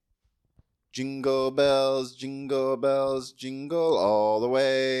Jingle bells, jingle all the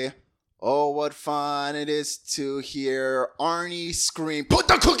way. Oh, what fun it is to hear Arnie scream, "Put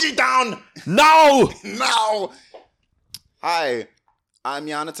the cookie down!" No! No! Hi, I'm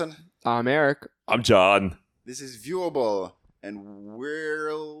Jonathan. I'm Eric. I'm John. This is Viewable, and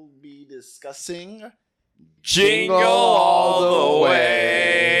we'll be discussing Jingle all the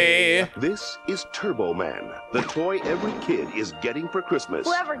way. This is Turbo Man, the toy every kid is getting for Christmas.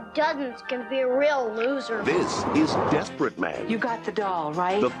 Whoever doesn't can be a real loser. This is Desperate Man, You got the doll,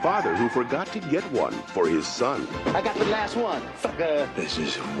 right? the father who forgot to get one for his son. I got the last one. Sucker. This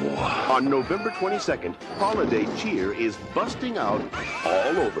is war. On November 22nd, holiday cheer is busting out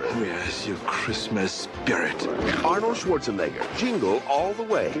all over. Where's your Christmas spirit? Arnold Schwarzenegger, Jingle all the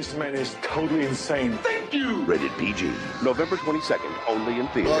way. This man is totally insane. Thank you. Rated PG. November 22nd, only in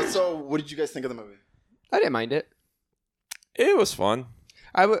theaters. So, what did you guys think of the movie? I didn't mind it. It was fun.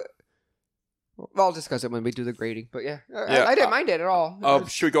 Well, I'll discuss it when we do the grading. But yeah, Yeah, I didn't mind it at all.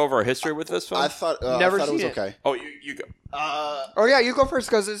 Should we go over our history with this film? I thought Never it was seen it. okay. Oh, you go. Oh yeah, you go first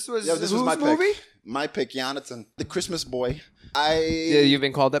because this was This was whose my movie? pick. My pick, Jonathan, the Christmas boy. Yeah, you've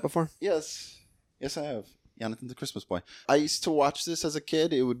been called that before. Yes, I have. Jonathan, the Christmas boy. I used to watch this as a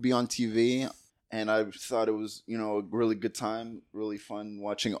kid. It would be on TV, and I thought it was, a really good time, really fun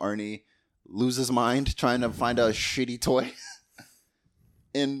watching Arnie lose his mind trying to find a shitty toy.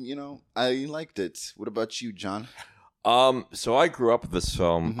 And, I liked it. What about you, John? So I grew up with this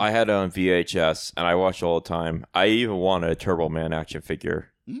film. I had it on VHS, and I watched it all the time. I even wanted a Turbo Man action figure.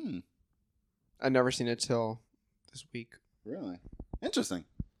 I've never seen it till this week. Really? Interesting.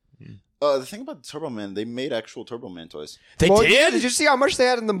 The thing about Turbo Man, they made actual Turbo Man toys. They Well, did? yeah, did you see how much they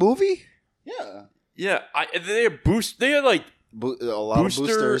had in the movie? Yeah. Yeah, they had like A lot booster, of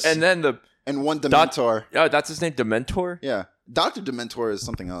boosters. and then and one Dementor. that's his name, Dementor? Yeah. Dr. Dementor is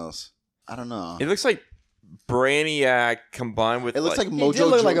something else. I don't know. It looks like Brainiac combined with... It looks like He Mojo did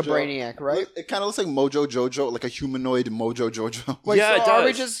look Jojo. like a Brainiac, right? It kind of looks like Mojo Jojo, like a humanoid Mojo Jojo. Wait, Yeah, so it are we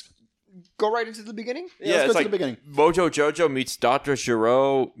does. just go right into the beginning? Yeah, let's it's go to like the beginning. Mojo Jojo meets Dr.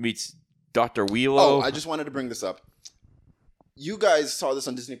 Giro meets Dr. Wheelo. Oh, I just wanted to bring this up. You guys saw this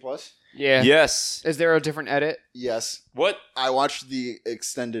on Disney Plus? Yeah. Yes. Is there a different edit? Yes. What? I watched the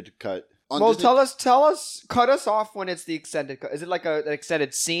extended cut. On Well, Disney- tell us, cut us off when it's the extended cut. Is it like an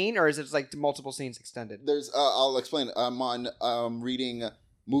extended scene, or is it like multiple scenes extended? There's I'll explain. I'm on reading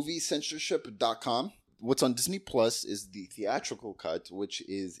moviecensorship.com. What's on Disney Plus is the theatrical cut, which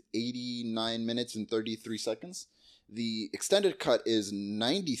is 89 minutes and 33 seconds. The extended cut is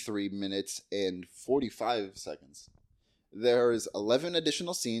 93 minutes and 45 seconds. There's 11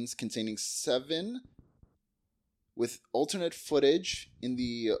 additional scenes containing 7 with alternate footage in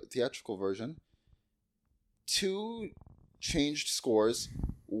the theatrical version, 2 changed scores,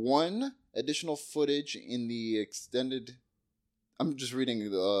 1 additional footage in the extended. I'm just reading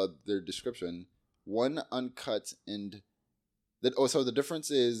their description. 1 uncut and so the difference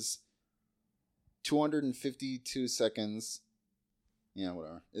is 252 seconds. Yeah,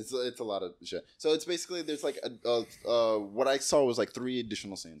 whatever. It's a lot of shit. So it's basically there's like what I saw was like 3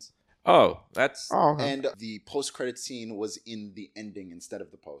 additional scenes. Oh, that's... Oh, okay. And the post-credit scene was in the ending instead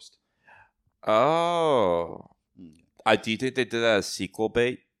of the post. Oh. Do you think they did that as sequel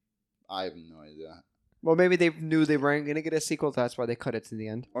bait? I have no idea. Well, maybe they knew they weren't going to get a sequel. That's why they cut it to the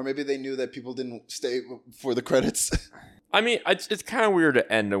end. Or maybe they knew that people didn't stay for the credits. I mean, it's kind of weird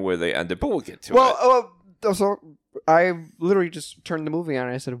to end the way they ended, but we'll get to it. Well, so I literally just turned the movie on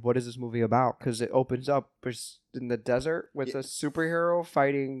and I said, what is this movie about? Because it opens up in the desert with a superhero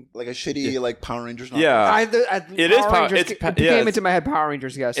fighting. Like a shitty like Power Rangers. Yeah. It is Power- Rangers. it's pa- It yeah, came it's- into my head, Power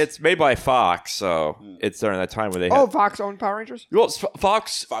Rangers, yes. It's made by Fox, so it's during that time where they Oh, had... Fox owned Power Rangers? Well,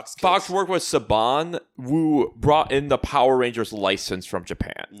 Fox Kids. worked with Saban, who brought in the Power Rangers license from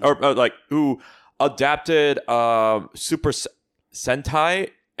Japan, or who adapted Super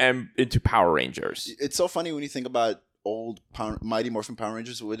Sentai and into Power Rangers. It's so funny when you think about old Mighty Morphin Power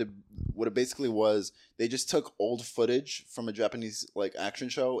Rangers. What it basically was, they just took old footage from a Japanese like action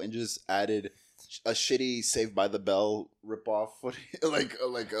show and just added a shitty Saved by the Bell ripoff footage.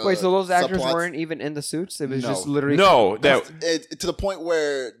 Wait, so those actors subplots. weren't even in the suits? It was No. just literally... No, To the point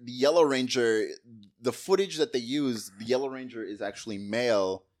where the Yellow Ranger, the footage that they use, the Yellow Ranger is actually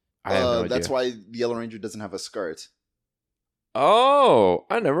male. I have no That's idea. why the Yellow Ranger doesn't have a skirt. Oh,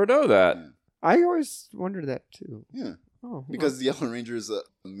 I never know that. Yeah. I always wondered that too. Yeah. Oh, Because the Yellow Ranger is a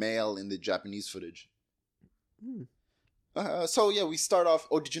male in the Japanese footage. So yeah, we start off.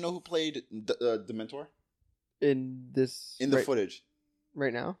 Oh, did you know who played Dementor in this... in the right, footage?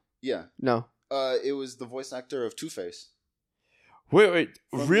 right now? Yeah. No. It was the voice actor of Two-Face. Wait,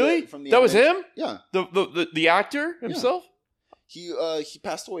 From really? from the That was him? Yeah. The actor himself? He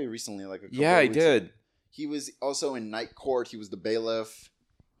passed away recently, like a couple Yeah, of he weeks did. ago. He was also in Night Court. He was the bailiff.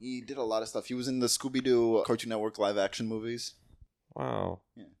 He did a lot of stuff. He was in the Scooby-Doo Cartoon Network live action movies. Wow.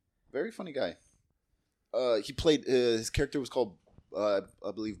 Very funny guy. He played his character was called I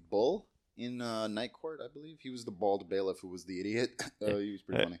believe Bull in Night Court. I believe he was the bald bailiff who was the idiot. He was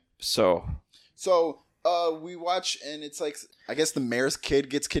pretty funny. So we watch, and it's like, I guess the mayor's kid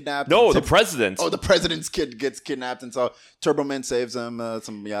gets kidnapped. no, the president. Oh, the president's kid gets kidnapped, and so Turbo Man saves him.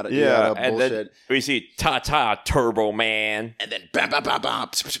 Some yada yeah, yada and bullshit. then we see Turbo Man, And then bam, bam, bam, bam,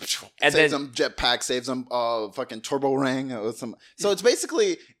 And saves then- him. Jetpack saves him. Fucking turbo ring. With some. So it's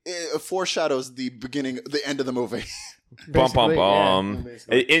basically it foreshadows the beginning, the end of the movie. bum bum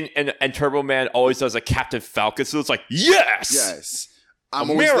Basically, bum. And Turbo Man always does a Captain Falcon, so it's like yes, Yes, I'm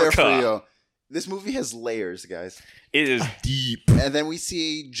always there America. for you. This movie has layers, guys. it is deep. And then we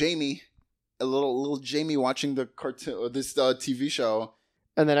see Jamie, a little Jamie watching the cartoon, this TV show.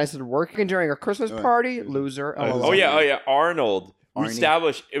 And then I said, working during a Christmas party, loser. LOL. Oh yeah, Arnold. We Arnie.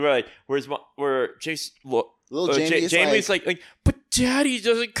 established we're like, where Jason look. Little Jamie is Jamie's like, but Daddy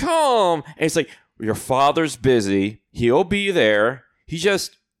doesn't come, and it's like your father's busy. He'll be there. He's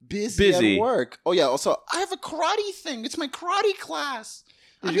just busy at work. Oh yeah. Also, I have a karate thing. It's my karate class.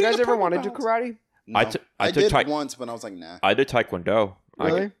 Did you guys ever want to do karate? No. I I took did once, but I was like, nah. I did Taekwondo.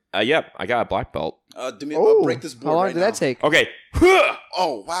 Really? Yep, I got a black belt. I'll break this board. How long right did now. that take? Okay.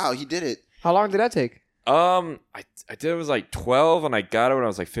 Oh wow, he did it. How long did that take? I did it was like 12, and I got it when I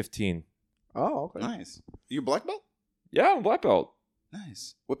was like 15. Oh, okay. Nice. You black belt? Yeah, I'm a black belt.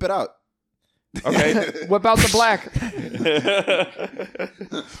 Nice. Whip it out. Okay. Whip out the black.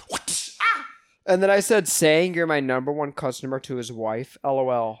 And then I said, saying you're my number one customer to his wife.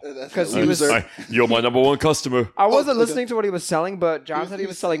 LOL. Because he was. Loser. You're my number one customer. I wasn't okay. listening to what he was selling, but John said he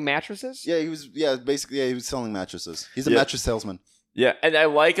was selling mattresses. Yeah, he was. Yeah, basically, yeah, he was selling mattresses. He's a Yeah. mattress salesman. Yeah, and I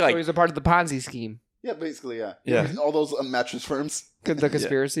like So he was a part of the Ponzi scheme, Yeah, basically, yeah. Yeah. All those mattress firms. the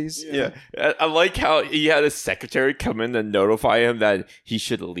conspiracies. yeah. I like how he had his secretary come in and notify him that he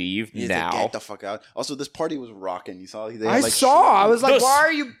should leave He's like, now. get the fuck out. Also, this party was rocking. You saw? They I had, like, saw. I was like, The- why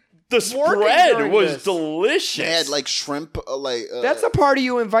are you? The working spread during was this. delicious. They had like shrimp. That's a party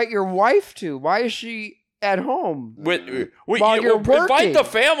you invite your wife to. Why is she at home? Wait, While you're invite working. the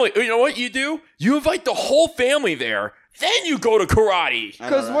family. You know what you do? You invite the whole family there. Then you go to karate. I know,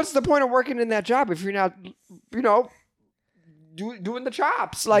 Because right? what's the point of working in that job if you're not, doing the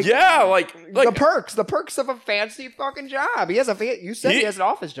chops? Like, Yeah, like the perks of a fancy fucking job. He has you said he has an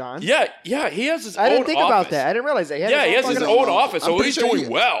office, John. yeah. He has his own I didn't think office. about that. I didn't realize that. Yeah, he has his fucking own office, so he's doing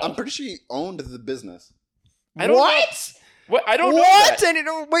well. I'm pretty sure he owned the business. I don't know. What? What? I don't know What? that.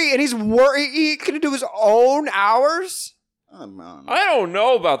 And he's he can do his own hours. Oh, man. I don't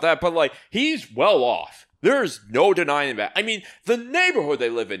know about that, but like he's well off. There's no denying that. I mean, the neighborhood they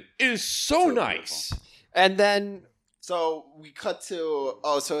live in is so nice. And then So we cut to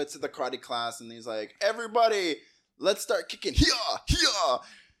so it's the karate class, and he's like, everybody, let's start kicking. Here,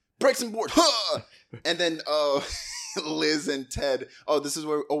 break some board. Huh. And then Liz and Ted. Oh, this is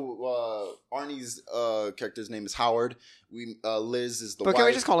where Arnie's character's name is Howard. Liz is the but wife. can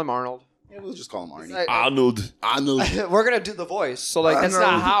we just call him Arnold? Yeah, we'll just call him Arnie. Like- Arnold. Arnold. We're gonna do the voice, so like that's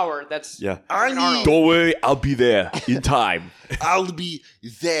Arnold. not Howard. That's Yeah. Arnie. Don't worry, I'll be there in time. I'll be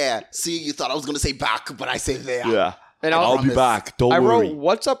there. See, you thought I was gonna say back, but I say there. Yeah. And I'll be promise. back. Don't I worry. wrote,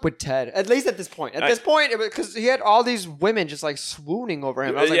 "What's up with Ted?" At least at this point. At this point, because he had all these women just like swooning over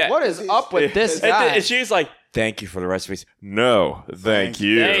him. I was like, Yeah. "What is up with this guy?" And she's like, "Thank you for the recipes." No, thank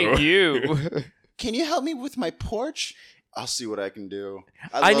you. Thank you. Can you help me with my porch? I'll see what I can do.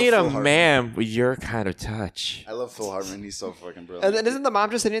 I love need Phil a Hartman. man with your kind of touch. I love Phil Hartman. He's so fucking brilliant. And then isn't the mom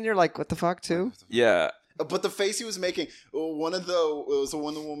just sitting there like, "What the fuck, too?" Yeah. But the face he was making, one of the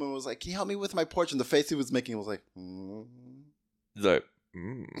woman was like, "Can you help me with my porch?" And the face he was making was like, Like,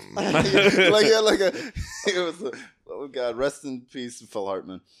 it was. Oh God, rest in peace, Phil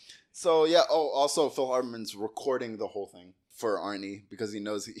Hartman. So yeah. Oh, also Phil Hartman's recording the whole thing for Arnie because he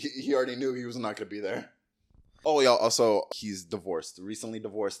knows he already knew he was not going to be there. Oh yeah. Also, he's divorced, recently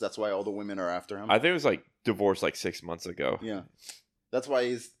divorced. That's why all the women are after him. I think it was like divorced like 6 months ago. Yeah. That's why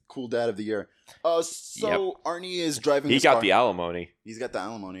he's cool dad of the year. So Yep. Arnie is driving. He his got car. the alimony. He's got the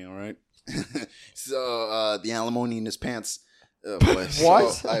alimony, all right. So the alimony in his pants. Oh, boy.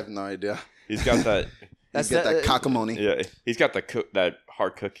 What? So, I have no idea. He's got that. He's got that cockamony. Yeah, he's got that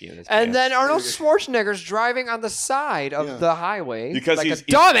hard cookie in his And pants. then Arnold Schwarzenegger's driving on the side of Yeah. the highway Because like he's- a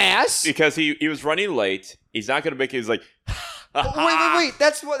dumbass. because he was running late. He's not going to make it. He's like, Wait.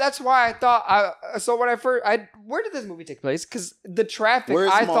 That's why I thought. So when I first, where did this movie take place? Because the traffic.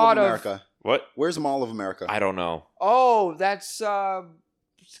 Where's I Mall thought of of. America? What? Where's Mall of America? I don't know. Oh, that's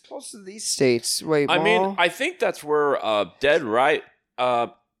it's close to these states. Wait, I mean, Mall? I think that's where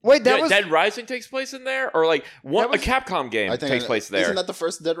Wait, that was Dead Rising takes place in there, or like That was- a Capcom game I think takes place there. Isn't that the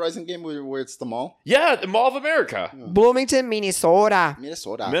first Dead Rising game where it's the mall? Yeah, the Mall of America. Bloomington, Minnesota.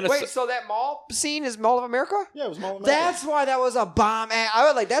 Minnesota. Wait, so that mall scene is Mall of America? Yeah, it was Mall of America. That's why that was a bomb ass. I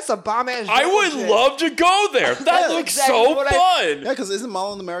was like, that's a bomb ass. I would love to go there. That Yeah, looks exactly so what fun. Yeah, because isn't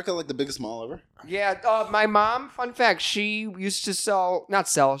Mall of America like the biggest mall ever? Yeah, my mom, fun fact, she used to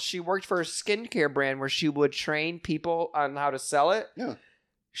she worked for a skincare brand where she would train people on how to sell it. Yeah.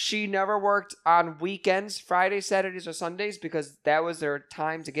 She never worked on weekends, Fridays, Saturdays, or Sundays because that was their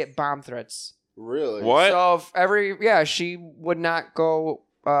time to get bomb threats. Really? What? So she would not go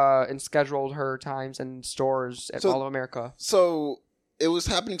and scheduled her times in stores at Mall of America. So it was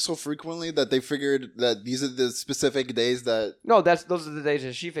happening so frequently that they figured that these are the specific days that. No, those are the days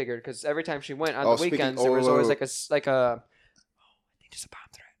that she figured because every time she went on the speaking- weekends, there was oh, always oh. like a I think there's a bomb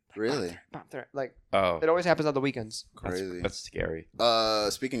threat. Really? Bomb threat. Like Oh, it always happens on the weekends. Crazy. that's scary.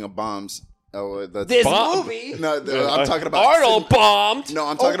 Speaking of bombs. Oh, that's This Bomb- movie. No, I'm talking about Arnold bombed. No,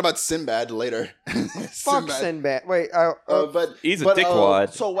 I'm talking about Sinbad later. Fuck Sinbad. Wait, But He's a but,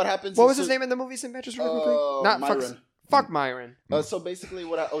 dickwad. So what happens? what is was his name in the movie Sinbad? Just really quickly. Not Myron. Fuck Myron. So basically,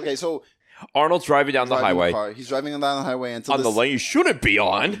 okay, so Arnold's driving down the driving highway car. He's driving down the highway until on the lane you shouldn't be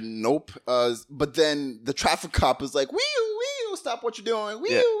on. Nope. But then the traffic cop is like, "Wee, stop what you're doing,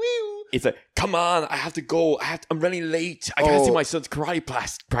 wee, Yeah. wee." It's like, come on, I have to go. I'm running late. I gotta see my son's karate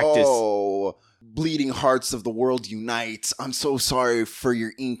practice. Oh, bleeding hearts of the world unite. I'm so sorry for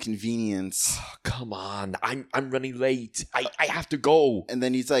your inconvenience. Come on, I'm running late. I have to go. And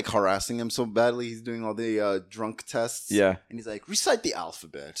then he's like harassing him so badly. He's doing all the drunk tests. Yeah. And he's like, recite the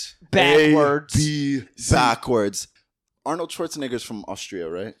alphabet. Backwards. Backwards. Arnold Schwarzenegger's from Austria,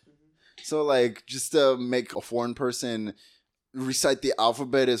 right? So like, just to make a foreign person recite the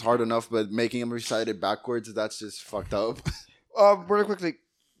alphabet is hard enough, but making him recite it backwards, that's just fucked up. Really quickly,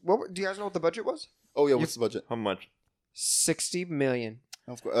 do you guys know what the budget was? Oh yeah, what's the budget? How much? $60 million.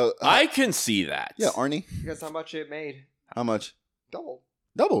 Of course. I can see that. Yeah, Arnie. Guess how much it made? How much? Double.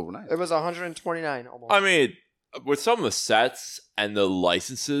 Nice. It was 129 almost. I mean, with some of the sets and the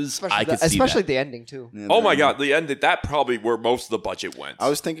licenses, I could see especially that. the ending too. Yeah, Oh my then- god, the end. That probably where most of the budget went. I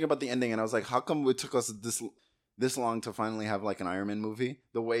was thinking about the ending, and I was like, how come it took us this long to finally have like an Iron Man movie?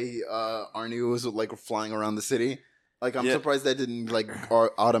 The way Arnie was like flying around the city. Like, I'm Yeah. surprised that didn't like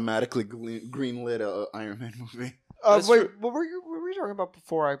automatically greenlit a Iron Man movie. That's Wait, true. what were you talking about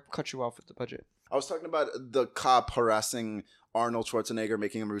before I cut you off with the budget? I was talking about the cop harassing Arnold Schwarzenegger,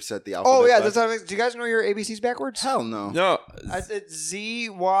 making him reset the alphabet. Oh yeah, back. do you guys know your ABCs backwards? Hell no. no, It's Z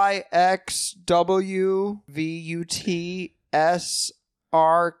Y X W V U T S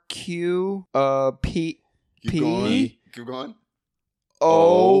R Q P Keep P going. Keep going.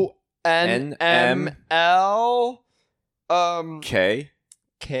 O N M L K.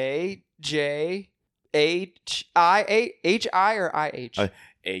 K J H I H I or I H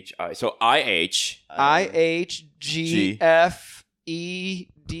H I. So IH. I H G G. F E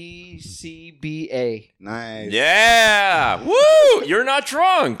D C B A. Nice. Yeah. Woo! You're not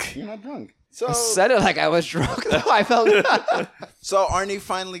drunk. You're not drunk. So, I said it like I was drunk. Though I felt. so Arnie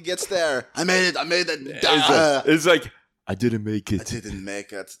finally gets there. I made it. It's like I didn't make I it. didn't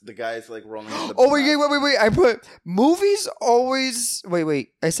make it. The guy's like rolling on the Oh wait! I put movies always.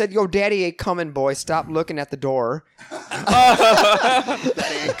 Wait! I said, "Yo, Daddy ain't coming, boy. Stop looking at the door." They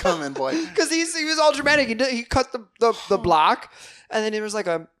ain't coming, boy. Because he was all dramatic. He cut the block, and then it was like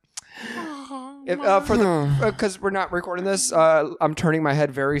a. Because we're not recording this, I'm turning my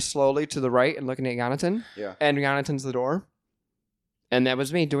head very slowly to the right and looking at Jonathan. Yeah. And Jonathan's the door. And that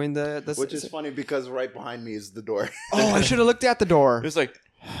was me doing the Which is funny because right behind me is the door. Oh, I should have looked at the door. It's like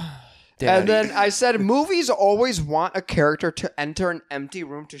And then I said, movies always want a character to enter an empty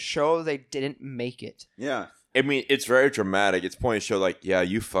room to show they didn't make it. Yeah. I mean, it's very dramatic. It's pointing to show like, yeah,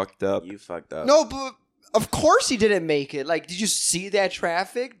 you fucked up. You fucked up. No, but of course he didn't make it. Like, did you see that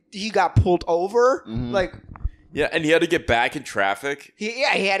traffic? He got pulled over. Mhm. Like, Yeah, and he had to get back in traffic. he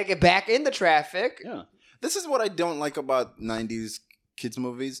had to get back in the traffic. Yeah. This is what I don't like about 90s kids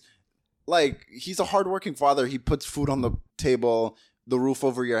movies. Like, he's a hardworking father. He puts food on the table, the roof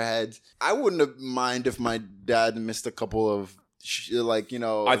over your head. I wouldn't have mind if my dad missed a couple of, I think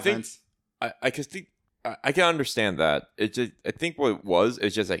events. I can understand that. It just I think what it was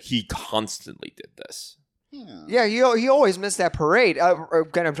is just like he constantly did this. Yeah, he always missed that parade.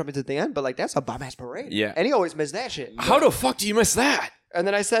 Again, I'm jumping to the end, but like that's a bomb ass parade. Yeah. And he always missed that shit. How the fuck do you miss that? And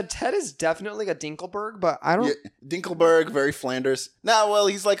then I said Ted is definitely a Dinkelberg, but I don't. Yeah, Dinkelberg, very Flanders. Nah, well,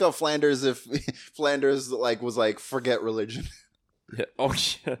 he's like a Flanders if Flanders like was like forget religion. Yeah. Oh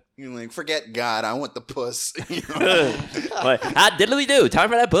shit. You're like forget God, I want the puss. You know? Like, diddly do. Time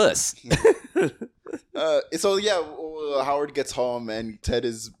for that bus. So yeah, Howard gets home and Ted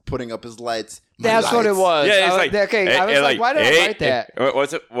is putting up his lights. My That's what it lights. was. Yeah, it's I, like okay. I was like, why did I write that?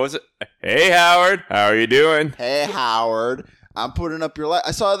 What's it? Hey Howard, how are you doing? Hey Howard, I'm putting up your light.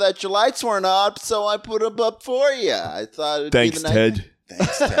 I saw that your lights weren't up, so I put them up for you. I thought it'd Thanks, be the Ted.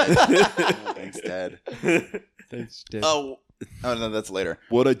 Thanks, Ted. Thanks, Ted. Thanks, Ted. Oh no, that's later.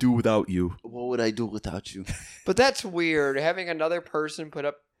 What'd I do without you? What would I do without you? But that's weird. Having another person put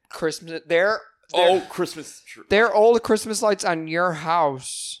up Christmas Christmas tree. their old Christmas lights on your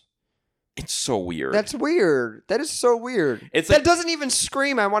house. It's so weird. That's weird. That is so weird. It's that like- doesn't even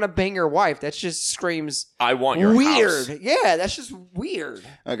scream, I want to bang your wife. That just screams I want your weird. house. Yeah, that's just weird.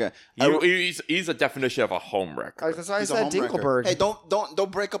 Okay. He's a definition of a home wrecker. That's why I He's a said homewrecker. Dinkelberg. Hey,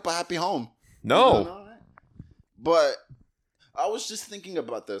 don't break up a happy home. No. But I was just thinking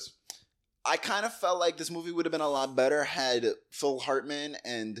about this. I kind of felt like this movie would have been a lot better had Phil Hartman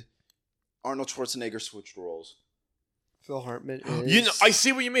and Arnold Schwarzenegger switched roles. Phil Hartman is... You know, I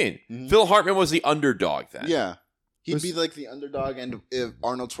see what you mean. Mhm. Phil Hartman was the underdog then. Yeah. He'd Was- be like the underdog, and if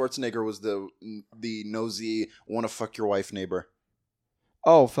Arnold Schwarzenegger was the nosy, want to fuck your wife neighbor.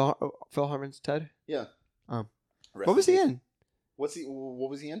 Oh, Phil Hartman's Ted? Yeah. What was he in? What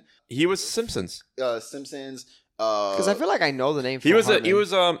was he in? He was Simpsons. Simpsons. Because I feel like I know the name. He Phil was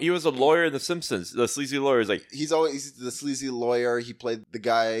Hartman. he was a lawyer in The Simpsons. The sleazy lawyer is like He's always the sleazy lawyer. He played the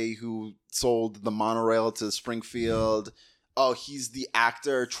guy who sold the monorail to Springfield. Oh, he's the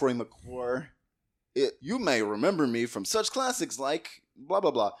actor Troy McClure. You may remember me from such classics like blah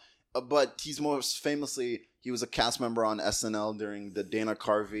blah blah. But he's most famously he was a cast member on SNL during the Dana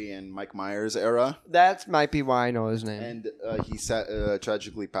Carvey and Mike Myers era, That might be why I know his name. and he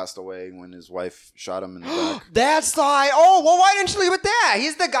tragically passed away when his wife shot him in the back. That's the guy. Oh, well, why didn't you leave with that?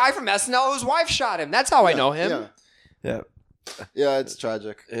 He's the guy from SNL whose wife shot him. That's how I know him. Yeah, yeah, it's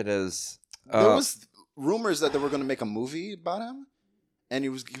tragic. it is. There was rumors that they were going to make a movie about him, and he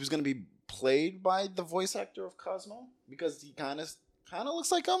was going to be played by the voice actor of Cosmo because he kind of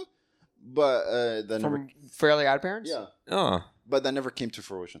looks like him, but that never. From Fairly Odd Parents? Yeah, Oh. but that never came to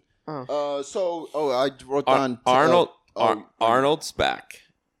fruition. Oh. I wrote down Arnold. oh, Arnold's back.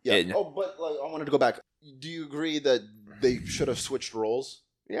 Yeah. in- But like, I wanted to go back. Do you agree that they should have switched roles?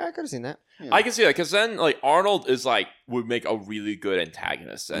 Yeah, I could have seen that. Yeah. I can see that because then like Arnold is like would make a really good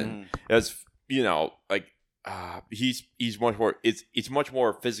antagonist, and as you know, like he's much more. It's much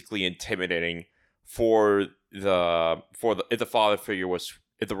more physically intimidating for the if the father figure was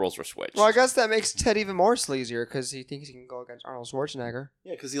if the roles were switched. Well, I guess that makes Ted even more sleazier because he thinks he can go against Arnold Schwarzenegger.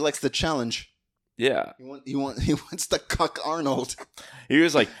 Yeah, because he likes the challenge. Yeah, He wants to cuck Arnold. he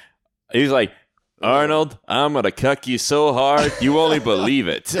was like Arnold, I'm gonna cuck you so hard you won't even believe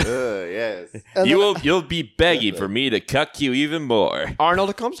it. Yes. And then You'll be begging for me to cuck you even more.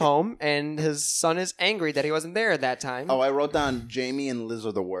 Arnold comes home and his son is angry that he wasn't there at that time. Oh, I wrote down Jamie and Liz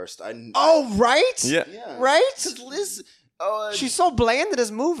are the worst. Oh, right? Yeah. Yeah. Right? 'Cause Liz, She's so bland in this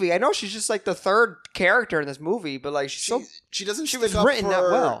movie. I know she's just like the third character in this movie, but like she doesn't she stick was up written for that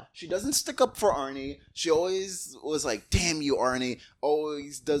well. She doesn't stick up for Arnie. She always was like, "Damn you, Arnie!"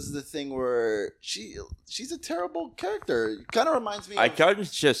 Always does the thing where she's a terrible character. Kind of reminds me. I of, kind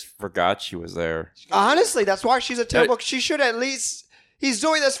of just forgot she was there. honestly, that's why she's a terrible. She should at least. He's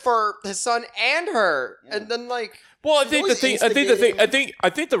doing this for his son and her, and then like. Well, I She's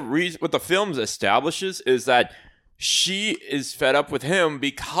think the reason what the film establishes is that she is fed up with him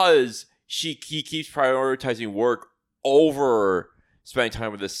because he keeps prioritizing work over spending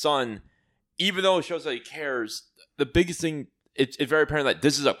time with his son, even though it shows that he cares. The biggest thing, it's very apparent that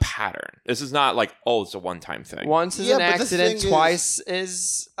this is a pattern. This is not like, oh, it's a one-time thing. Once is Yeah, an but the accident, thing twice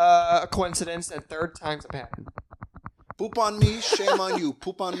is a coincidence, and third time's a pattern. Poop on me, shame on you.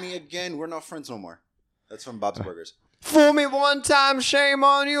 Poop on me again. We're not friends no more. That's from Bob's Burgers. Fool me one time, shame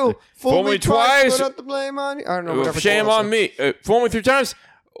on you. Fool me twice, put up the blame on you. I don't know. Whatever Shame it's on me. Fool me 3 times.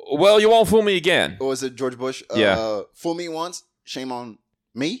 Well, you won't fool me again. Or was it George Bush? Yeah. Fool me once, shame on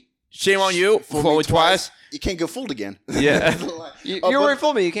me. Shame on you. Fool me twice. You can't get fooled again. Yeah. You Oh, already but-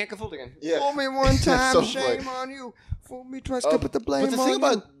 fooled me. You can't get fooled again. Yeah. Fool me one time, So shame funny. on you. Fool me twice, put the blame But the on thing you.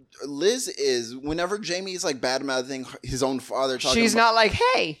 about Liz is whenever Jamie is like bad mouthing his own father, talking She's about, not like,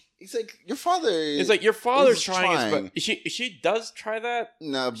 hey. He's like, your father. It's like your father's is trying. But she does try that.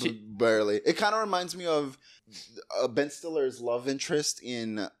 No, barely. It kind of reminds me of Ben Stiller's love interest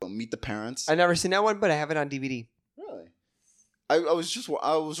in Meet the Parents. I've never seen that one, but I have it on DVD. Really? I was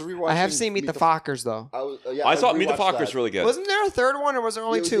rewatching. I have seen Meet the Fockers though. I saw Meet the Fockers really good. Wasn't there a third one, or was there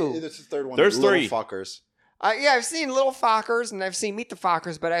only two? There's a third one. There's Little three. Fockers. Yeah, I've seen Little Fockers and I've seen Meet the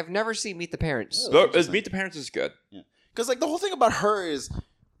Fockers, but I've never seen Meet the Parents. Meet the Parents is good. Yeah, because like the whole thing about her is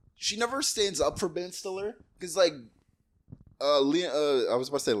she never stands up for Ben Stiller. Because like, I was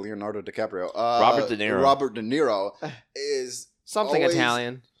about to say Leonardo DiCaprio. Robert De Niro is Something always,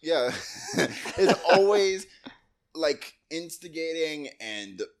 Italian. Yeah, is always like instigating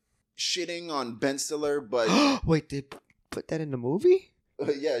and shitting on Ben Stiller, but wait, they put that in the movie?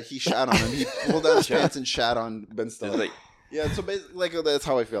 Yeah, he shat on him. He pulled down his pants and shat on Ben Stiller. Yeah, so basically, like that's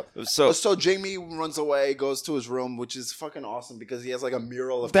how I feel. So Jamie runs away, goes to his room, which is fucking awesome because he has like a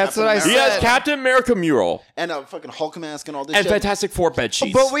mural of. That's Captain what I America. He has Captain America mural and a fucking Hulk mask and all this and shit. Fantastic Four bed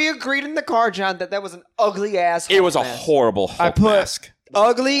sheets. But we agreed in the car, John, that was an ugly ass. It was a horrible Hulk mask.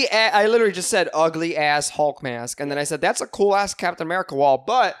 Ugly. I literally just said ugly ass Hulk mask, and then I said that's a cool ass Captain America wall.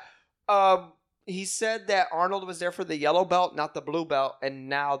 But he said that Arnold was there for the yellow belt, not the blue belt, and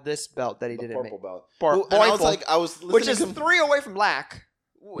now this belt that he didn't purple make. belt. And I was like, which is 3 away from black.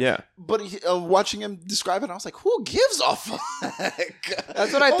 Yeah, but watching him describe it, I was like, who gives a fuck?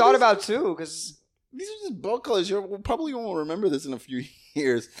 That's what I thought about too, because these are just belt colors. You probably won't remember this in a few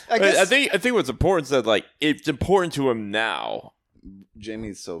years. I think what's important is that like it's important to him now.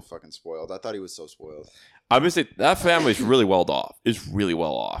 Jamie's so fucking spoiled. I thought he was so spoiled. I would say that family's really well off. Is really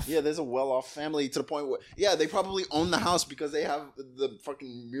well off. Yeah, there's a well-off family to the point where, they probably own the house because they have the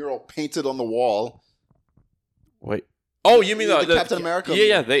fucking mural painted on the wall. Wait. Oh, you mean the Captain America?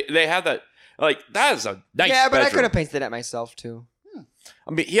 Yeah, they have that. Like, that is a nice yeah, but bedroom. I could have painted that myself too.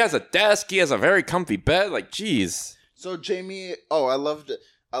 I mean, he has a desk. He has a very comfy bed. Like, geez. So Jamie, I loved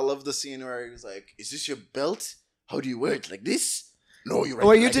the scene where he was like, "Is this your belt? How do you wear it? Like this?" No, you're right.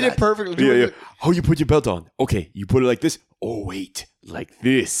 Well, you did it perfectly. Yeah. How you put your belt on? Okay, you put it like this. Oh, wait, like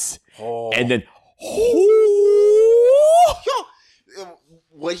this. Oh. And then,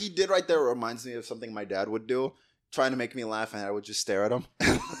 what he did right there reminds me of something my dad would do, trying to make me laugh, and I would just stare at him.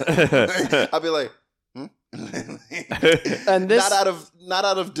 I'd be like, hmm? And this, not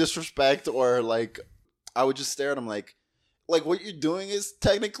out of disrespect or like, I would just stare at him like what you're doing is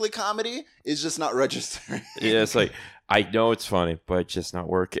technically comedy. It's just not registering. Yeah, it's like, I know it's funny, but it's just not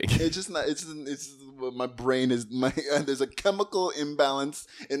working. It's just not. It's my brain is there's a chemical imbalance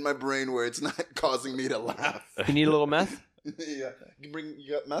in my brain where it's not causing me to laugh. you need a little meth? Yeah, you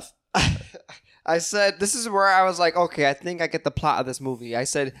got meth? I said, this is where I was like, okay, I think I get the plot of this movie. I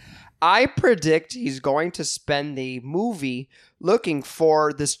said, I predict he's going to spend the movie looking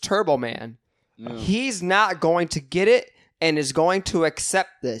for this Turbo Man. Mm. He's not going to get it and is going to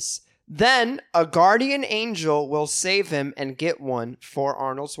accept this. Then a guardian angel will save him and get one for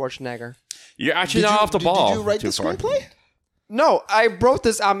Arnold Schwarzenegger. You're actually not off the ball. Did you write the screenplay? No, I wrote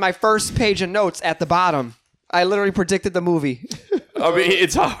this on my first page of notes at the bottom. I literally predicted the movie. I mean,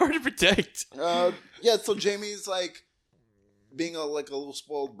 it's hard to predict. Yeah, so Jamie's like being a little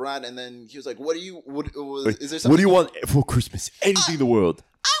spoiled brat, and then he was like, "What do you? Is there something? What do you want for Christmas? Anything in the world."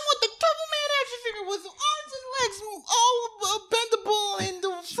 I want the Turbo Man action figure with arms and legs, all bendable, and the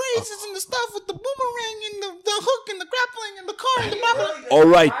phrases and the stuff with the boomerang and the hook and the grappling and the car and the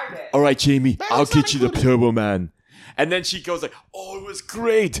map. All right, Jamie, That I'll was not get you the included. Turbo Man. And then she goes like, "Oh, it was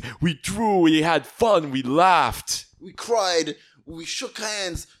great. We drew. We had fun. We laughed. We cried. We shook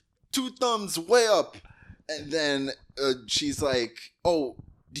hands. 2 thumbs way up." And then she's like, "Oh,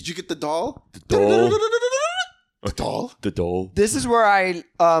 did you get the doll? The doll. The doll? The doll." This is where I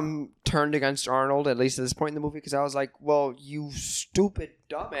turned against Arnold, at least at this point in the movie, because I was like, well, you stupid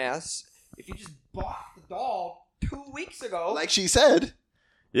dumbass. If you just bought the doll 2 weeks ago. Like she said.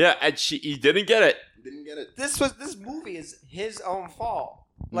 Yeah, and he didn't get it. Didn't get it. This movie is his own fault.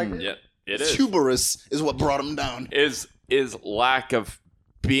 Like, Yeah, it His is. hubris is what brought him down. Is lack of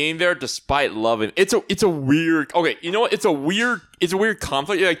being there despite loving. It's a weird. Okay, you know what? It's a weird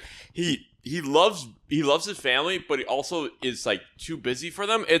conflict. Like he loves his family, but he also is like too busy for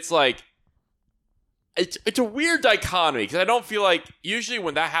them. It's like it's a weird dichotomy because I don't feel like usually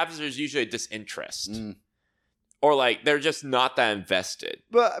when that happens, there's usually a disinterest. Or like they're just not that invested.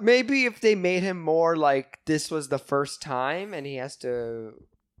 but maybe if they made him more like this was the first time and he has to,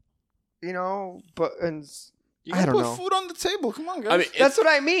 You I gotta don't put know. food on the table. Come on, guys. I mean, That's what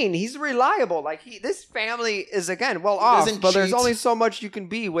I mean. He's reliable. Like this family is again well off, doesn't but there's cheat. only so much you can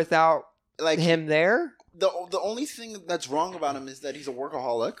be without like him there. the only thing that's wrong about him is that he's a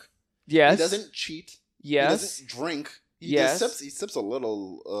workaholic. Yes. He doesn't cheat. Yes. He doesn't drink. He sips a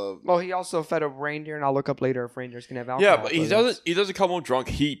little. Well, he also fed a reindeer, and I'll look up later if reindeers can have alcohol. Yeah, but he doesn't come home drunk.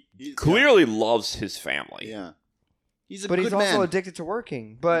 He clearly loves his family. Yeah. He's he's man. also addicted to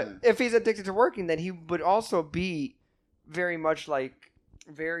working. But if he's addicted to working, then he would also be very much like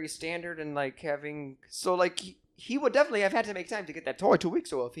very standard and like having he would definitely have had to make time to get that toy 2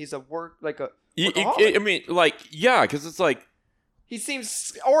 weeks ago if he's a workaholic. I mean, because it's like he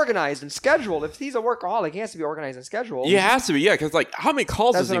seems organized and scheduled. If he's a workaholic, he has to be organized and scheduled. he has to be, because like how many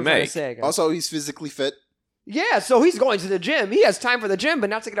calls That's does what he I'm trying to make? say, guys. Also, he's physically fit. Yeah, so he's going to the gym. He has time for the gym, but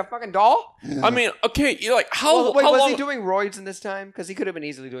not to get a fucking doll. I mean, okay, you're like how Wait, how was long? he doing roids in this time? Because he could have been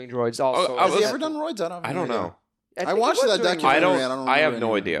easily doing droids also. Has he ever done roids? I don't know. I watched that documentary. I don't. remember I have no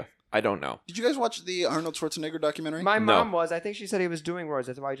anymore. idea. I don't know. Did you guys watch the Arnold Schwarzenegger documentary? My No. mom was. I think she said he was doing roids.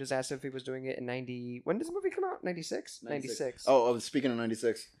 That's why I just asked if he was doing it in 90. When does the movie come out? 96? 96. Oh, speaking of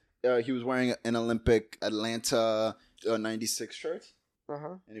 96, he was wearing an Olympic Atlanta 96 shirt.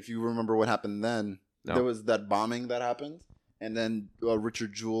 Uh-huh. And if you remember what happened then, No. there was that bombing that happened. And then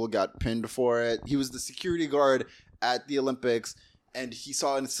Richard Jewell got pinned for it. He was the security guard at the Olympics. And he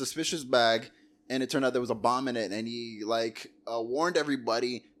saw a suspicious bag. And it turned out there was a bomb in it. And he warned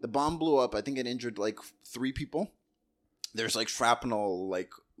everybody. The bomb blew up. I think it injured 3 people. There's shrapnel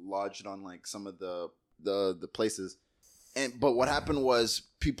lodged on some of the places. But what happened was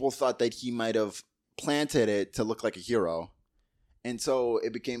people thought that he might have planted it to look like a hero. And so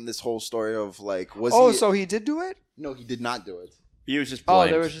it became this whole story of So he did do it? No, he did not do it. He was just Oh,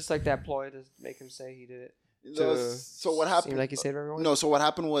 blamed. there was just that ploy to make him say he did it. So what happened? Seemed like he saved everyone? No, so what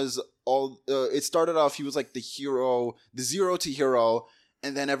happened was it started off, he was the hero, the zero to hero,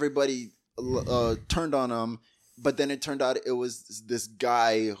 and then everybody turned on him. But then it turned out it was this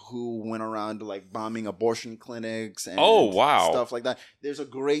guy who went around bombing abortion clinics and stuff like that. There's a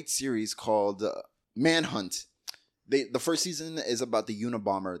great series called Manhunt. The first season is about the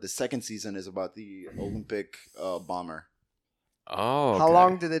Unabomber. The second season is about the Olympic bomber. Oh, How okay.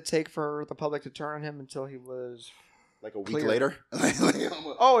 long did it take for the public to turn on him until he was... A week Clear. later.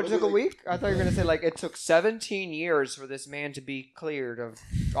 Oh, it took a week? I thought you were going to say it took 17 years for this man to be cleared of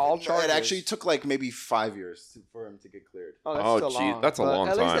all charges. It actually took maybe 5 years for him to get cleared. Oh, that's Oh, still gee, long. that's a But long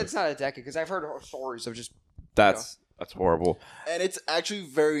at time. least it's not a decade, because I've heard stories of just... That's horrible. And it's actually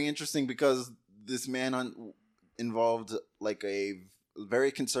very interesting because this manhunt involved a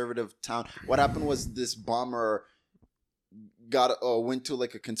very conservative town. What happened was this bomber went to a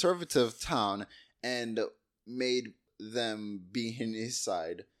conservative town and made them be in his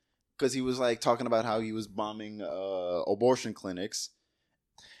side because he was talking about how he was bombing abortion clinics,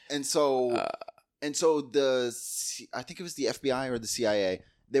 and so I think it was the FBI or the CIA.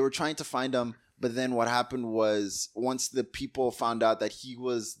 They were trying to find him, but then what happened was once the people found out that he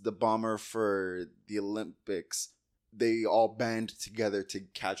was the bomber for the Olympics, they all band together to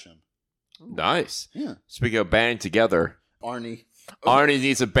catch him. Nice. Yeah, Speaking of banding together, Arnie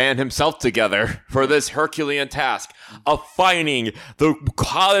needs to band himself together for this Herculean task of finding the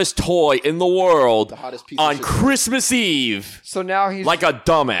hottest toy in the world the hottest piece of on shit. Christmas Eve. So now he's... Like a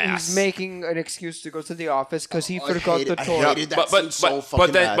dumbass. He's making an excuse to go to the office because he I forgot the I toy. hated that scene so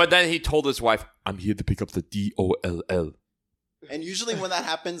fucking bad. But then he told his wife, "I'm here to pick up the DOLL." And usually when that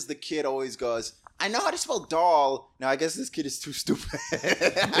happens, the kid always goes, I know how to spell doll. Now, I guess this kid is too stupid.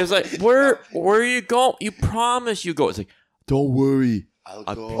 It's like, where are you going? You promise you go. It's like, don't worry. I'll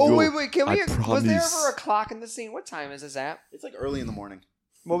I- go. Oh, wait. Can I we... Was there promise. ever a clock in the scene? What time is this at? It's early in the morning.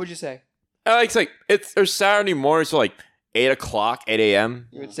 What would you say? It's Saturday morning, so 8 o'clock, 8 a.m.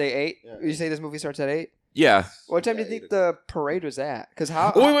 You would say 8? Yeah. You say this movie starts at 8? Yeah. What time do you Yeah, think 8 the parade was at? Because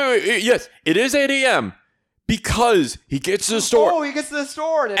how... Oh, wait. Yes, it is 8 a.m. because he gets to the store Oh, he gets to the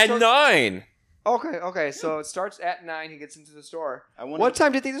store. And it at starts- 9. Okay. So it starts at 9. He gets into the store. I wanted- What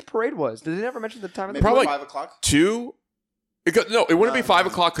time do you think this parade was? Did they never mention the time of the Maybe Probably- 5 o'clock? 2? It wouldn't be 5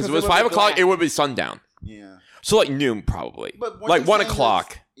 o'clock because if it was 5 o'clock, it would be sundown. Yeah. So noon probably. But what 1 you're saying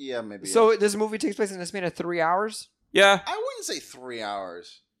o'clock. Yeah, maybe. So this movie takes place in a span of 3 hours? Yeah, I wouldn't say 3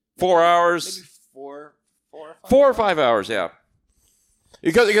 hours. 4 hours. Maybe 4 or 5. 4 or 5 hours, yeah.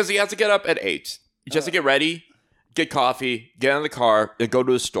 Because he has to get up at 8. He has to get ready, get coffee, get in the car, and go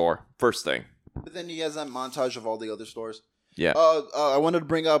to the store first thing. But then he has that montage of all the other stores. Yeah. I wanted to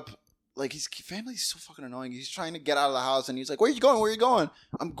bring up, his family's so fucking annoying. He's trying to get out of the house, and he's like, "Where are you going? Where are you going?"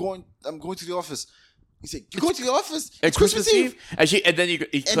 I'm going to the office. He's like, "You're going to the office? At It's Christmas Eve." And then he And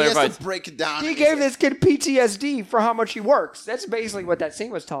he has clarifies. to break it down. He and gave he's this kid PTSD for how much he works. That's basically what that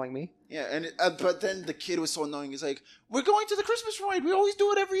scene was telling me. Yeah, and but then the kid was so annoying. He's like, "We're going to the Christmas ride. We always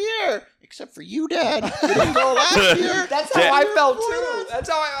do it every year, except for you, Dad. You didn't go last year." That's how I felt too. That's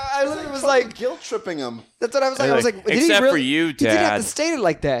how I literally was like, guilt tripping him. that's what I was like. I was like, did he except really, for you, He didn't have Dad. to state it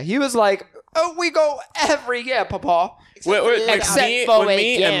like that. He was like, oh, we go every year, Papa. Except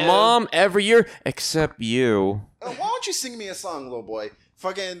me and Mom every year, except you. Why don't you sing me a song, little boy?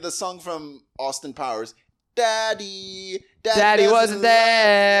 Fucking the song from Austin Powers. Daddy Wasn't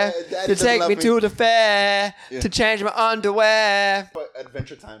there Daddy to doesn't take love me to the fair, to change my underwear. But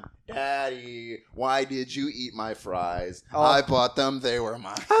Adventure Time. Daddy, why did you eat my fries? Oh. I bought them. They were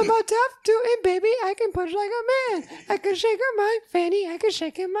mine. I'm a tough doing baby. I can push like a man. I can shake her my fanny. I can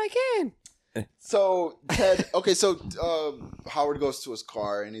shake in my can. So Ted, Howard goes to his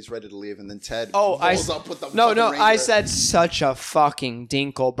car and he's ready to leave, and then Ted Oh, rolls up with the No, fucking I reindeer. said such a fucking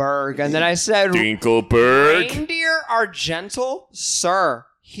Dinkelberg, and then I said Dinkelberg. reindeer are gentle, sir.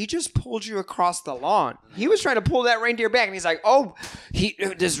 He just pulled you across the lawn. He was trying to pull that reindeer back, and he's like, "Oh,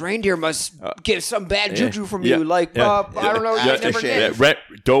 this reindeer must get some bad juju from you." Like, I don't know, you never did.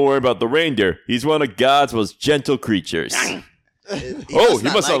 Don't worry about the reindeer. He's one of God's most gentle creatures. He He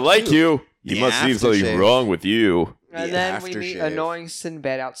must not like you. He The must see something aftershave. wrong with you. And The then we meet aftershave. annoying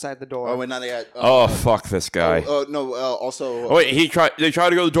Sinbad outside the door. Oh, we're not yet. Oh, fuck this guy. Also, Oh, wait, they tried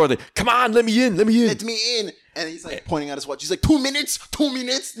to go to the door. They, come on, let me in. let me in. And he's like pointing at his watch. He's like, 2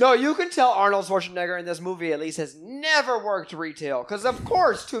 minutes. No, you can tell Arnold Schwarzenegger in this movie at least has never worked retail. Because, of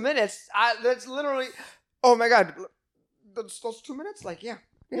course, 2 minutes, that's literally, oh my God, those 2 minutes? Like, yeah.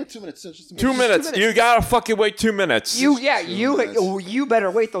 Yeah, 2 minutes. Just 2 minutes. You gotta fucking wait 2 minutes. You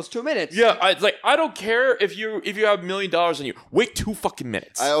better wait those 2 minutes. Yeah, I don't care if you have $1 million on you. Wait 2 fucking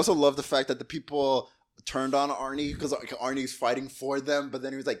minutes. I also love the fact that the people turned on Arnie because Arnie's fighting for them, but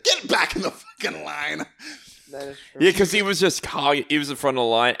then he was like, "Get back in the fucking line." That is true. Yeah, because he was just he was in front of the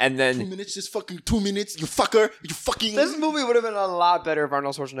line, and 2 then minutes, just fucking 2 minutes. You fucker. You fucking. This movie would have been a lot better if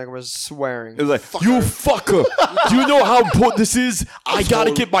Arnold Schwarzenegger was swearing. it was like, "You fucker! Do you know how important this is? I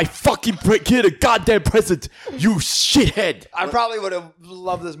gotta get my fucking kid a goddamn present. You shithead!" I probably would have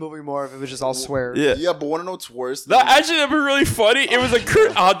loved this movie more if it was just all swear. Yeah. Yeah, but wanna know what's worse? That actually would be really funny. It was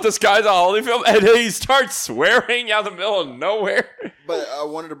a disguised holiday film, and then he starts swearing out in the middle of nowhere. But I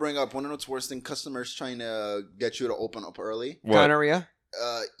wanted to bring up, wanna know what's worse than customers trying to get you to open up early? Gonorrhea.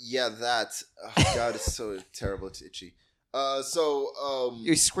 Yeah, that. Oh, God, it's so terrible. It's itchy.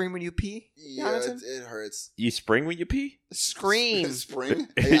 You scream when you pee? Yeah, Jonathan? it hurts. You spring when you pee? Scream. Spring?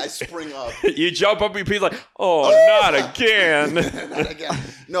 I spring up. You jump up and pee like, oh, not again. Not again.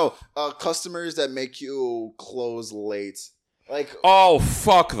 No, customers that make you close late. Like, Oh,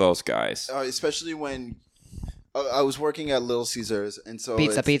 fuck those guys. especially when I was working at Little Caesars, and so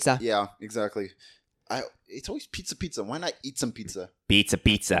Pizza. Yeah, exactly. It's always pizza. Why not eat some pizza? Pizza.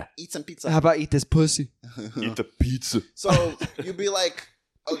 Eat some pizza. How about eat this pussy? Eat the pizza. So you'd be like,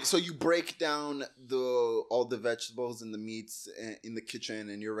 so you break down all the vegetables and the meats in the kitchen,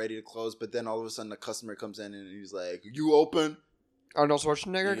 and you're ready to close. But then all of a sudden, a customer comes in and he's like, "You open?" Arnold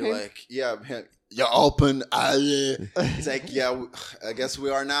Schwarzenegger And came? you're like, "Yeah, you open." He's like, "Yeah, I guess we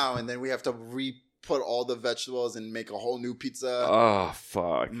are now." And then we have to put all the vegetables and make a whole new pizza. Oh,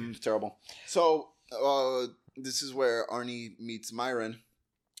 fuck. Terrible. So this is where Arnie meets Myron.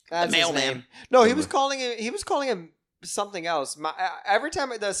 That's The his mailman. name. No, he was calling him something else. Every time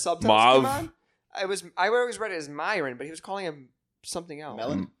the subtitles Mav. came on, I always read it as Myron, but he was calling him something else.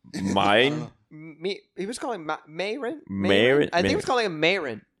 Melon? Mine? He was calling Mayron? Mayron? I think he was calling him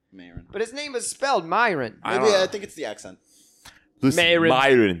Mayron. Myron. But his name is spelled Myron. Maybe I think it's the accent. Listen,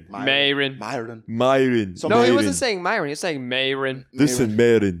 Myron. Myron. Mayron. Myron. So No, he wasn't saying Myron. He was saying Mayron. Listen,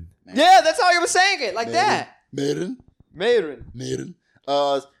 Myron. Yeah, that's how he was saying it, like that. Myron. Mayron.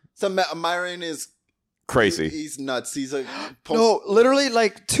 So Myron is Crazy. He's nuts. He's a No, literally,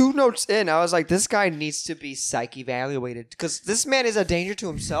 like 2 notes in, I was like, this guy needs to be psych evaluated because this man is a danger to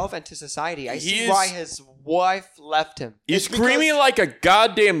himself and to society. I see why his wife left him. He's screaming like a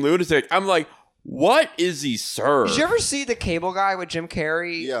goddamn lunatic. I'm like, what is he, sir? Did you ever see The Cable Guy with Jim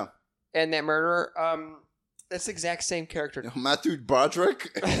Carrey? Yeah. And that murderer? That's the exact same character. Matthew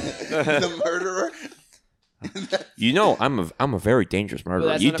Broderick, the murderer. You know, I'm a very dangerous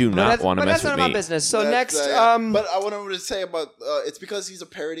murderer. You do not want to mess with me. But that's none of my business. So next, but I wanted to say about it's because he's a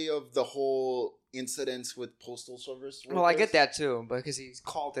parody of the whole incidents with postal service. well, I get that too, because he's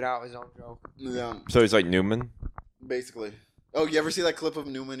called it out his own joke. Yeah, So he's like Newman? basically. Oh, you ever see that clip of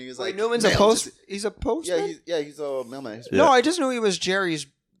Newman? He was Wait, like, Newman's a "Mail post. just-" He's a postman. Yeah, he's a mailman. No, I just knew he was Jerry's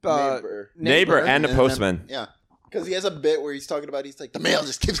Neighbor and the then- postman. yeah. Because he has a bit where he's talking about, he's like, the mail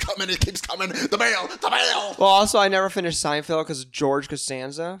just keeps coming, it keeps coming, the mail. Well, also, I never finished Seinfeld because George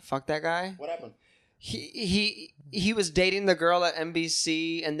Costanza. Fuck that guy. What happened? He was dating the girl at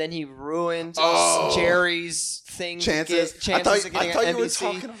NBC, and then he ruined Jerry's thing. Chances. Chances of getting I thought at you were NBC.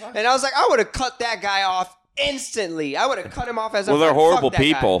 talking about- And I was like, I would have cut that guy off instantly. I would have cut him off as a Well, they're friend. horrible Fuck that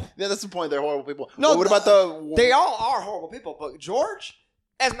guy. people. Yeah, that's the point. They're horrible people. No, But what about the... They all are horrible people, but George,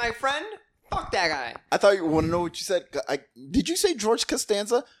 as my friend, fuck that guy. I thought you want to know what you said. Did you say George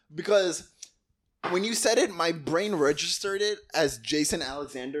Costanza? Because when you said it, my brain registered it as Jason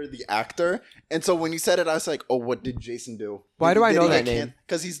Alexander, the actor. And so when you said it, I was like, oh, what did Jason do? Why do I know that name?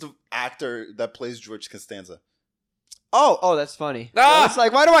 Because he's the actor that plays George Costanza. Oh, that's funny. Ah! It's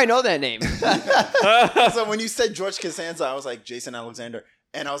like, why do I know that name? So when you said George Costanza, I was like, Jason Alexander.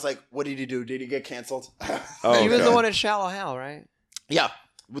 And I was like, what did he do? Did he get canceled? Oh, He was okay. the one in Shallow Hal, right? Yeah,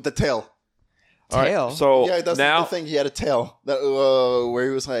 with the tail. All right, Tail. so Yeah, that's now the thing. He had a tail that where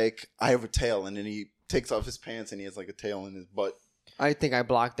he was like, "I have a tail," and then he takes off his pants and he has like a tail in his butt. I think I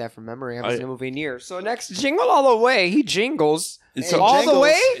blocked that from memory. I haven't I- seen the movie in years. So next, Jingle All the Way. He jingles so, all the Jingles.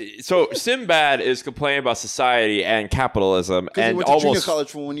 way. so Sinbad is complaining about society and capitalism, Because he and went to junior almost college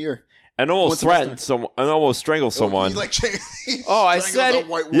for 1 year. and almost one threatened semester. someone and almost strangled someone. He like, he Oh, I strangles said a it.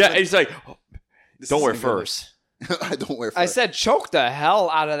 white woman. Yeah, and he's like, This don't wear isn't good. furs. I don't wear furs. I said choke the hell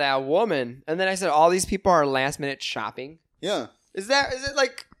out of that woman, and then I said all these people are last minute shopping. yeah. Is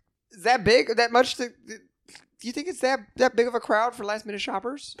that big? That much? Do you think it's that big of a crowd for last minute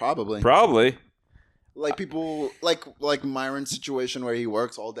shoppers? Probably. Probably. Like people, like Myron's situation where he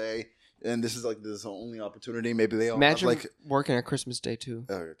works all day, and this is like this only opportunity. Maybe they all Imagine have like. working at Christmas Day too.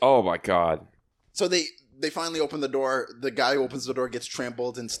 Oh my god. So they finally open the door. The guy who opens the door gets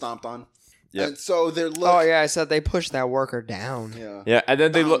trampled and stomped on. Yep. And so they're Oh yeah, I said they pushed that worker down. Yeah. Yeah, and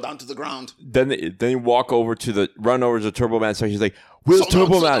then they look. down to the ground. Then they walk over to the run over to Turbo Man. So he's like, "Where's Sold out,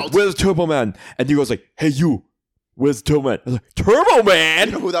 Turbo sold Man? out." Where's Turbo Man?" And he goes like, "Hey you, where's Turbo Man?" I was like, "Turbo Man."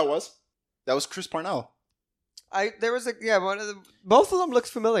 You know who that was? That was Chris Parnell. There was both of them looks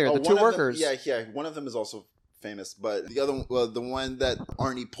familiar. Oh, the one two of them- workers. yeah. One of them is also famous, but the other, the one that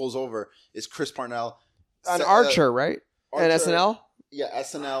Arnie pulls over is Chris Parnell. An Archer, right? And Archer. SNL. Yeah,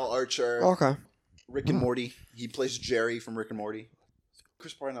 SNL, Archer, Okay. Rick and Morty. He plays Jerry from Rick and Morty.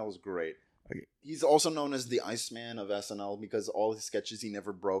 Chris Parnell is great. He's also known as the Iceman of SNL because all his sketches he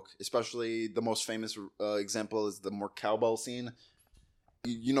never broke. Especially the most famous example is the more cowbell scene.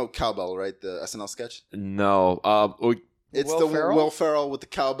 You know cowbell, right? The SNL sketch. No. It's Will the Ferrell? Will Ferrell with the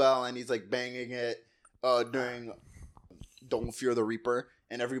cowbell, and he's like banging it during "Don't Fear the Reaper,"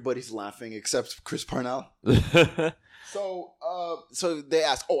 and everybody's laughing except Chris Parnell. So they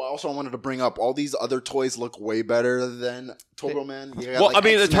asked. Oh, I also wanted to bring up all these other toys look way better than Turbo Man. You got, well, like, I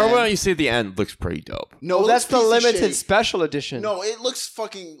mean, the X-Men. Turbo Man you see at the end looks pretty dope. No, Well, it that's looks the piece of limited shitty. special edition. No, it looks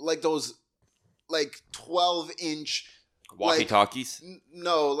fucking like those, like 12-inch. Walkie talkies.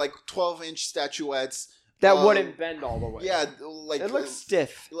 No, like 12-inch statuettes. that um, wouldn't bend all the way. Yeah, like It looks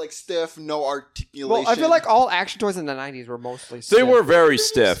stiff. like stiff, no articulation. Well, I feel like all action toys in the 90s were mostly They stiff. were very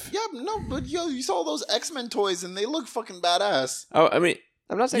stiff. Yeah, no, but you saw those X-Men toys and they look fucking badass. Oh, I mean,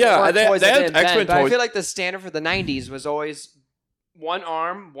 I'm not saying Yeah, there weren't they- toys they that had didn't bend, X-Men but I toys. feel like the standard for the 90s was always one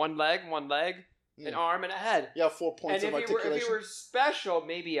arm, one leg, an arm, and a head. Yeah, 4 points And of if you articulation. were special,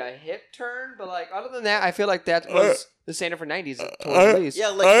 maybe a hip turn, but like other than that, I feel like that was the standard for 90s toys at least. Yeah,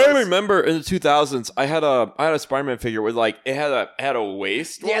 like I those- remember in the 2000s, I had a Spider-Man figure with like it had a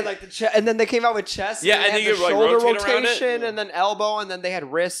waist. Yeah, like the chest, and then they came out with chest. Yeah, and, and they then had you the could, like, shoulder rotate around it. rotation, and then elbow, and then they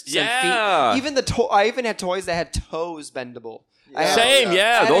had wrists Yeah. and feet. Even I even had toys that had toes bendable. I had, Same,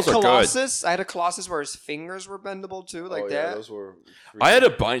 yeah, I had those a are good. Colossus. I had a Colossus where his fingers were bendable too, like oh, that. Yeah, those were. I had a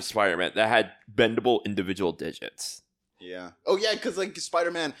bunch of Spider-Man that had bendable individual digits. Yeah. Oh yeah, because like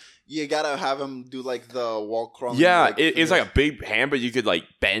Spider-Man, you gotta have him do like the wall crawling. Yeah, like, it's like a big hand, but you could like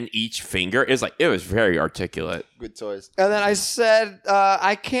bend each finger. It was very articulate. good toys. And then I said,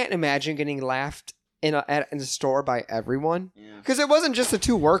 I can't imagine getting laughed in a store by everyone Yeah. because it wasn't just the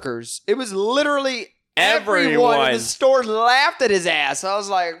two workers; it was literally everyone in Everyone. the store laughed at his ass. I was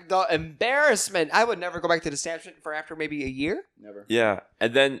like, the embarrassment. I would never go back to the establishment for after maybe a year. Never. Yeah,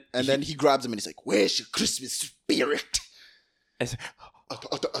 and then Then he grabs him and he's like, "Where's your Christmas spirit?" it's-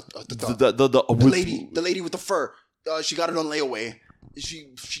 The the lady with the fur. She got it on layaway. She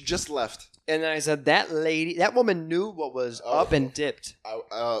just left. And then I said, that woman knew what was up and dipped.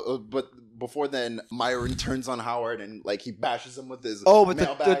 But before then, Myron turns on Howard and like he bashes him with his with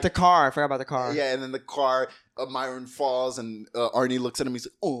mailbag. the car. I forgot about the car. Yeah, and then the car, Myron falls and Arnie looks at him. He's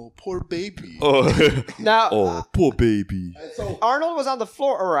like, "Oh, poor baby." Now, poor baby. So Arnold was on the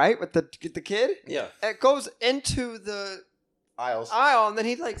floor, right, with the kid. Yeah. It goes into the aisle, and then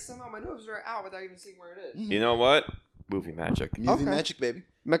he like somehow maneuvers her out without even seeing where it is. You know what? Movie magic. movie Okay. magic, baby.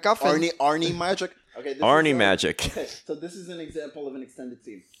 MacGuffin. Arnie magic. Okay, this Arnie is, magic. Okay, so this is an example of an extended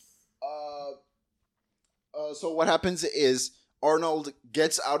scene. So what happens is Arnold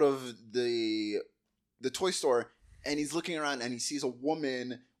gets out of the toy store and he's looking around and he sees a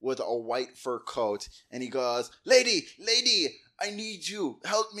woman with a white fur coat and he goes, "Lady, I need you.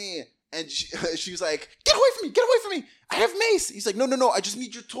 Help me." And she's like, "Get away from me. I have mace." He's like, No, I just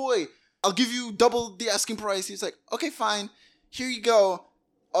need your toy. I'll give you double the asking price. He's like, "Okay, fine. Here you go.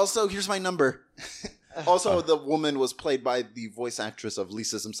 Also, here's my number." Also, the woman was played by the voice actress of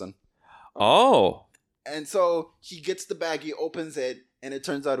Lisa Simpson. Oh. And so he gets the bag, he opens it, and it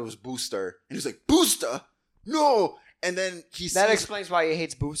turns out it was Booster. And he's like, "Booster? No!" And then he sees... That explains why he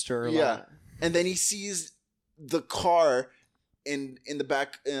hates Booster a lot. And then he sees the car in the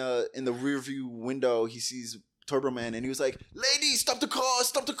back, in the rear view window. He sees Turbo Man, and he was like, "Lady, stop the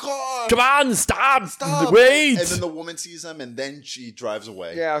car! Come on, stop! Stop!" Wait! And then the woman sees him, and then she drives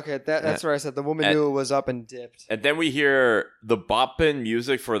away. Yeah, okay, that's where I said the woman knew it was up and dipped. And then we hear the bopping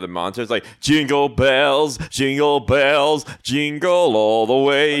music for the monsters, like jingle bells, jingle all the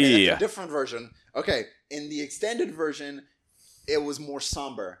way. Okay, that's a different version. Okay, in the extended version, it was more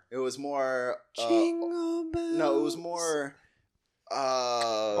somber. It was more... Jingle bells. No, it was more...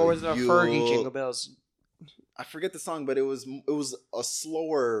 Or was it a Fergie Jingle Bells? I forget the song, but it was a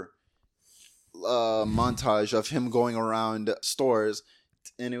slower montage of him going around stores,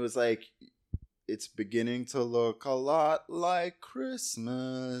 and it was like, "It's beginning to look a lot like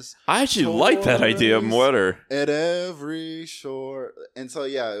Christmas I actually like that idea more. at every shore." And so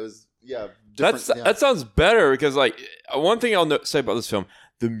it was different. That sounds better because like one thing I'll say about this film,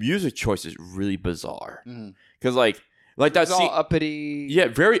 the music choice is really bizarre because like that It's all scene, uppity. yeah,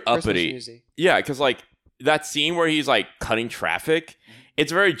 very Christmas uppity, music. yeah, because like that scene where he's like cutting traffic,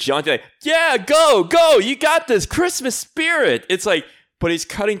 it's very jaunty. Like, yeah, go, you got this Christmas spirit. It's like, but he's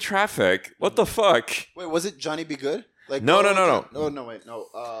cutting traffic. What the fuck? Wait, was it Johnny Be Good? Like No.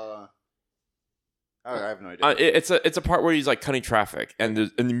 I have no idea. It's a part where he's like cutting traffic, and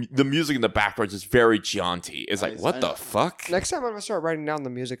the music in the background is very jaunty. It's like, what the fuck? Next time I'm gonna start writing down the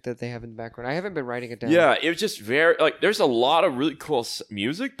music that they have in the background. I haven't been writing it down. Yeah, it was just very like. There's a lot of really cool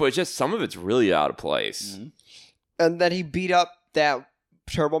music, but just some of it's really out of place. And then he beat up that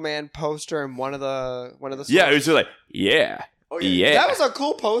Turbo Man poster in one of the Yeah, it stores. was just like, yeah. That was a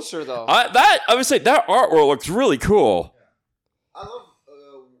cool poster though. I would say that artwork looks really cool. I love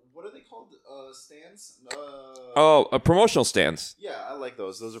what are they called? Stands? Promotional stands. Yeah, I like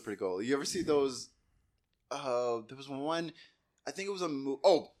those. Those are pretty cool. You ever see those? There was one. I think it was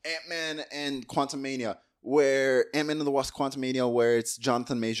Ant-Man and Quantumania, where Ant-Man and the Wasp Quantumania, where it's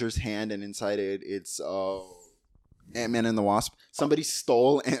Jonathan Major's hand, and inside it's Ant-Man and the Wasp. Somebody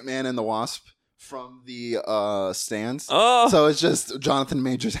stole Ant-Man and the Wasp from the stands. Oh, So it's just Jonathan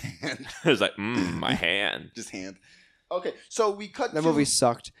Major's hand. it's like, my hand. Just hand. Okay, so we cut That to... movie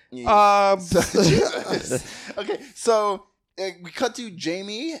sucked. Jesus. Okay, so we cut to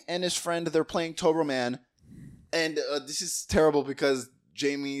Jamie and his friend. They're playing Turbo Man. And this is terrible because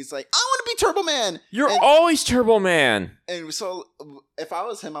Jamie's like, "I want to be Turbo Man." You're and, always Turbo Man. And so if I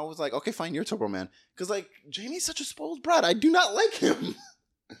was him, I was like, "Okay, fine, you're Turbo Man." Because like Jamie's such a spoiled brat. I do not like him.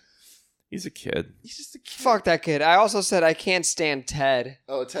 He's a kid. He's just a kid. Fuck that kid. I also said I can't stand Ted.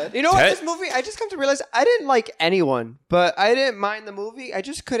 Oh, Ted? You know what? Ted? This movie, I just come to realize I didn't like anyone, but I didn't mind the movie. I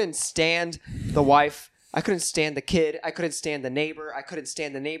just couldn't stand the wife. I couldn't stand the kid. I couldn't stand the neighbor. I couldn't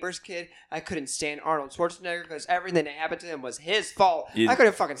stand the neighbor's kid. I couldn't stand Arnold Schwarzenegger because everything that happened to him was his fault. I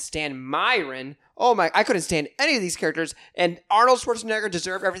couldn't fucking stand Myron. Oh my, I couldn't stand any of these characters. And Arnold Schwarzenegger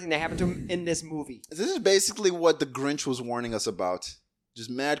deserved everything that happened to him in this movie. This is basically what the Grinch was warning us about. Just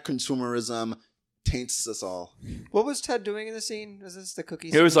mad consumerism taints us all. What was Ted doing in the scene? Was this the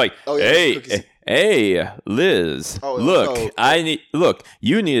cookies? It was like, Oh, yeah, hey, cookies. hey, Liz, Oh, look,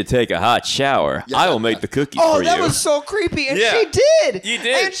 you need to take a hot shower. Yeah, I will make the cookies Oh, for that you. was so creepy, and Yeah. she did. You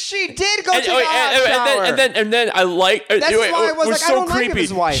did. And she did go take a hot shower. and then I like. That's why I was like, I so don't like creepy.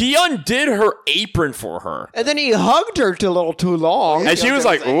 his wife. He undid her apron for her, And then he hugged her a little too long. and she was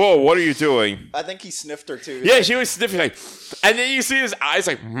like, "Whoa, what are you doing?" I think he sniffed her too. Yeah, she was sniffing like, and then you see his eyes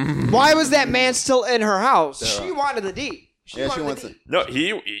like, Why was that man still in her house? She wanted the D. She wants it. No,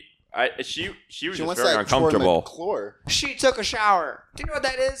 she was just wants very that uncomfortable. chlor. She took a shower. Do you know what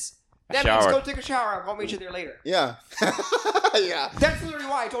that is? That means shower. go take a shower. I'll meet you there later. Yeah. Yeah. That's literally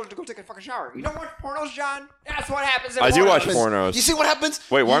why I told her to go take a fucking shower. You don't watch pornos, John? That's what happens in I do watch pornos. pornos. You see what happens?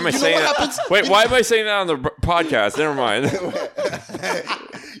 Wait, why am I You know saying what that? happens? Wait, why am I saying that on the podcast? Never mind.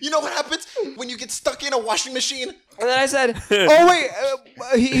 You know what happens when you get stuck in a washing machine? And then I said, oh,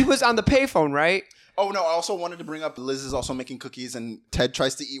 wait. He was on the payphone, right? Oh, no, I also wanted to bring up Liz is also making cookies, and Ted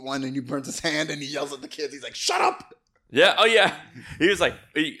tries to eat one, and he burns his hand, and he yells at the kids. He's like, shut up! Yeah. Oh, yeah. He was like,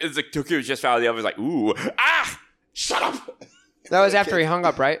 it's like Tokyo was just out of the oven. Like, ooh, Shut up! That was after he hung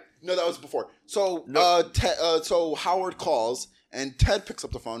up, right? No, that was before. So, so Howard calls, and Ted picks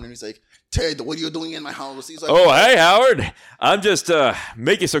up the phone, and he's like, Ted, what are you doing in my house? He's like, Oh, hey, Howard. I'm just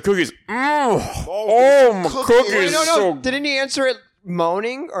making some cookies. Oh, my cookies. Wait, no. So... Didn't he answer it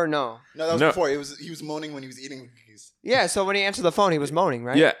moaning or no? No, that was No. before. He was moaning when he was eating cookies. Yeah, so when he answered the phone, he was moaning,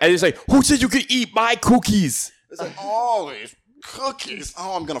 right? Yeah, and he's like, who said you could eat my cookies? It's like, oh, these cookies.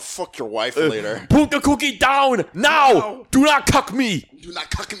 Oh, I'm going to fuck your wife later. Put the cookie down now. No. Do not cuck me. Do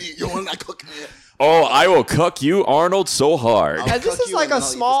not cook me. You will not cook me. Oh, I will cuck you, Arnold, so hard. I'll And this cook is you like and a then I'll eat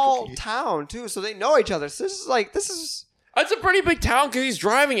this small cookie. town, too, so they know each other. So this is... That's a pretty big town because he's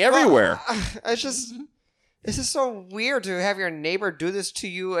driving everywhere. It's just... This is so weird to have your neighbor do this to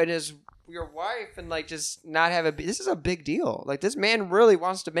you and your wife and like just not have this is a big deal. Like this man really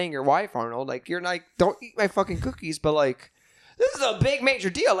wants to bang your wife, Arnold. Like you're like, don't eat my fucking cookies, but like this is a big major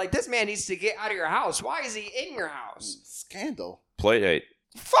deal. Like this man needs to get out of your house. Why is he in your house? Scandal. Playdate.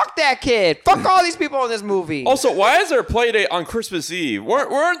 Fuck that kid. Fuck all these people in this movie. Also, why is there a playdate on Christmas Eve?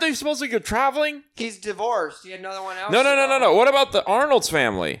 Weren't they supposed to go traveling? He's divorced. He had another one else. No. What about the Arnold's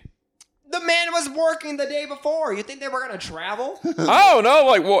family? The man was working the day before. You think they were gonna travel? Oh no!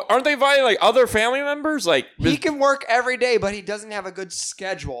 Like, well, aren't they inviting like other family members? Like, He can work every day, but he doesn't have a good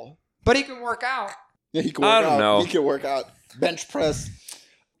schedule. But he can work out. Yeah, he can work I don't out. know. He can work out. Bench press.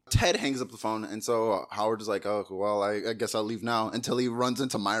 Ted hangs up the phone, and so Howard is like, oh, well, I guess I'll leave now, until he runs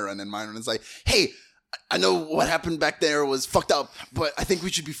into Myron, and Myron is like, hey, I know what happened back there was fucked up, but I think we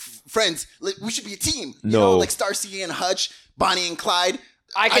should be friends. Like, we should be a team. You know, like Starsky and Hutch, Bonnie and Clyde.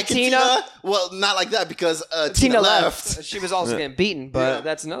 Ike and Tina? Well, not like that, because Tina left. She was also getting beaten, but Yeah.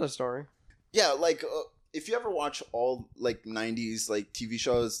 that's another story. Yeah, like if you ever watch all like 90s like TV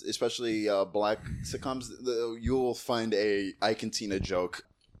shows, especially black sitcoms, you will find a Ike and Tina joke.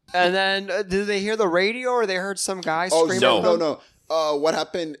 And then, did they hear the radio or they heard some guy screaming? No. What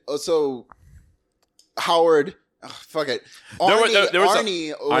happened? So Howard, fuck it.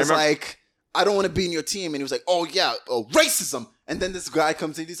 Arnie was like, I don't want to be in your team, and he was like, oh yeah, racism. And then this guy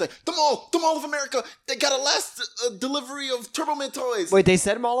comes in, he's like, the Mall of America, they got a last delivery of Turbo Man toys. Wait, they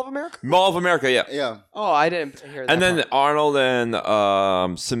said Mall of America? Mall of America, yeah. Yeah. Oh, I didn't hear that. And then part. Arnold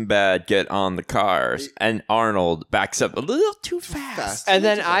and Sinbad get on the cars, and Arnold backs up a little too fast. And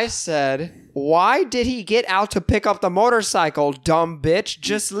then I said, why did he get out to pick up the motorcycle, dumb bitch?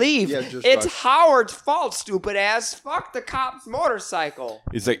 Just leave. Yeah, just it's drive. Howard's fault, stupid ass. Fuck the cop's motorcycle.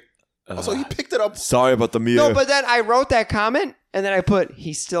 He's like, Also, he picked it up. sorry about the Mia. No, but then I wrote that comment, and then I put,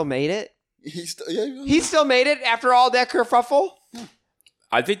 he still made it? He still made it after all that kerfuffle?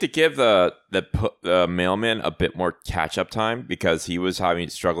 I think to give the mailman a bit more catch up time because he was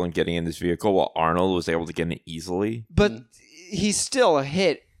struggling getting in this vehicle while Arnold was able to get in easily. But he still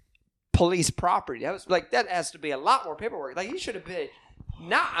hit police property. That has to be a lot more paperwork. Like he should have been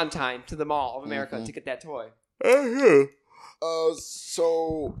not on time to the Mall of America to get that toy.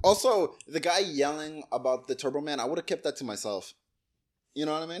 So also the guy yelling about the Turbo Man, I would have kept that to myself. You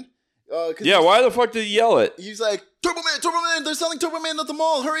know what I mean? Yeah, why the fuck did he yell it? He's like, Turbo Man, they're selling Turbo Man at the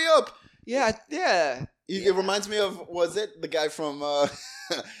mall, hurry up. Yeah. It reminds me of, was it the guy from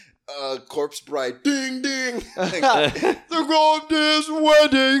Corpse Bride? Ding, ding. The Goldest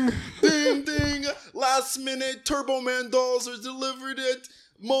wedding. Ding, ding. Last minute Turbo Man dolls are delivered at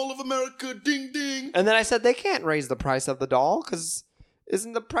Mall of America. Ding, ding. And then I said they can't raise the price of the doll because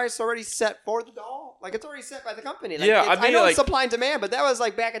isn't the price already set for the doll? Like it's already set by the company. Like, Yeah, I know it's supply and demand, but that was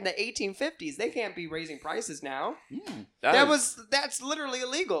like back in the 1850s. They can't be raising prices now. That's literally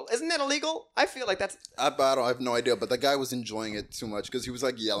illegal. Isn't that illegal? I feel like that's. I have no idea, but the guy was enjoying it too much because he was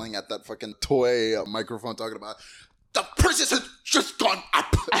like yelling at that fucking toy microphone, talking about the prices has just gone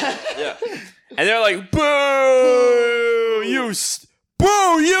up. Yeah, and they're like, "Boo!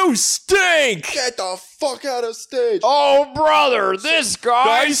 You stink! Get the fuck out of stage. Oh, brother, this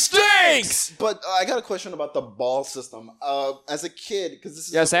guy stinks!" But I got a question about the ball system. As a kid, because this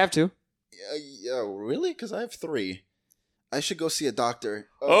is Yes, I have to. yeah, really? Because I have 3. I should go see a doctor.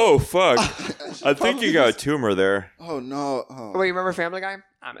 Oh, fuck. I think you got a tumor there. Oh, no. Oh. Wait, you remember Family Guy?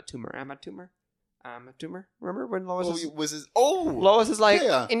 I'm a tumor. I'm a tumor. I'm a tumor. Remember when Lois Lois is like,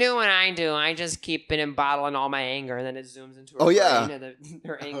 yeah. you know what I do? I just keep it in bottling all my anger, and then it zooms into her Oh, yeah. brain, and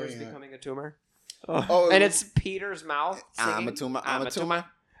her anger is becoming a tumor. Oh, And it's Peter's mouth singing, I'm a tumor. I'm a tumor.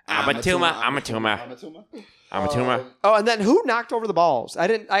 I'm a tumor. I'm a tumor. Oh, and then who knocked over the balls?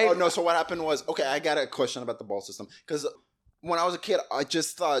 Oh, no. So what happened was, okay, I got a question about the ball system. Because when I was a kid, I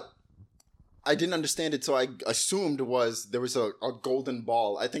just thought, I didn't understand it. So I assumed there was a golden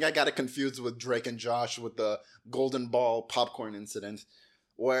ball. I think I got it confused with Drake and Josh with the golden ball popcorn incident.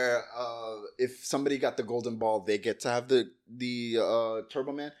 Where if somebody got the golden ball, they get to have the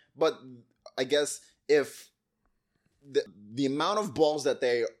Turbo Man. But I guess if the amount of balls that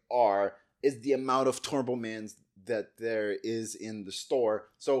they are is the amount of Turbo Mans that there is in the store.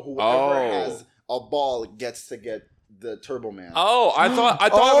 So whoever has a ball gets to get the Turbo Man. Oh, I thought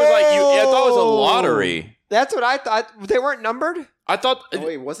it was like you. I thought it was a lottery. That's what I thought. They weren't numbered? I thought. Oh,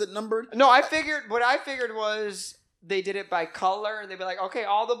 wait, was it numbered? No, what I figured was they did it by color, and they'd be like, okay,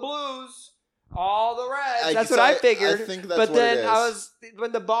 all the blues, all the reds. That's what I figured. I think that's but what then it is.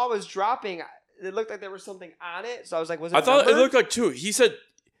 when the ball was dropping, it looked like there was something on it. So I was like, was it I thought numbered? it looked like 2. He said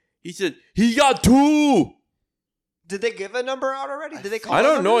he got 2. Did they give a number out already? Did they call I it a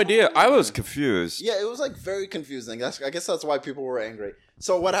don't know number? idea. I was confused. Yeah, it was like very confusing. I guess that's why people were angry.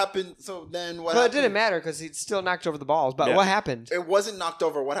 So what happened? But it didn't matter because he still knocked over the balls. But Yeah. what happened? It wasn't knocked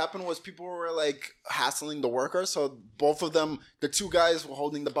over. What happened was people were like hassling the workers. So both of them, the two guys were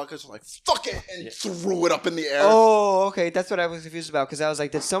holding the buckets, were like, fuck it, and threw it up in the air. Oh, okay. That's what I was confused about because I was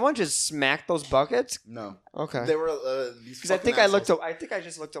like, did someone just smack those buckets? No. Okay. They were these Because I think I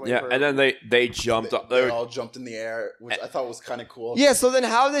just looked away. Yeah, and then they jumped up. They all jumped in the air, which I thought was kind of cool. Yeah. So then,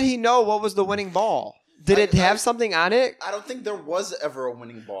 how did he know what was the winning ball? Did it have something on it? I don't think there was ever a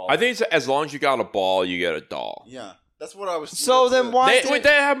winning ball. I think it's as long as you got a ball, you get a doll. Yeah. That's what I was. So that's then it. why? They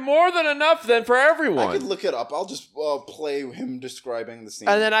have more than enough then for everyone. I could look it up. I'll just play him describing the scene.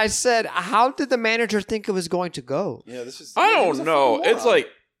 And then I said, how did the manager think it was going to go? Yeah, this is. I he was don't a know. fucking It's moron. like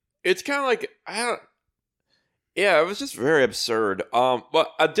it's kind of like I don't. Yeah, it was just very absurd.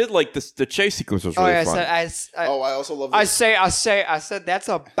 But I did like this. The chase sequence was really fun. I also love. This. I said that's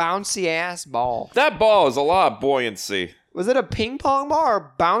a bouncy ass ball. That ball is a lot of buoyancy. Was it a ping pong ball or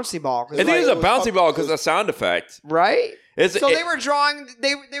a bouncy ball? I think it's a bouncy ball because of the sound effect. Right. So they were drawing.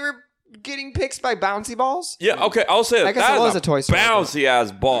 They were getting picks by bouncy balls. Yeah. Okay. I'll say I guess that it was is a Toy Story. bouncy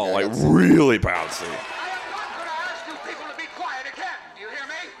ass ball, Okay, like really bouncy. I am not going to ask you people to be quiet again. Do you hear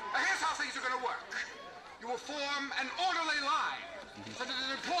me? Now, here's how things are going to work. You will form an orderly line so that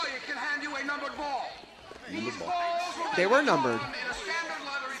an employee can hand you a numbered ball. These balls will They were numbered. in a standard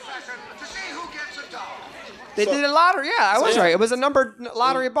lottery fashion to see who gets a doll. They did a lottery. Yeah, I was right. It was a numbered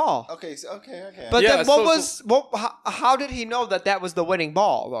lottery ball. Okay. But Yeah, then how did he know that was the winning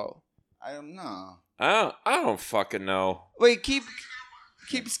ball though? I don't know. I don't fucking know. Wait, keep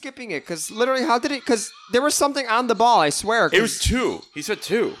skipping it because literally, how did it? Because there was something on the ball. I swear. It was 2. He said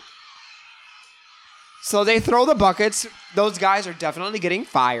 2. So they throw the buckets. Those guys are definitely getting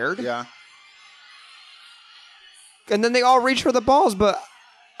fired. Yeah. And then they all reach for the balls. But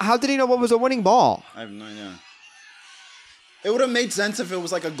how did he know what was a winning ball? I have no idea. It would have made sense if it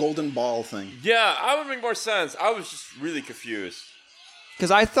was like a golden ball thing. Yeah, I would make more sense. I was just really confused. Because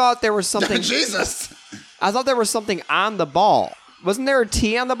I thought there was something. Jesus. I thought there was something on the ball. Wasn't there a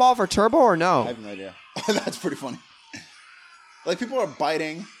T on the ball for turbo or no? I have no idea. That's pretty funny. Like people are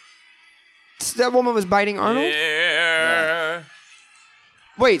biting. That woman was biting Arnold? Yeah.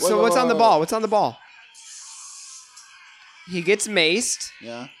 Wait, so Wait, what's on the wait. ball? What's on the ball? He gets maced.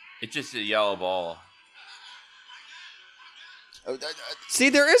 Yeah. It's just a yellow ball. See,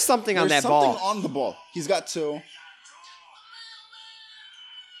 there is something on There's that something ball. on the ball. He's got 2.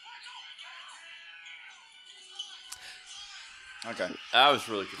 Okay. That was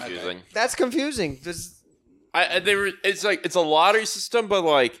really confusing. That's confusing. It's like it's a lottery system, but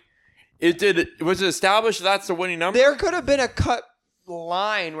like was it established that's the winning number? There could have been a cut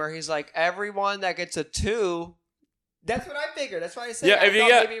line where he's like, everyone that gets a 2. That's what I figured. That's why I said Yeah, I if you thought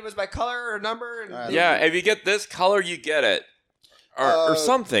get- maybe it was by color or number. And Yeah, if you get this color, you get it, or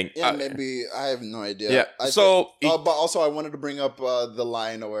something. Yeah, maybe. I have no idea. Yeah, I so- but also I wanted to bring up the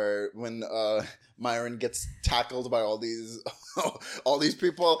line where when Myron gets tackled by all these all these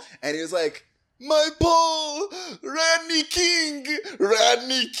people, and he was like, "My ball, Rodney King."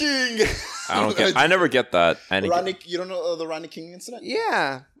 I don't get. I never get that. Rodney, you don't know the Rodney King incident?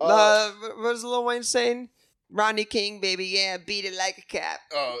 Yeah. Uh, what was Lil Wayne saying? Rodney King, baby, yeah, beat it like a cat.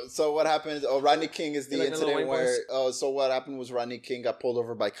 So what happened? Rodney King is the You like the Lil incident Wayne where. So what happened was Rodney King got pulled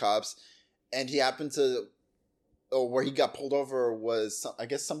over by cops, and he happened to. Where he got pulled over was, I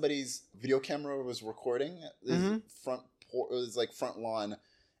guess, somebody's video camera was recording his front lawn,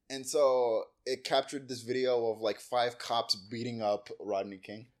 and so it captured this video of like 5 cops beating up Rodney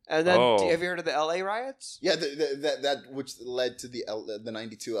King. And then, have you heard of the LA riots? Yeah, that which led to the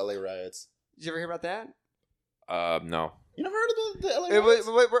 '92 LA riots. Did you ever hear about that? No. You never heard of the LA riots?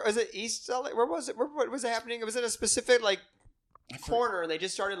 Was it East LA? Where was it? What was it happening? It was in a specific like corner, and they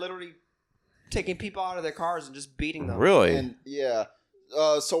just started literally taking people out of their cars and just beating them. Really? And yeah.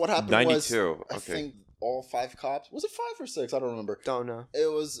 So what happened 92. was, I think all 5 cops, was it 5 or 6? I don't remember. Don't know. It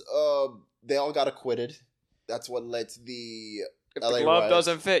was, they all got acquitted. That's what led to the If LA the glove riots.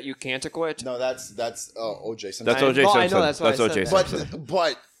 doesn't fit, you can't acquit. No, that's O.J. Simpson. That's O.J. Simpson. I know, that's what I O.J. said. Simpson.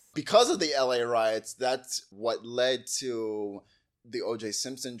 But because of the LA riots, that's what led to the O.J.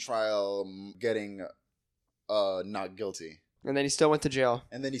 Simpson trial getting not guilty. And then he still went to jail.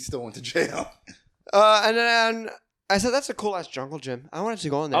 And then he still went to jail. And then I said, that's a cool ass jungle gym. I wanted to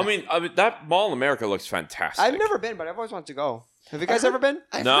go in there. I mean, that Mall of America looks fantastic. I've never been, but I've always wanted to go. Have you guys ever been?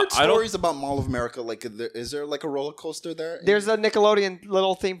 I've No, heard I don't- stories about Mall of America. Like, is there like a roller coaster there? There's a Nickelodeon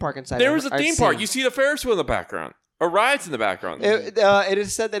little theme park inside. There was a I've theme park. seen. You see the Ferris wheel in the background. Or rides in the background. It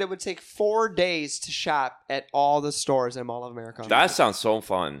is said that it would take 4 days to shop at all the stores in Mall of America. That sounds so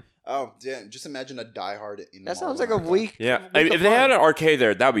fun. Oh, damn. Just imagine a Die Hard in That Mall sounds of like a America. week. Yeah. week I mean, of if they fun. had an arcade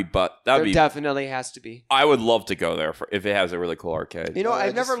there, that'd There be. definitely has to be. I would love to go there if it has a really cool arcade. You know, I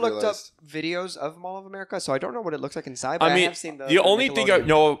I've never just looked realized- up videos of Mall of America, so I don't know what it looks like inside. But I mean, have seen the only thing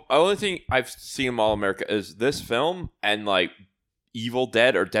Nickelodeon. only thing I've seen in Mall of America is this film and like Evil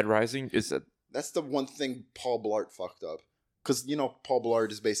Dead or Dead Rising. That's the one thing Paul Blart fucked up. Because, Paul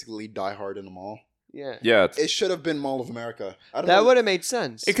Blart is basically Die Hard in a mall. Yeah. Yeah. It should have been Mall of America. I don't That know. would have made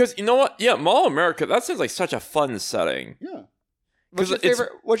sense. Because you know what? Yeah, Mall of America. That sounds like such a fun setting. Yeah. What's your 'cause it's-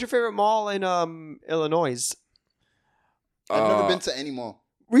 favorite? What's your favorite mall in Illinois? I've never been to any mall.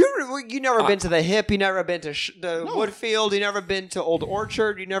 You never been to the Hip. You never been to the No. Woodfield. You never been to Old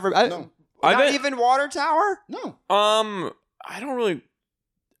Orchard. You never. No. I've Not been- even Water Tower. No. I don't really.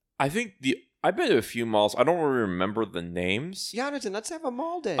 I think I've been to a few malls. I don't really remember the names. Jonathan, let's have a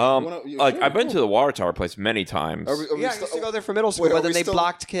mall day. Like sure, I've been cool. to the Water Tower place many times. Are we yeah, I still- used to go there for middle school, Wait, are but then we they still-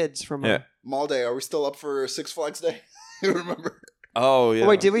 blocked kids from. Yeah. Mall Day. Are we still up for Six Flags Day? You remember? Oh yeah. Oh,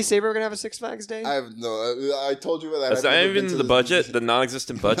 wait, did we say we were gonna have a Six Flags day? I have no. I told you that. That's I've not never even been to the this- budget, the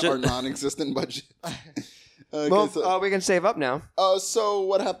non-existent budget. or non-existent budget. Well, we can save up now. So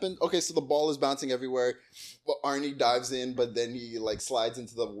what happened? Okay, so the ball is bouncing everywhere. Well, Arnie dives in, but then he like slides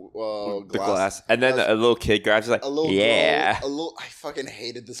into the glass. The glass, and then As a little kid grabs it like, a little yeah. girl, I fucking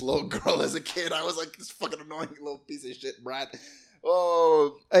hated this little girl as a kid. I was like, this fucking annoying little piece of shit brat.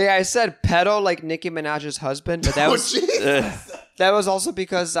 Oh, Yeah, I said pedo like Nicki Minaj's husband, but that oh, was Jesus. that was also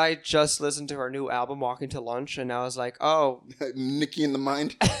because I just listened to her new album, Walking to Lunch, and I was like, oh, Nikki in the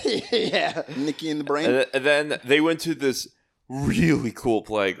mind, yeah. Nikki in the brain. And then they went to this really cool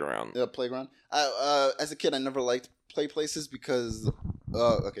playground. Playground. As a kid, I never liked play places because,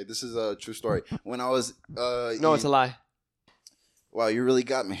 okay, this is a true story. When I was, No, it's a lie. Wow, you really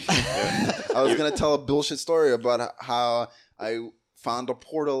got me. I was gonna tell a bullshit story about how I found a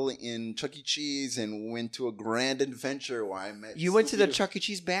portal in Chuck E. Cheese and went to a grand adventure where I met. You went to the Scooby-Doo. Chuck E.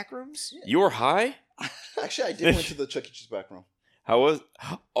 Cheese back rooms? You were high? Actually, I did went to the Chuck E. Cheese back room. How was?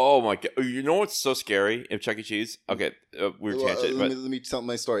 Oh my god! You know what's so scary? If Chuck E. Cheese. Okay, weird tangent. let, But me tell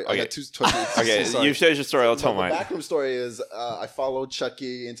my story. I Okay. got two Chuck E. okay, sorry. you share your story. I'll tell The mine. backroom story is I followed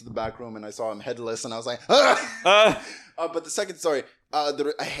Chucky into the back room and I saw him headless and I was like, ah! But the second story, I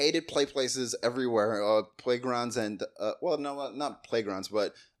hated play places everywhere, playgrounds and well, no, not playgrounds,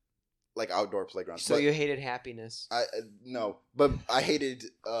 but like outdoor playgrounds. So But you hated happiness. no, but I hated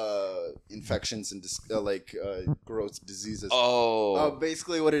infections and gross diseases. Oh,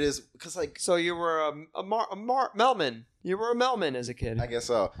 Basically, what it is, because like So you were a Melman. You were a Melman as a kid. I guess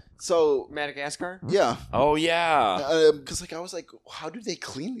so. So Madagascar? yeah. oh yeah. Because like I was like, how do they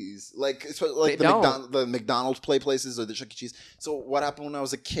clean these? Like, like They don't. the McDonald's play places or the Chuck E. Cheese. So what happened when I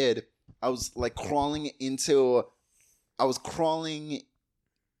was a kid? I was like crawling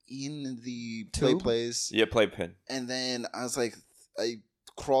in the play Tube? place, Yeah, playpen. and then I was like, I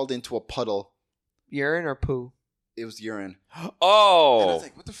crawled into a puddle. Urine or poo? It was urine. And I Oh, was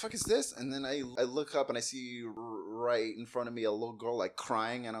like, what the fuck is this? And then I look up and I see right in front of me a little girl like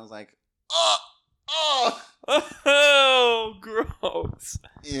crying, and I was like, oh, oh, gross.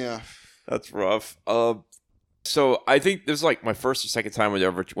 yeah. That's rough. So I think this was like my first or second time I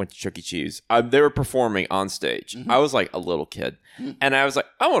ever went to Chuck E. Cheese. They were performing on stage. I was like a little kid, and I was like,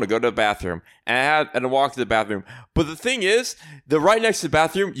 I want to go to the bathroom, and I walked to the bathroom. But the thing is, right next to the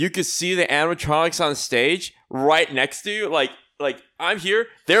bathroom, you could see the animatronics on stage right next to you. Like I'm here,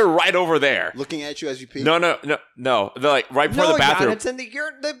 they're right over there, Looking at you as you pee. No. They're like right before the bathroom. Jan, it's in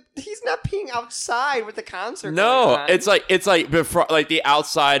he's not peeing outside with the concert. No, going on. it's like before, like the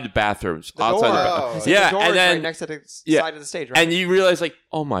outside bathrooms, The outside. door. Oh. It's Yeah, the door and is then right next to the yeah, side of the stage, right? and you realize like,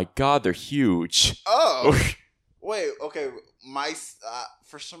 oh my god, they're huge. Oh. Wait. Okay.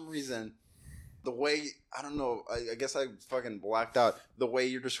 For some reason, the way I don't know. I guess I fucking blacked out. The way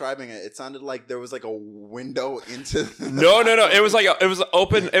you're describing it, it sounded like there was like a window into. No. It was like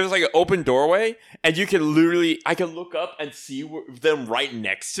an open doorway, and you can literally, I can look up and see them right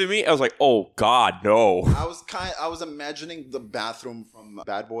next to me. I was like, oh god, no. I was imagining the bathroom from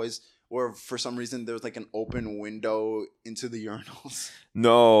Bad Boys, where for some reason there was like an open window into the urinals.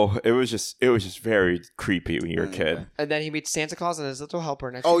 No, it was just very creepy when you were a kid. And then he meets Santa Claus and his little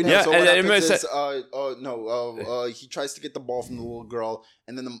helper next Oh to him. yeah, Yeah, so and what then happens it is, he tries to get the ball from the little girl,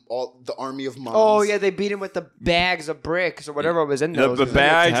 and then the army of moms. Oh yeah, they beat him with the bags of bricks or whatever was in those. The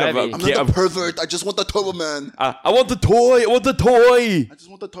bags of heavy. a- I'm not the pervert. I just want the Turbo Man. I want the toy. I just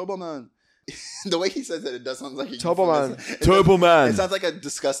want the Turbo Man. The way he says it does sound like a Turbo Man. euphemism. Turbo Man. It sounds like a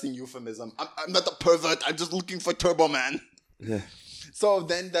disgusting euphemism. I'm not the pervert. I'm just looking for Turbo Man. Yeah. So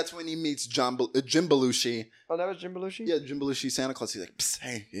then that's when he meets Jim Belushi. Oh, that was Jim Belushi? Yeah, Jim Belushi, Santa Claus. He's like, Psst,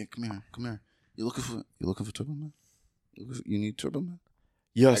 hey, come here. You looking for Turbo Man? You need Turbo Man?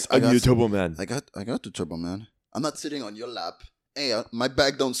 Yes, I I got need a some- Turbo Man. I got the Turbo Man. I'm not sitting on your lap. Hey, my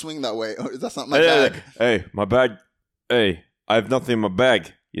bag don't swing that way. That's not my bag. Hey, my bag. Hey, I have nothing in my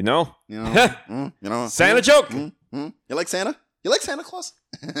bag. You know? You know, Santa joke. You like Santa? You like Santa Claus?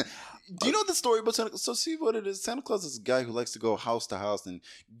 Do you know the story about Santa Claus? So see what it is. Santa Claus is a guy who likes to go house to house and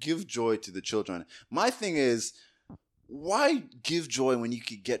give joy to the children. My thing is, why give joy when you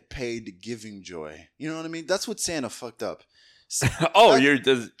could get paid giving joy? You know what I mean? That's what Santa fucked up. Oh, That-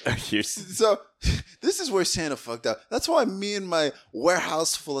 you're So this is where Santa fucked up. That's why me and my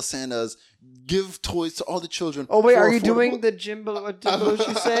warehouse full of Santas give toys to all the children. Oh wait, for are you affordable- doing the Jim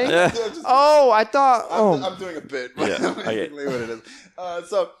Belushi say? Yeah. I'm just- Oh, I thought. I'm doing a bit. But Yeah, that's okay. basically what it is.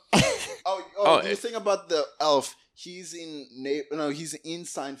 You think about the elf. He's in he's in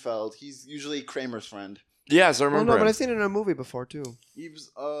Seinfeld. He's usually Kramer's friend. Yes, I Oh remember. no, but him. I've seen it in a movie before too. He's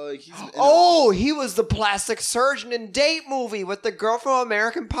in Oh, he was the plastic surgeon in Date movie with the girl from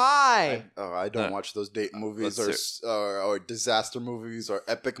American Pie. I don't watch those date movies let's or disaster movies or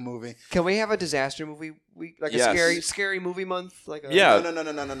epic movie. Can we have a disaster movie week, like Yes. a scary movie month, like a Yeah.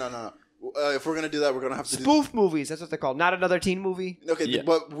 No. If we're gonna do that, we're gonna have to spoof movies? That's what they're called. Not another teen movie. Okay, Yeah.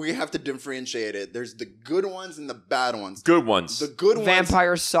 but we have to differentiate it. There's the good ones and the bad ones. Good ones. The good ones.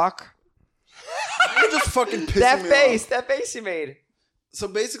 Vampires suck. You're just fucking pissing me off. That face you made. So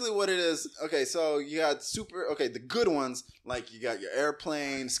basically what it is, okay, so you got the good ones, like you got your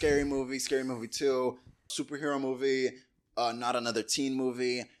Airplane, Scary Movie 2, superhero movie, Not Another Teen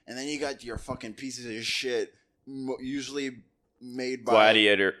Movie, and then you got your fucking pieces of shit, usually made by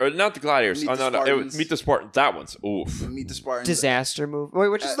Gladiator, or not the Gladiators. Meet Oh the no, it was Spartans. Meet the Spartans. That one's oof. Meet the Spartans. Disaster movie. Wait,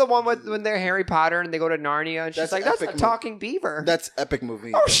 which is the one with when they're Harry Potter and they go to Narnia and she's That's like, "That's a epic talking beaver." That's epic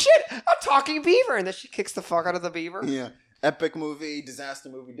movie. Oh shit, a talking beaver, and then she kicks the fuck out of the beaver. Yeah. Epic movie, disaster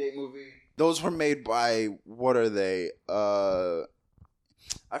movie, date movie. Those were made by, what are they?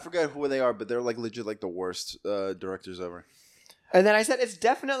 I forget who they are, but they're like legit like the worst directors ever. And then I said it's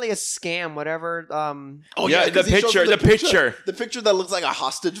definitely a scam. Whatever. Oh Yeah, the 'cause he shows picture- the picture. the picture that looks like a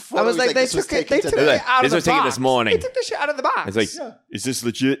hostage photo. I was He's like, they this was took it. taken They took today. it out This of was the taken box. this morning. They took the shit out of the box. It's like, Yeah. is this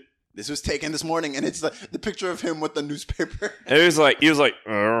legit? This was taken this morning, and it's the picture of him with the newspaper. And he was like, And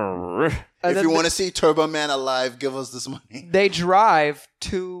If then you want to see Turbo Man alive, give us this money. they drive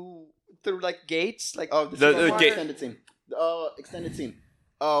through like gates, like Oh, this The- is the the gate- extended scene. Extended scene.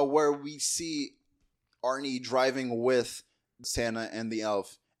 Where we see Arnie driving with Santa and the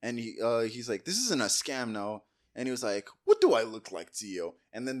elf, and he's like, "This isn't a scam, no." And he was like, "What do I look like to you?"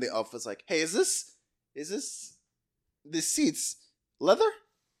 And then the elf was like, "Hey, is this the seats leather?"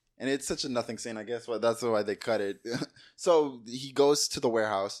 And it's such a nothing scene, I guess. Well, that's why they cut it. So he goes to the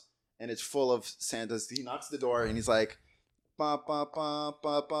warehouse, and it's full of Santas. He knocks the door, and he's like, "Ba ba ba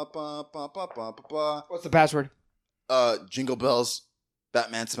ba ba ba ba ba ba ba." what's the password? Jingle bells,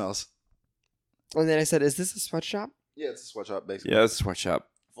 Batman smells. And then I said, "Is this a sweatshop?" Yeah, it's a sweatshop basically. yeah, it's a sweatshop.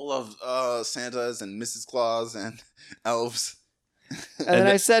 Full of Santas and Mrs. Claus and elves. And then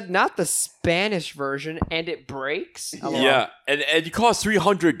I said, "Not the Spanish version," and it breaks. LOL. Yeah, and it costs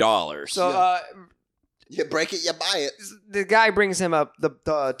 $300. So You break it, you buy it. The guy brings him up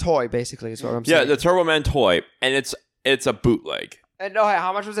the toy, basically, is what I'm Yeah, saying. the Turbo Man toy, and it's a bootleg. And no,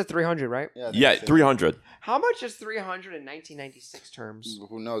 how much was it? 300, right? I think Yeah, so. 300. How much is 300 in 1996 terms?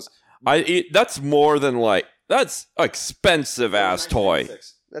 Who knows? That's more than like that's expensive ass toy.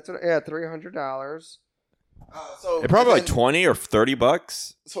 That's what. Yeah, $300. So Probably like then- 20 or 30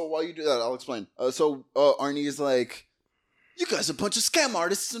 bucks. So while you do that, I'll explain. Arnie is like, "You guys are a bunch of scam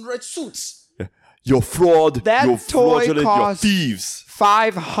artists in red suits." You're fraud. That you're toy fraudulent. costs- You're thieves.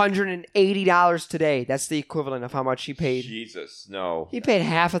 $580 today. That's the equivalent of how much he paid. Jesus, no. He paid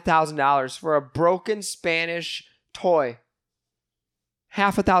 $1,000 for a broken Spanish toy.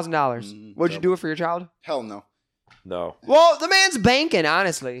 $1,000. Would you do it for your child? Hell no. No. Well, the man's banking,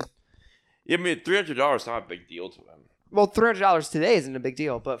 honestly. I mean, $300 is not a big deal to him. Well, $300 today isn't a big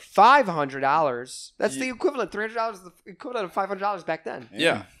deal, but $500, that's the equivalent. $300 is the equivalent of $500 back then.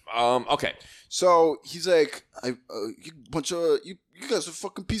 Yeah. Okay. So he's like, you guys are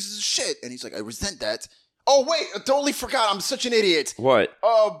fucking pieces of shit. And he's like, I resent that. Oh, wait, I totally forgot. I'm such an idiot. What?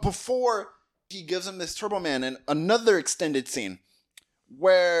 Before he gives him this Turbo Man and another extended scene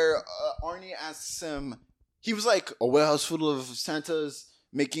where Arnie asks him, he was like, a warehouse full of Santas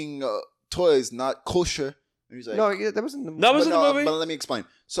making toys, not kosher. And he's like, No, that wasn't the movie. That was in the movie? But let me explain.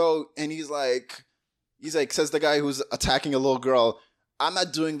 So, and he's like, says the guy who's attacking a little girl, I'm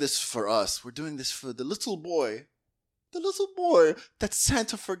not doing this for us. We're doing this for the little boy that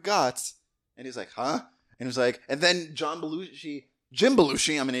Santa forgot. And he's like, huh? And he's like, and then Jim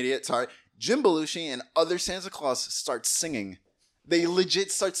Belushi, I'm an idiot, sorry. Jim Belushi and other Santa Claus start singing. They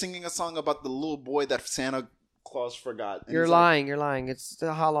legit start singing a song about the little boy that Santa Claus forgot. And You're he's lying. You're lying. It's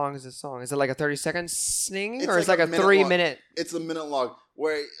how long is this song? Is it like a 30-second singing, It's or it's like like a a minute 3-minute? It's a minute long.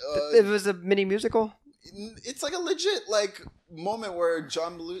 Where It was a mini musical. it's like a legit moment where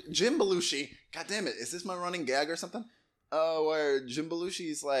Jim Belushi. God damn it! Is this my running gag or something? Where Jim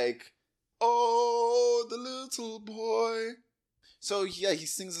Belushi's like, "Oh, the little boy." So yeah, he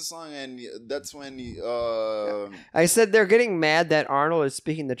sings a song, and that's when I said they're getting mad that Arnold is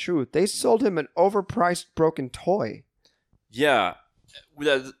speaking the truth. They sold him an overpriced broken toy. Yeah.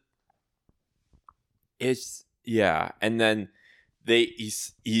 And then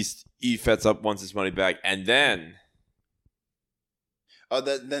he fets up, wants his money back, and then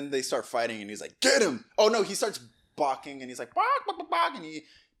then they start fighting, and he's like, "Get him!" Oh no, he starts balking, and he's like, "Bark, bark, bark," and he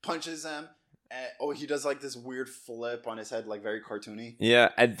punches him. And, he does like this weird flip on his head, like very cartoony. yeah,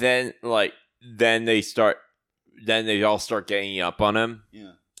 and then they all start ganging up on him.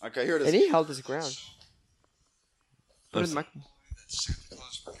 Yeah. Okay, here it is. And he held his ground. Put it in the mic- Santa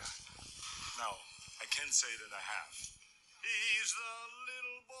Claus forgot. No, I can say that I have. He's the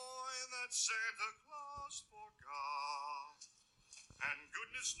little boy that Santa Claus forgot. And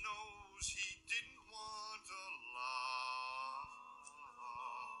goodness knows he didn't want a lot.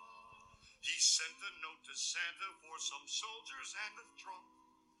 He sent a note to Santa for some soldiers and a trunk.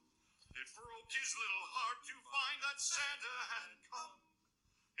 It broke his little heart to find that Santa hadn't come.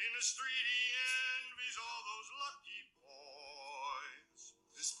 In the street he envies all those lucky boys.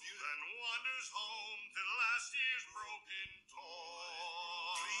 Then wanders home to last year's broken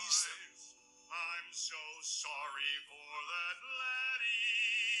toys. I'm so sorry for that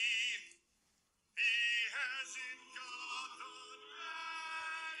laddie. He hasn't got a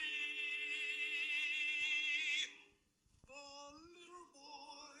daddy. The little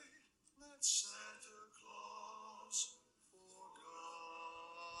boy that Santa Claus forgot.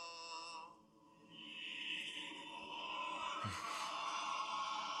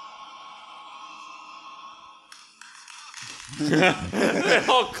 They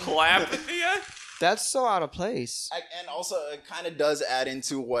all clap at the end. That's so out of place. And also, it kind of does add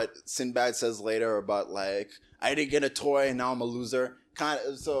into what Sinbad says later about like, I didn't get a toy and now I'm a loser. Kind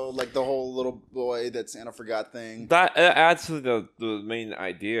of, so like the whole little boy that Santa forgot thing. That adds to the main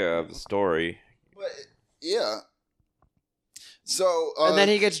idea of the story. But yeah. So And then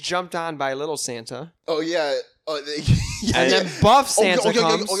he gets jumped on by Little Santa. Oh yeah. And then Buff Santa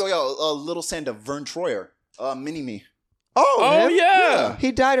comes. Little Santa, Vern Troyer, Mini Me. Oh him? yeah.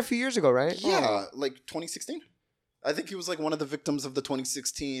 He died a few years ago, right? Yeah, like 2016. I think he was like one of the victims of the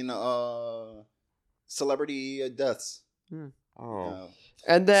 2016 celebrity deaths. Oh.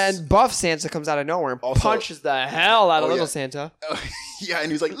 And then Buff Santa comes out of nowhere and Also- punches the hell out of Oh, Little yeah. Santa. Yeah,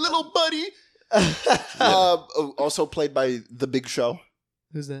 and he's like, little buddy. Also played by The Big Show,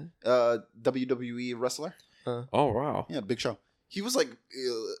 Who's that? WWE wrestler. Oh wow. Yeah, Big Show. He was like,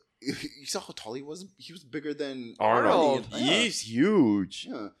 you saw how tall he was? He was bigger than Arnold. Yeah. He's huge.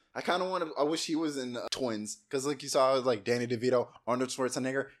 Yeah. I kind of want to. I wish he was in Twins because, like you saw, it was like Danny DeVito, Arnold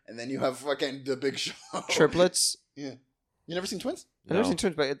Schwarzenegger, and then you have fucking the Big Show. Triplets. Yeah. You never seen Twins? I've never seen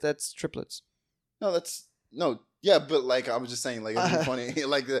twins, but that's triplets. No. Yeah, but like I was just saying, like it'd be funny,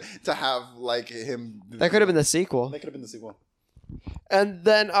 like to have like him. That could have been the sequel. That could have been the sequel. And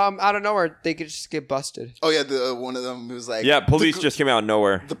then out of nowhere, they could just get busted. Oh yeah, the one of them was like, Yeah, police just came out of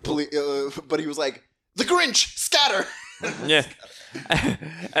nowhere. The police, but he was like, the Grinch, scatter. Yeah.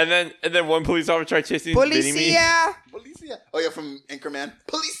 and then one police officer tried chasing Policia! Policia. Oh yeah, from Anchorman.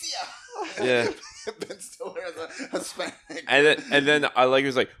 Policia. Yeah. Ben Stiller as a Hispanic. And then I like, he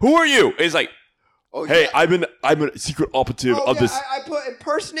was like, who are you? And he's like, Oh, hey, yeah. I'm a secret operative of this. I put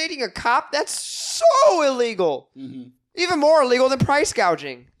impersonating a cop. That's so illegal. Mm-hmm. Even more illegal than price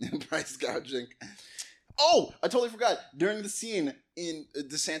gouging. Price gouging. Oh, I totally forgot. During the scene in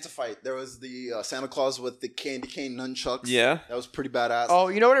the Santa fight, there was the Santa Claus with the candy cane nunchucks. Yeah. That was pretty badass. Oh,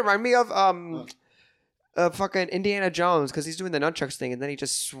 you know what it reminded me of? Fucking Indiana Jones, because he's doing the nunchucks thing, and then he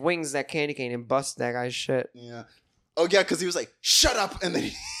just swings that candy cane and busts that guy's shit. Yeah. Oh, yeah, because he was like, shut up, and then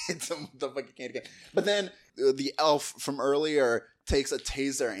he hits him with the fucking candy cane. But then the elf from earlier takes a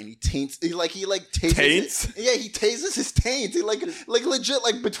taser and he tases Taints? it. Yeah, he tases his taint. He like legit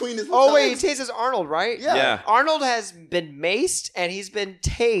like between his Oh wait, legs. he tases Arnold, right? Yeah. Arnold has been maced and he's been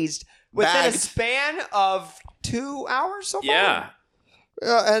tased within Bagged. a span of 2 hours so far. Yeah.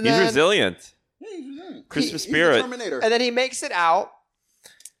 And He's then, resilient. Yeah, he's Christmas the spirit. Terminator. and then he makes it out.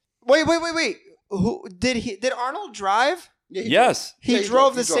 Wait. Who did Arnold drive? Yeah, Yes. He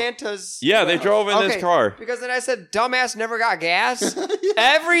drove the Santa's. Yeah, they drove in his car. Because then I said, dumbass never got gas.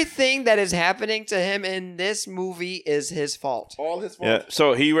 Everything that is happening to him in this movie is his fault. All his fault. Yeah.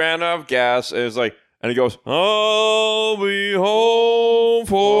 So he ran out of gas. And it was like, and he goes, "I'll be home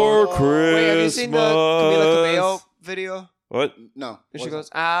for Christmas." Wait, have you seen the Camila Cabello video? What? No. And she goes,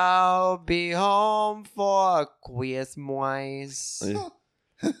 I'll be home for Christmas.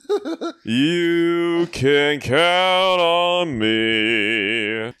 You can count on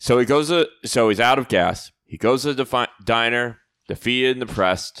me. So he's out of gas. He goes to the diner, defeated and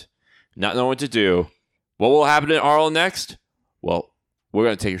depressed, not knowing what to do. What will happen to Arnold next? Well, we're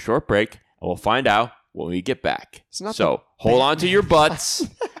going to take a short break, and we'll find out when we get back. So hold on to your butts,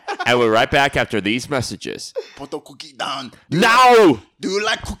 and we're right back after these messages. Put the cookie down. Now! Do you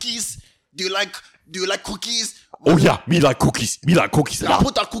like cookies? Do you like cookies? Oh yeah, me like cookies. Now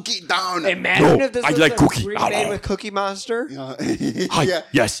put that cookie down. Imagine if this I was like a cookie. remade with Cookie Monster. Hi, Yeah.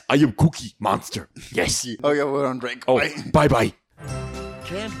 yes, I am Cookie Monster. Yes. Oh yeah, we're on break. Oh, Bye. bye.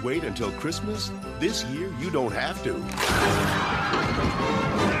 Can't wait until Christmas? This year, you don't have to.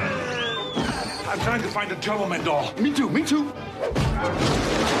 I'm trying to find a Turbo Man doll. Me too.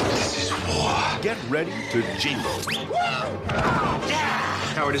 This is war. Get ready to jingle.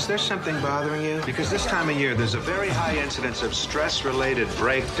 Howard, is there something bothering you? Because this time of year, there's a very high incidence of stress-related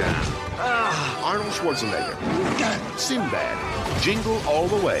breakdown. Arnold Schwarzenegger. Sinbad. Jingle all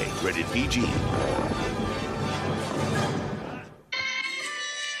the way. Rated PG.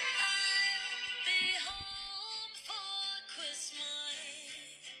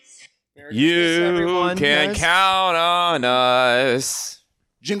 You can count on us.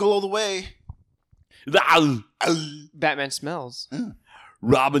 Jingle all the way. Batman smells.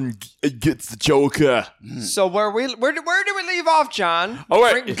 Robin gets the Joker. So where did we leave off, John? All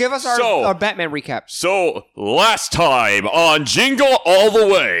right, Give us our Batman recap. So, last time on Jingle All the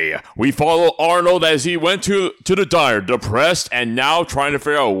Way, we follow Arnold as he went to the diner, depressed and now trying to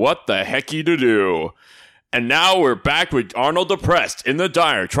figure out what the heck he to do. And now we're back with Arnold depressed in the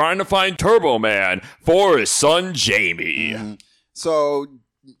diner, trying to find Turbo Man for his son Jamie. Mm-hmm. So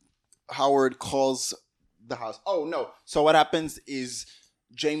Howard calls the house. Oh no! So what happens is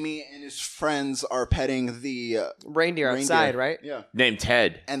Jamie and his friends are petting the Reindeer outside, right? Yeah. Named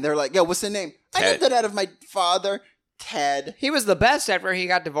Ted. And they're like, "Yeah, what's the name?" Ted. I named it out of my father, Ted. He was the best after he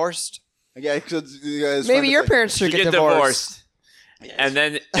got divorced. Yeah, because Maybe your parents should get divorced. Yes. And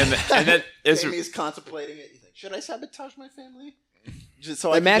then Jamie's contemplating it. He's like, "Should I sabotage my family?" Just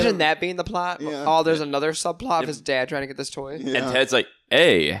so Imagine that being the plot. Yeah. Oh, there's another subplot of his dad trying to get this toy. Yeah. And Ted's like,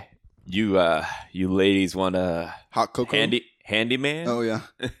 "Hey, you ladies want a hot cocoa handyman?" Oh yeah.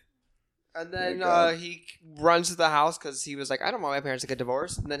 And then he runs to the house because he was like, I don't want my parents to get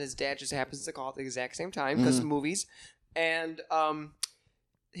divorced. And then his dad just happens to call at the exact same time because movies. And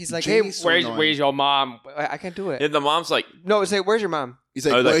he's like, Jamie's so hey, annoying. where's your mom? I can't do it. And the mom's like, No, say, where's your mom? He's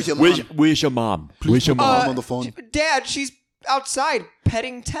like, "Where's your mom?" Where's your mom? Where's your mom? on the phone. Dad, she's outside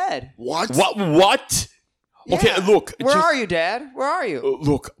petting Ted. What? What? Yeah. Okay, look. Where are you, Dad? Where are you?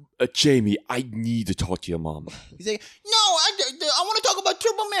 Look, Jamie, I need to talk to your mom. He's like, "No, I want to talk about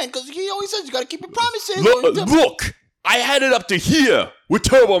Turbo Man because he always says you got to keep your promises. Look, I had it up to here with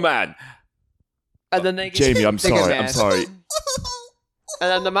Turbo Man. And then they Jamie, I'm they get sorry. I'm mad. sorry.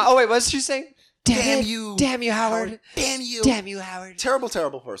 And then oh wait, what did she say? Damn you. Damn you, Howard. Damn you. Damn you, Howard. Terrible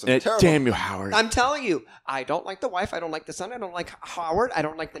person. Terrible. Damn you, Howard. I'm telling you, I don't like the wife. I don't like the son. I don't like Howard. I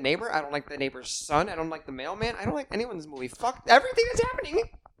don't like the neighbor. I don't like the neighbor's son. I don't like the mailman. I don't like anyone in this movie. Fuck everything that's happening.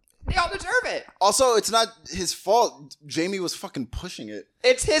 They all deserve it. Also, it's not his fault. Jamie was fucking pushing it.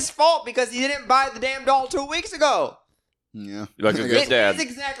 It's his fault because he didn't buy the damn doll 2 weeks ago. Yeah. Like a good dad. It's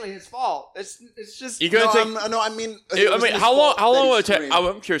exactly his fault. It's just. You gonna take? I mean, How long would it take?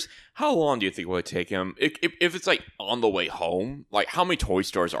 I'm curious. How long do you think it would take him if it's like on the way home? Like, how many toy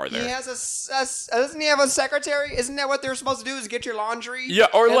stores are there? He has doesn't he have a secretary? Isn't that what they're supposed to do? Is get your laundry? Yeah,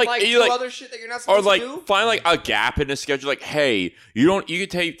 or and like do other shit that you're not supposed to do. Find like a gap in the schedule. Like, hey, you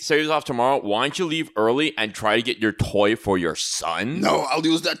could take Saturdays off tomorrow. Why don't you leave early and try to get your toy for your son? No, I'll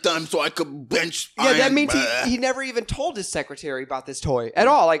use that time so I could bench. Yeah, that means he never even told his secretary about this toy at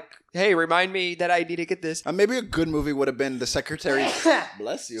all. Like, hey, remind me that I need to get this. Maybe a good movie would have been The Secretary.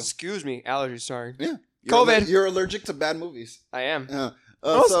 Bless you. Excuse me, allergies. Sorry. Yeah. COVID. You're allergic to bad movies. I am. Yeah.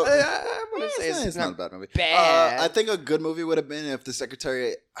 I wouldn't say it's not a bad movie. Bad. I think a good movie would have been if the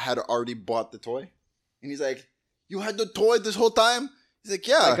secretary had already bought the toy, and he's like, "You had the toy this whole time." He's like,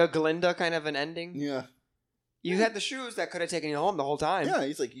 "Yeah." Like a Glinda kind of an ending. Yeah. You had the shoes that could have taken you home the whole time. Yeah.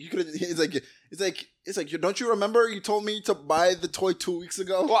 He's like, "You could." It's like, "Don't you remember? You told me to buy the toy 2 weeks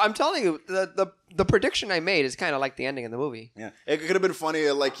ago." Well, I'm telling you, the prediction I made is kind of like the ending of the movie. Yeah, it could have been funny.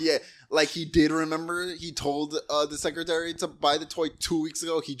 Like he did remember. He told the secretary to buy the toy 2 weeks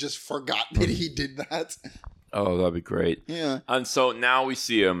ago. He just forgot that he did that. Oh, that'd be great. Yeah. And so now we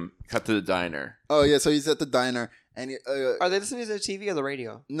see him cut to the diner. Oh yeah, so he's at the diner, and are they listening to the TV or the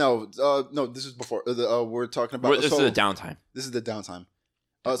radio? No, no. This is before. We're talking about. This is the downtime. This is the downtime.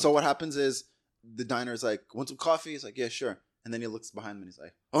 So what happens is the diner is like, "Want some coffee?" He's like, "Yeah, sure." And then he looks behind him and he's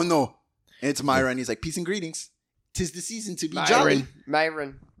like, "Oh no!" And it's Myra, and he's like, "Peace and greetings. 'Tis the season to be jolly."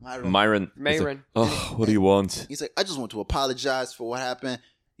 Myron. Like, oh, what do you want? He's like, "I just want to apologize for what happened.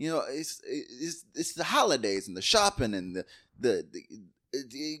 You know, it's the holidays and the shopping and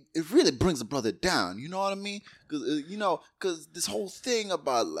it really brings a brother down. You know what I mean? Because this whole thing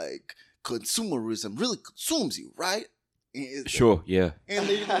about like consumerism really consumes you, right?" Sure, yeah. And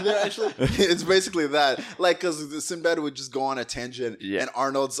they're actually, it's basically that. Like, because Sinbad would just go on a tangent, and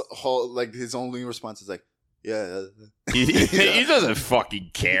Arnold's whole, like, his only response is like, yeah. He doesn't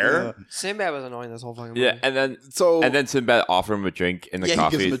fucking care. Yeah. Sinbad was annoying this whole fucking movie. Yeah, and then Sinbad offered him a drink in the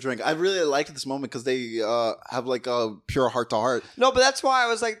coffee. He gives him a drink. I really liked this moment because they have like a pure heart-to-heart. No, but that's why I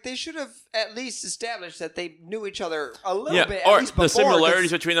was like, they should have at least established that they knew each other a little bit. Or at least before, the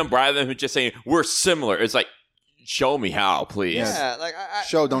similarities between them rather than just saying, we're similar. It's like, show me how, please. Yeah, like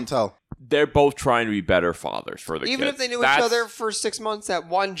show, don't tell. They're both trying to be better fathers for the kids. Even if they knew each other for 6 months at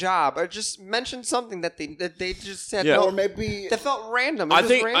one job, or just mention something that they just said, or maybe that felt random. I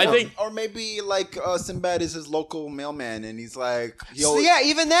think, or maybe like Sinbad is his local mailman, and he's like,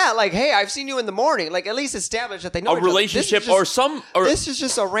 even that, like, hey, I've seen you in the morning. Like, at least establish that they know a relationship or some. Or this is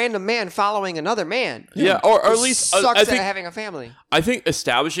just a random man following another man. Yeah, or at least sucks at having a family. I think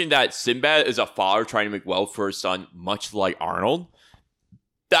establishing that Sinbad is a father trying to make wealth for his son, much like Arnold.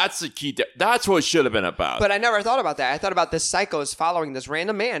 That's the key. That's what it should have been about. But I never thought about that. I thought about this psychos following this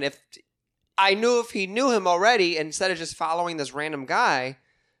random man. If he knew him already, instead of just following this random guy,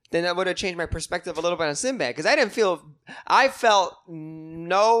 then that would have changed my perspective a little bit on Sinbad. Because I felt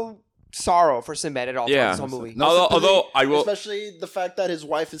no sorrow for Sinbad at all throughout this whole movie. Although I will, especially the fact that his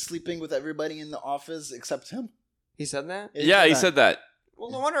wife is sleeping with everybody in the office except him. He said that? Yeah, he said that. Well,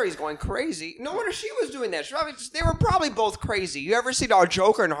 no wonder he's going crazy. No wonder she was doing that. They were probably both crazy. You ever seen our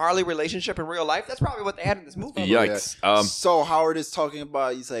Joker and Harley relationship in real life? That's probably what they had in this movie. Yikes. Yeah. So Howard is talking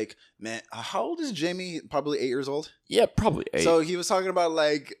about, he's like, man, how old is Jamie? Probably 8 years old? Yeah, probably 8. So he was talking about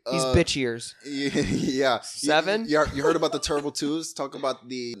like... he's bitch years. Yeah. 7? You heard about the Terrible 2s? Talk about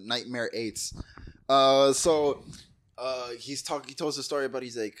the Nightmare 8s. He tells the story about,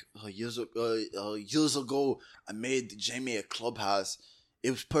 he's like, years ago, I made Jamie a clubhouse. It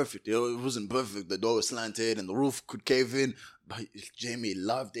was perfect. It wasn't perfect. The door was slanted and the roof could cave in. But Jamie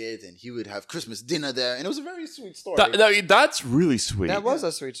loved it, and he would have Christmas dinner there. And it was a very sweet story. That's really sweet. That was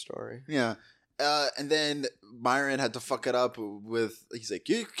a sweet story. Yeah. And then Myron had to fuck it up with, he's like,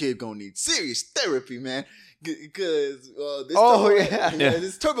 your kid gonna need serious therapy, man. Because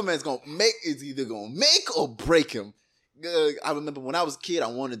this Turbo Man's is either gonna make or break him. I remember when I was a kid,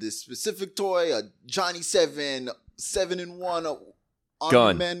 I wanted this specific toy, a Johnny 7-in-1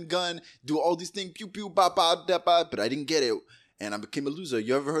 gun, man gun, do all these things, pew pew, bop bop, bop, bop, but I didn't get it. and I became a loser.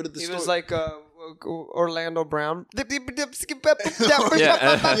 You ever heard of this He story? was like Orlando Brown. yeah.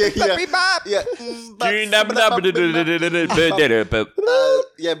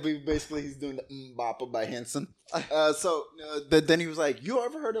 Yeah, basically he's doing the Mbappa by Hanson. Then he was like, you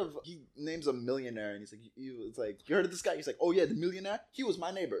ever heard of, he names a millionaire, and he's like, it's like, you heard of this guy? He's like, oh yeah, the millionaire? He was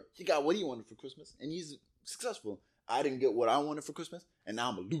my neighbor. He got what he wanted for Christmas, and he's successful. I didn't get what I wanted for Christmas, and now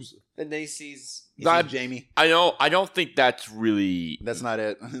I'm a loser. And then he sees Jamie. I don't think that's really. That's not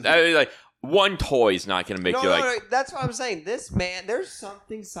it. I mean, like, one toy is not going to make you like. No, that's what I'm saying. This man, there's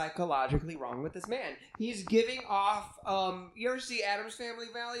something psychologically wrong with this man. He's giving off. You ever see Addams Family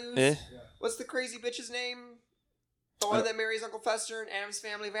Values? Eh? What's the crazy bitch's name? The one that marries Uncle Fester in Addams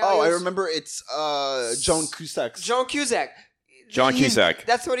Family Values. Oh, I remember. It's Joan Cusack. John Cusack.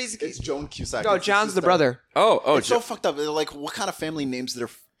 That's what he's. It's Joan Cusack. No, John's the brother. Oh, it's so fucked up. Like, what kind of family names their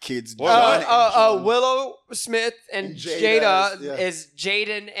kids? Willow Smith and Jada Jada is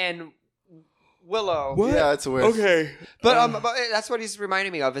Jaden and Willow. What? Yeah, it's weird. Okay, but that's what he's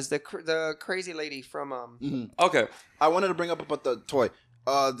reminding me of is the crazy lady from Okay, I wanted to bring up about the toy,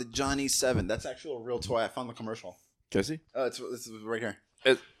 the Johnny 7. That's actually a real toy. I found the commercial. Jesse. It's right here.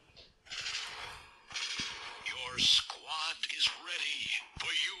 Your squad is ready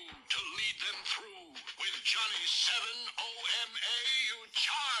for you to lead them through. With Johnny 7 OMA, you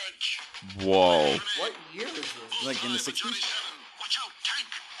charge. Whoa. What year is this? Like in the 60s? Johnny 7. Watch out,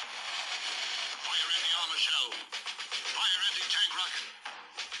 tank. Fire anti-armor shell. Fire anti-tank rocket.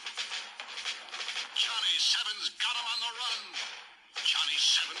 Johnny 7's got him on the run. Johnny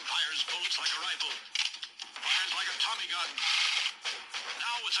 7 fires bullets like a rifle. Fires like a Tommy gun.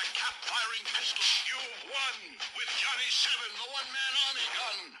 Now it's a cap-firing pistol. You've won with Johnny 7, the one-man army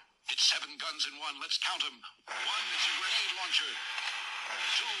gun. It's 7 guns in one. Let's count them. 1 is a grenade launcher.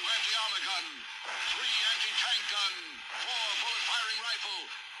 2 anti-armor gun. 3 anti-tank gun. 4 bullet-firing rifle.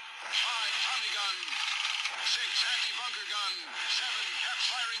 5 Tommy gun. 6 anti-bunker gun. 7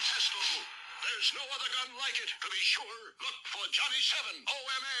 cap-firing pistol. There's no other gun like it. To be sure, look for Johnny 7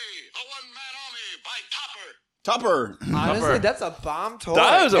 OMA, the one-man army by Topper. Honestly, that's a bomb toy.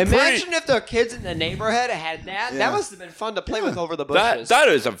 That is a Imagine if the kids in the neighborhood had that. Yeah. That must have been fun to play with over the bushes. That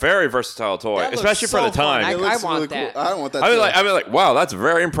is a very versatile toy, That looks especially for so the time. fun. It looks want really that. cool. I don't want that. I mean, like, wow, that's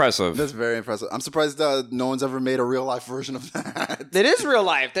very impressive. That's very impressive. I'm surprised no one's ever made a real life version of that. It is real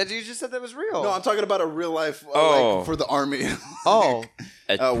life. That you just said that was real. No, I'm talking about a real life like, for the army. Oh.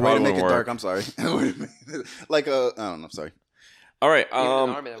 It way to probably make it won't dark. work. I'm sorry. Like I don't know. Sorry. All right. Even an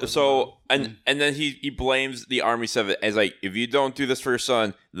army that was So and then he blames the Army 7 as like, if you don't do this for your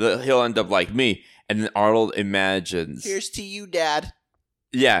son, he'll end up like me. And then Arnold imagines. Here's to you, Dad.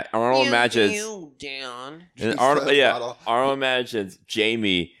 Yeah, Arnold imagines. You, Dan. And Arnold imagines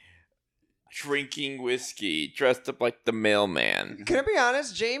Jamie drinking whiskey, dressed up like the mailman. Can I be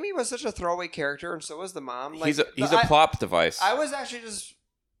honest? Jamie was such a throwaway character, and so was the mom. Like, He's a plot device. I was actually just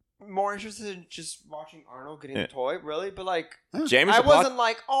more interested in just watching Arnold getting the toy, really. But like, Jamie's I a plot- wasn't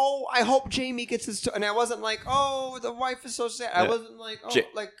like, oh, I hope Jamie gets his toy, and I wasn't like, oh, the wife is so sad. I Yeah. wasn't like, oh,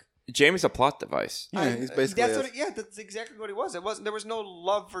 like. Jamie's a plot device. Yeah, he's basically. That's exactly what he was. It wasn't. There was no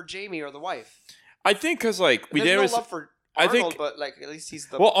love for Jamie or the wife. I think because like There's no love for Arnold, but like at least he's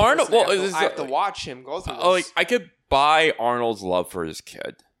the Arnold. person I have to watch him go through this. Like I could buy Arnold's love for his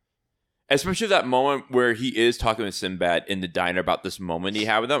kid, especially that moment where he is talking with Sinbad in the diner about this moment he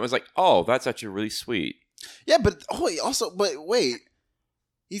had with them. It's like, oh, that's actually really sweet. Yeah, but wait.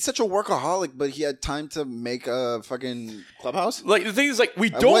 He's such a workaholic, but he had time to make a fucking clubhouse? Like, the thing is, like, we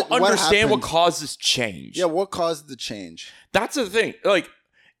don't understand what caused this change. Yeah, what caused the change? That's the thing. Like,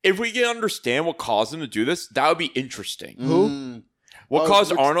 if we can understand what caused him to do this, that would be interesting. Who? What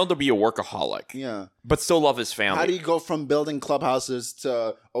caused Arnold to be a workaholic? Yeah. But still love his family? How do you go from building clubhouses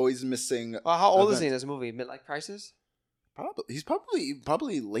to always missing... Well, how old is he in this movie? Midlife Crisis? He's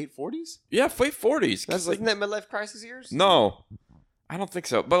probably late 40s? Yeah, late 40s. Isn't that Midlife Crisis years? No. I don't think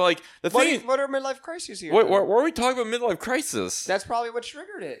so. But, like, what are midlife crises years? Wait, were we talking about midlife crisis? That's probably what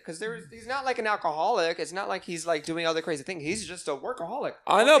triggered it. Because he's not like an alcoholic. It's not like he's like doing other crazy things. He's just a workaholic.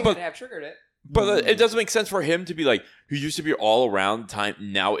 I know, but... that have triggered it. But it doesn't make sense for him to be like, who used to be all around time,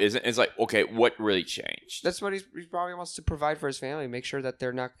 now isn't. It's like, okay, what really changed? That's what he probably wants to provide for his family. Make sure that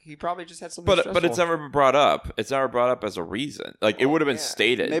they're not. He probably just had something. But it's never been brought up. It's never brought up as a reason. Like it would have been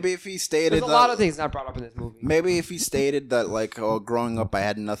stated. Maybe if he stated there's a lot of things not brought up in this movie. Maybe if he stated that, like, oh, growing up I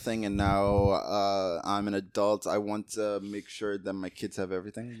had nothing and now I'm an adult. I want to make sure that my kids have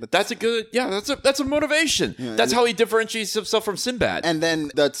everything. But that's a good. Yeah, that's a motivation. Yeah, that's how he differentiates himself from Sinbad. And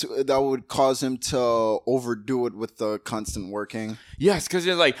then that would cause cause him to overdo it with the constant working. Yes, because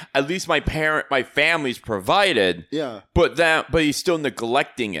it's like at least my family's provided. Yeah. But he's still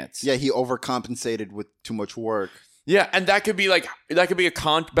neglecting it. Yeah, he overcompensated with too much work. Yeah, and that could be a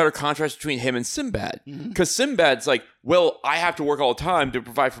better contrast between him and Sinbad. Because Sinbad's like, well, I have to work all the time to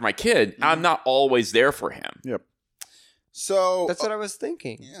provide for my kid. I'm not always there for him. Yep. So That's what I was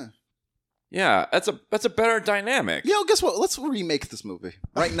thinking. yeah. Yeah, that's a better dynamic. Yo, guess what? Let's remake this movie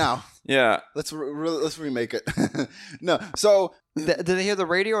right now. Yeah. Let's remake it. No, so Did they hear the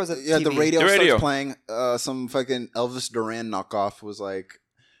radio or was it yeah, TV? the radio The radio. starts playing. Some fucking Elvis Duran knockoff was like,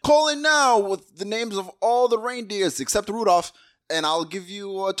 "Call in now with the names of all the reindeers except Rudolph, and I'll give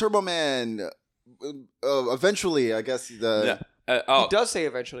you a Turbo Man." Eventually, I guess the. He does say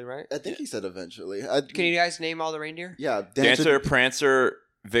eventually, right? I think he said eventually. Can you guys name all the reindeer? Yeah, Dancer, Prancer,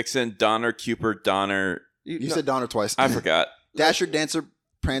 Vixen, Donner, Cupid, Donner. You said Donner twice. I forgot. Dasher, Dancer,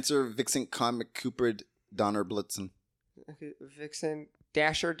 Prancer, Vixen, Comet, Cupid, Donner, Blitzen. Okay, Vixen,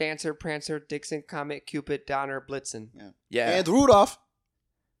 Dasher, Dancer, Prancer, Dixon, Comet, Cupid, Donner, Blitzen. Yeah. And Rudolph.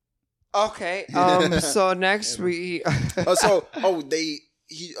 Okay. So next we. So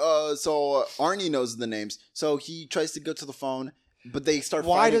Arnie knows the names. So he tries to go to the phone, but they start.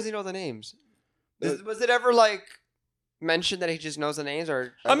 Why fighting. does he know the names? Was it ever like mentioned that he just knows the names,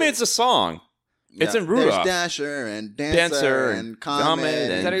 or? I mean, it's a song. It's in There's Rudolph. Dasher and Dancer and Comet.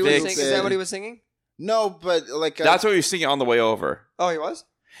 and Is that, what he was Vixen. singing? Is that what he was singing? No, but like That's what he was singing on the way over. Oh, he was.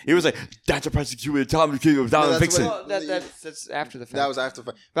 He was like, Dancer, Prancer, Cupid, Donner, Cupid, Donner, that's Vixen. what- Well, that's after the fact. that was after.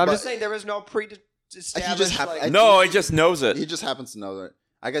 But I'm just saying there was no established. No, he just knows it. He just happens to know that.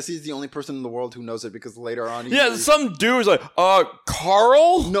 I guess he's the only person in the world who knows it because later on, Yeah, some dude was like,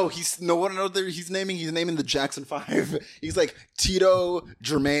 Carl? No, he's no one knows that he's naming the Jackson 5. He's like Tito,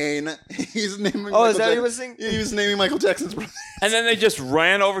 Jermaine. He's naming. Oh, Michael is that what he Jack- was saying? Yeah, he was naming Michael Jackson's brother. And then they just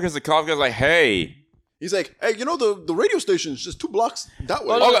ran over because the cop was like, hey. He's like, hey, you know the radio station is just 2 blocks that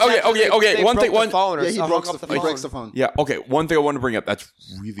way. Okay. They One broke thing. the One. phone or Yeah, he hung breaks up the, he breaks the phone. Yeah. Okay. One thing I want to bring up that's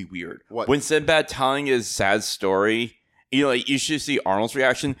really weird. What? When Sinbad telling his sad story, you should see Arnold's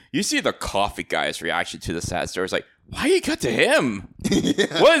reaction. You see the coffee guy's reaction to the sad story. It's like, why you cut to him?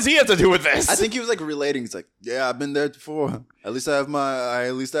 Yeah. What does he have to do with this? I think he was like relating. He's like, yeah, I've been there before. At least I have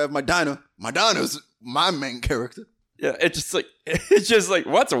my diner. My diner's my main character. Yeah, it's just like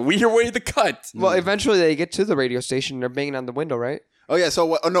what's a weird way to cut. Well, eventually they get to the radio station. They're banging on the window, right? Oh yeah, so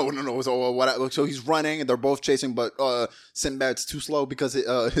what? Oh no. So he's running and they're both chasing, but Sinbad's too slow because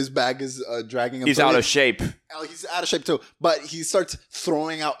his bag is dragging him. He's out of shape. He's out of shape too, but he starts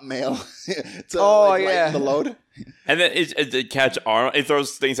throwing out mail to lighten the load. And then it catch Arnold. It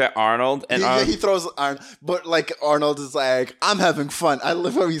throws things at Arnold, and He throws Arnold, but like Arnold is like, I'm having fun. I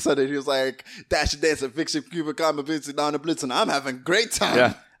love how he said it. He was like, Dasher, Dancer, Vixen, Cupid, Comet, Vixen, Donner, Blitzen. I'm having a great time.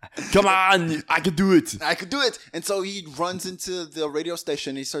 yeah. Come on, I can do it. I could do it. And so he runs into the radio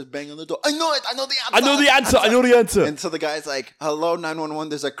station. He starts banging on the door. I know it. I know the answer. I know the answer. And so the guy's like, hello, 911.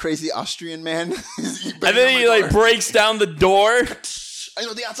 There's a crazy Austrian man. And then he like breaks down the door. I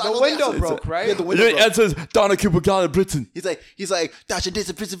know the answer. The window broke, right? Yeah, the window broke. It says Donna Cooper, Donna Britain. He's like, Dasher,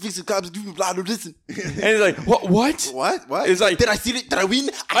 Dancer, Prince, Vixen, Comet, blah, blah, listen. And he's like, what? What? It's like, did I see it? Did I win?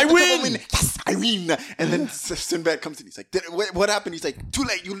 I win. Yes, I win. And then Sinbad comes in. He's like, what happened? He's like, too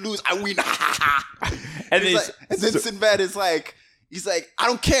late. You lose. I win. and and then Sinbad is like, he's like, I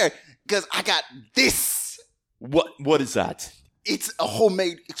don't care because I got this. What is that? It's a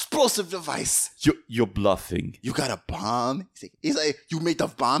homemade explosive device. You're bluffing. You got a bomb? He's like, you made the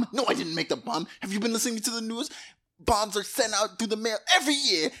bomb? No, I didn't make the bomb. Have you been listening to the news? Bombs are sent out through the mail every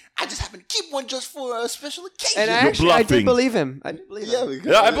year. I just happen to keep one just for a special occasion. And I did believe him. I did believe him.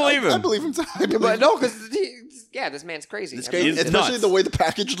 Yeah, I believe him. I believe him too. But no, because this man's crazy. It's I crazy, mean, He's especially nuts. the way the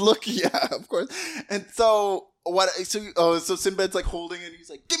package look. Yeah, of course. And so so Sinbad's like holding it.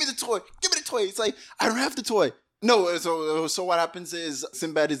 He's like, give me the toy. He's like, I don't have the toy. No, so what happens is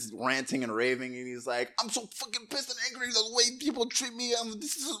Sinbad is ranting and raving, and he's like, I'm so fucking pissed and angry the way people treat me.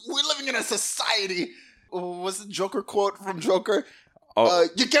 We're living in a society. What's the Joker quote from Joker? Oh.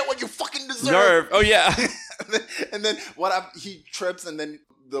 You get what you fucking deserve. Nerve. Oh yeah. and then he trips, and then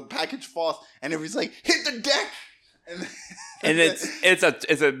the package falls, and everybody's like, hit the deck. And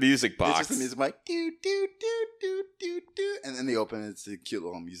it's a music box. It's just a music box. Do, do, do, do, do, do. And then they open it. It's a cute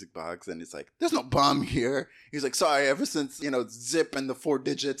little music box. And it's like, there's no bomb here. He's like, sorry, ever since, Zip and the 4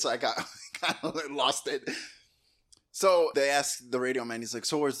 digits, I got lost it. So they ask the radio man, he's like,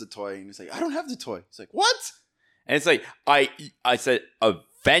 so where's the toy? And he's like, I don't have the toy. He's like, what? And it's like I said a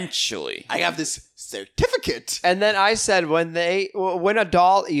eventually. I have this certificate. And then I said, when a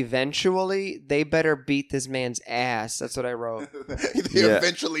doll eventually, they better beat this man's ass. That's what I wrote. They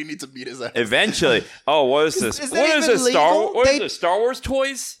eventually need to beat his ass. Eventually. Oh, what is this? Is What that is even this? Star? legal? What is this? Star Wars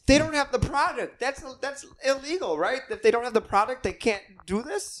toys? They don't have the product. That's illegal, right? If they don't have the product, they can't do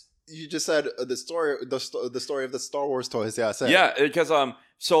this. You just said the story of the Star Wars toys. Yeah, I said. Yeah, because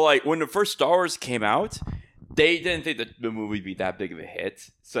so like when the first Star Wars came out, they didn't think that the movie would be that big of a hit,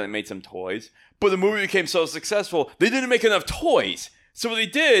 so they made some toys. But the movie became so successful, they didn't make enough toys. So what they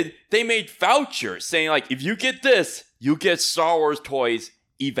did, they made vouchers saying like, if you get this, you get Star Wars toys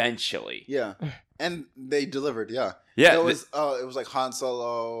eventually. Yeah, and they delivered. Yeah. Yeah, It was like Han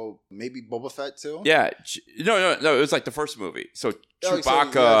Solo, maybe Boba Fett too. Yeah, no. It was like the first movie. So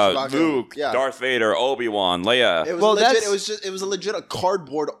Chewbacca, Chewbacca, Luke, yeah. Darth Vader, Obi-Wan, Leia. It was legit. It was a legit a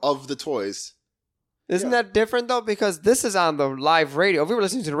cardboard of the toys. Isn't that different though? Because this is on the live radio. If we were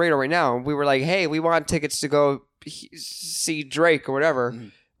listening to the radio right now, and we were like, "Hey, we want tickets to go see Drake or whatever,"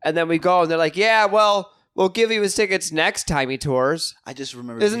 and then we go, and they're like, "Yeah, well, we'll give you his tickets next time he tours." I just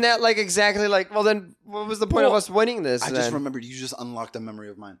remember. Isn't that like exactly like? Well, then what was the point of us winning this? I then? just remembered. You just unlocked a memory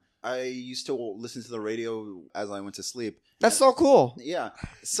of mine. I used to listen to the radio as I went to sleep. That's so cool. Yeah.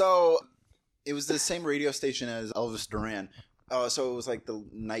 So it was the same radio station as Elvis Duran. So it was like the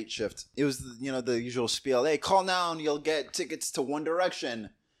night shift. It was, the usual spiel. Hey, call now and you'll get tickets to One Direction.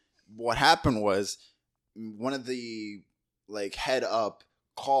 What happened was one of the head up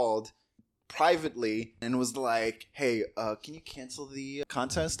called privately and was like, hey, can you cancel the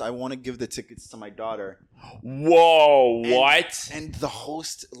contest? I want to give the tickets to my daughter. Whoa, what? And the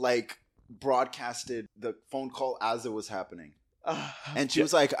host broadcasted the phone call as it was happening. And she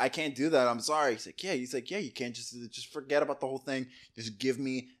was like, I can't do that. I'm sorry. He's like, yeah, you can't just forget about the whole thing. Just give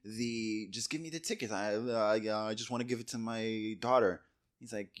me the tickets. I just want to give it to my daughter.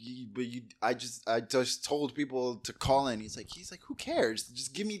 He's like, I just told people to call in. He's like, who cares?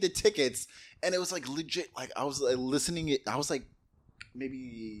 Just give me the tickets. And it was like legit. Like I was listening it. I was like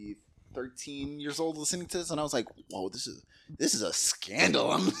maybe 13 years old listening to this, and I was like, whoa, this is a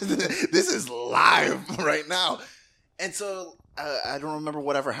scandal. This is live right now. And so I don't remember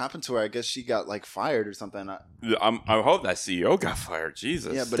whatever happened to her. I guess she got fired or something. I hope that CEO got fired.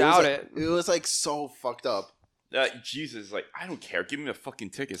 Jesus. Yeah, but it was so fucked up. Jesus, I don't care. Give me the fucking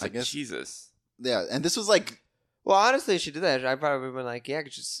tickets. Jesus. Yeah, and this was well, honestly, if she did that, I probably would have been like, yeah,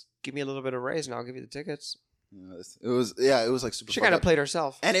 just give me a little bit of raise and I'll give you the tickets. It was super. She kind of played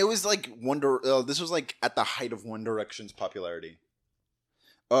herself, and it was this was at the height of One Direction's popularity.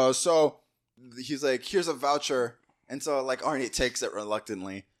 So he's like, here's a voucher. And so, Arnie takes it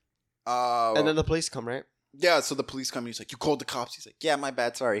reluctantly. And then the police come, right? Yeah, so the police come. He's like, you called the cops? He's like, yeah, my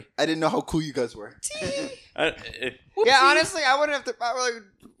bad, sorry. I didn't know how cool you guys were. Yeah, honestly, I wouldn't have to...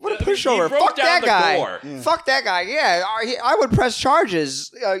 what a pushover. Fuck that guy. Yeah. Fuck that guy. Yeah, I would press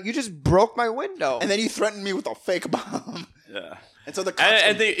charges. You just broke my window. And then you threatened me with a fake bomb. Yeah. And so the cops...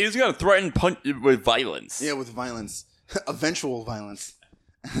 And he was going to threaten punch with violence. Yeah, with violence. Eventual violence.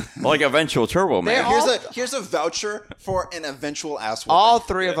 Like eventual Turbo Man. Here's a voucher for an eventual ass whooping. All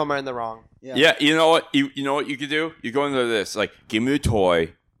three of them are in the wrong. Yeah, you know what? You know what you could do? You go into this give me a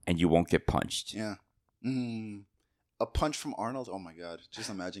toy, and you won't get punched. Yeah. A punch from Arnold. Oh my god! Just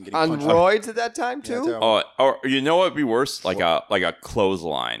imagine getting on punched roids at that time too. Yeah, or you know what'd be worse? Like a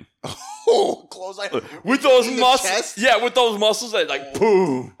clothesline. Oh, clothesline with those muscles. Yeah, with those muscles that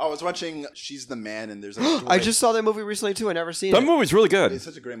boom. I was watching She's the Man, and there's I just saw that movie recently too. I never seen it. That movie's really good. It's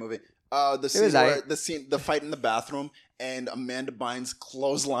such a great movie. The fight in the bathroom, and Amanda Bynes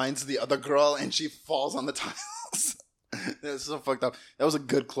clotheslines the other girl, and she falls on the tiles. That's so fucked up. That was a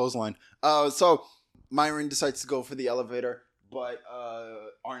good clothesline. So Myron decides to go for the elevator, but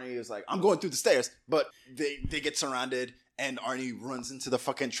Arnie is like, I'm going through the stairs. But they get surrounded, and Arnie runs into the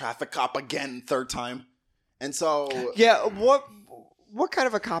fucking traffic cop again, third time. And so... Yeah, what kind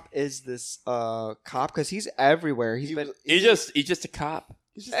of a cop is this cop? Because he's everywhere. He's just a cop.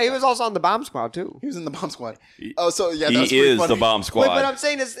 He was also on the bomb squad, too. He was in the bomb squad. He is the bomb squad. Wait, but I'm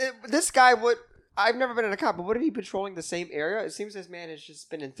saying is, this guy would... I've never been in a cop, but wouldn't he be patrolling the same area? It seems this man has just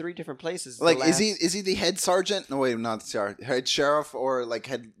been in 3 different places. Is he the head sergeant? No, wait, not the sergeant. Head sheriff or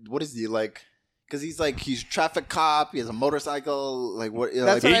head... What is he, Because he's traffic cop. He has a motorcycle. What?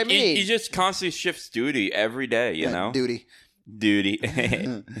 That's what I mean. He just constantly shifts duty every day. You know, duty.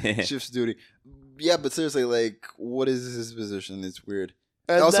 Shifts duty. Yeah, but seriously, what is his position? It's weird.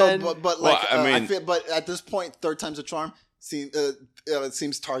 And also, then, I feel, but at this point, third time's a charm. It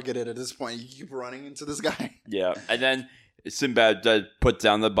seems targeted at this point. You keep running into this guy. Yeah, and then Sinbad put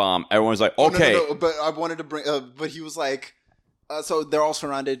down the bomb. Everyone's like, okay. No, but I wanted to bring. But he was like. so they're all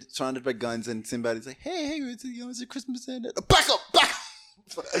surrounded by guns, and Sinbad is like, "Hey, it's a Christmas Santa. Back up!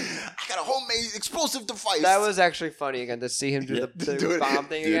 I got a homemade explosive device." That was actually funny again to see him do the bomb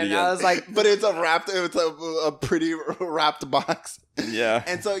thing again. I was like, but it's a pretty wrapped box. Yeah.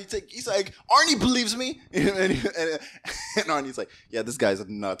 And so he's like, Arnie believes me, and Arnie's like, "Yeah, this guy's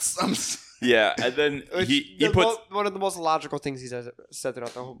nuts." Yeah, and then he puts one of the most logical things he said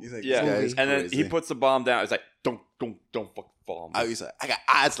throughout the whole. He's like, yeah, "This guy and is then he crazy." puts the bomb down. It's like don't fuck bomb. Oh, he's like, "I got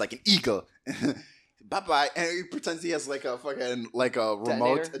eyes like an eagle." Bye, and he pretends he has like a fucking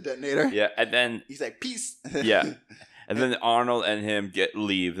remote detonator. Yeah, and then he's like, "Peace." Yeah, and then Arnold and him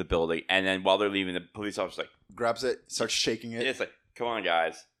leave the building, and then while they're leaving, the police officer grabs it, starts shaking it. It's like, "Come on,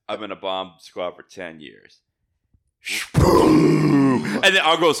 guys, I've been a bomb squad for 10 years." And then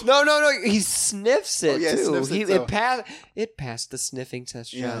Arnold goes, No. He sniffs it too. Sniffs it, It passed the sniffing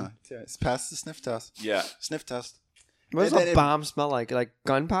test, John. Yeah, it's past the sniff test. Yeah, sniff test. What does a bomb smell like? Like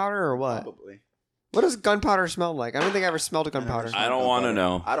gunpowder or what? Probably. What does gunpowder smell like? I don't think I ever smelled a gunpowder. I don't want to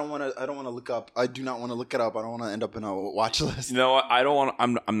know. I don't want to look up. I do not want to look it up. I don't want to end up in a watch list. You know what? I don't want.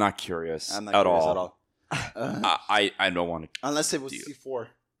 I'm not curious. I'm not at curious all. I don't want to. Unless it was C4.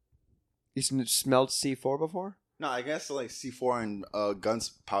 You smelled C4 before? No, I guess like C4 and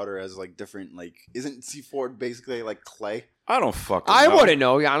gunpowder has like different like. Isn't C4 basically like clay? I don't fucking know. I wouldn't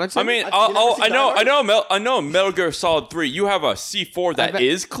know, honestly. I mean, I know Metal Gear Solid 3, you have a C4 that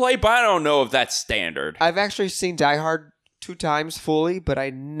is clay, but I don't know if that's standard. I've actually seen Die Hard 2 times fully, but I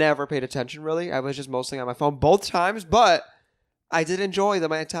never paid attention really. I was just mostly on my phone both times, but I did enjoy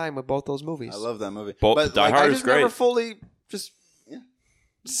my time with both those movies. I love that movie. But Die Hard is great. I just never fully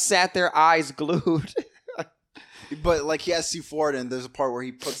sat there eyes glued. But like he has C4 and there's a part where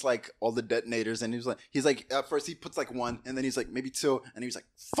he puts like all the detonators and he's like at first he puts like one and then he's like maybe two and he's like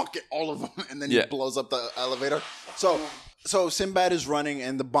fuck it all of them and then he blows up the elevator. So Sinbad is running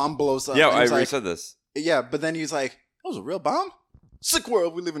and the bomb blows up. Yeah, I already like, said this. Yeah, but then he's like, that was a real bomb? Sick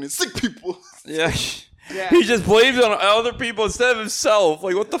world we living in, sick people. Yeah. He just blames it on other people instead of himself.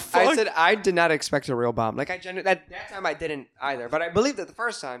 Like, what the fuck? I said I did not expect a real bomb. Like that time I didn't either, but I believed it the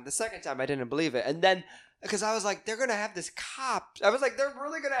first time. The second time I didn't believe it, and then because I was like, they're gonna have this cop. I was like, they're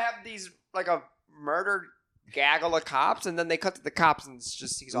really gonna have these like a murdered gaggle of cops, and then they cut to the cops, and it's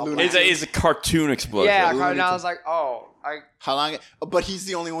just he's all black. It's a cartoon explosion. Yeah, and I was like, how long? But he's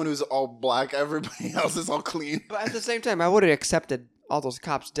the only one who's all black. Everybody else is all clean. But at the same time, I would have accepted all those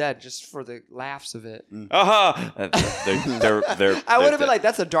cops dead just for the laughs of it. I would have been like,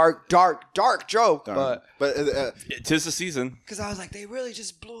 that's a dark joke. But tis the season. Because I was like, they really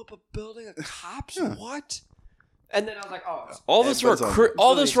just blew up a building of cops? What? And then I was like, oh. All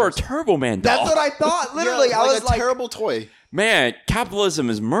this for a Turbo Man doll. That's what I thought. Literally, I was like a terrible toy. Man, capitalism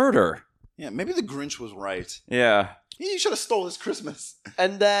is murder. Yeah, maybe the Grinch was right. Yeah. He should have stole his Christmas.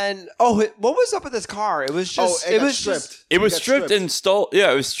 And then, what was up with this car? It was just, it was stripped. It was stripped and stole.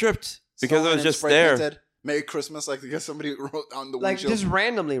 Yeah, it was stripped because it was just there. Painted. Merry Christmas, like I guess somebody wrote on the windshield. Like just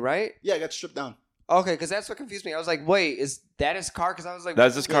randomly, right? Yeah, it got stripped down. Okay, because that's what confused me. I was like, wait, is that his car? Because I was like,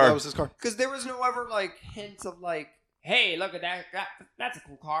 that's his car. That was his car. Because there was no ever like hints of like, hey, look at that. That's a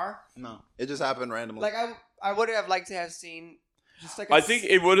cool car. No, it just happened randomly. Like I would have liked to have seen just like. I think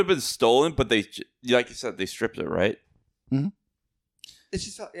it would have been stolen, but they, like you said, they stripped it, right? Mm-hmm. It's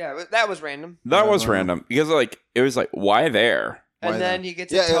just that was random. That was random because like it was like why there? And then he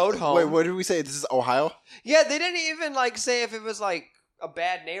gets towed home. Wait, what did we say? This is Ohio? Yeah, they didn't even like say if it was like a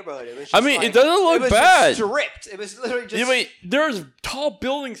bad neighborhood. It was just it doesn't look bad. Just stripped. It was literally just. I mean, there's tall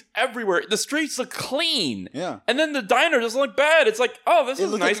buildings everywhere. The streets look clean. Yeah. And then the diner doesn't look bad. It's like, oh, this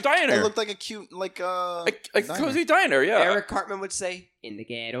is a nice diner. It looked like a cute, a cozy diner. Yeah. Eric Cartman would say, "In the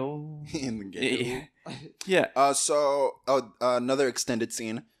ghetto." In the ghetto. Yeah. So another extended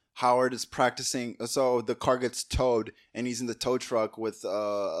scene. Howard is practicing. So the car gets towed, and he's in the tow truck with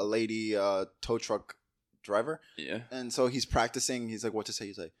a lady tow truck driver. Yeah. And so he's practicing. He's like, what to say?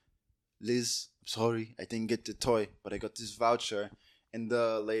 He's like, Liz, I'm sorry, I didn't get the toy, but I got this voucher. And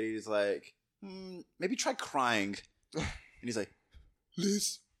the lady's like, maybe try crying. And he's like,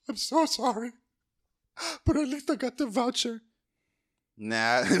 Liz, I'm so sorry, but at least I got the voucher.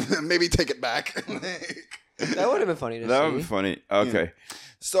 Nah, maybe take it back. That would have been funny to see. That would be funny. Okay. Yeah.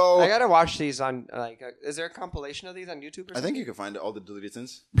 So I gotta watch these on is there a compilation of these on YouTube? Or something? I think you can find all the deleted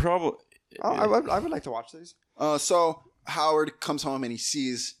scenes. Probably. I would like to watch these. So Howard comes home and he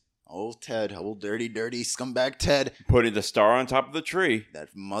sees old Ted, old dirty scumbag Ted, putting the star on top of the tree.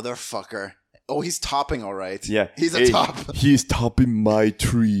 That motherfucker. Oh, he's topping all right. Yeah, he's a top. He's topping my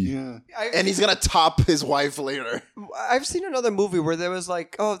tree. Yeah, and he's gonna top his wife later. I've seen another movie where there was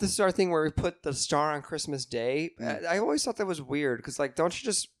like, oh, this is our thing where we put the star on Christmas Day. I always thought that was weird because like, don't you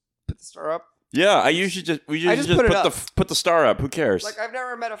just put the star up? Yeah, we usually just put the star up. Who cares? Like I've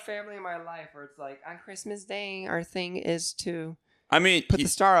never met a family in my life where it's like on Christmas Day our thing is to put the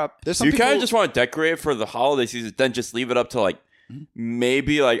star up. You kind of just want to decorate it for the holiday season, then just leave it up to like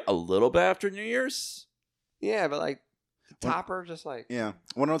maybe like a little bit after New Year's. Yeah, but like the topper, just like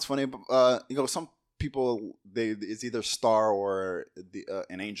What's funny? Some people it's either star or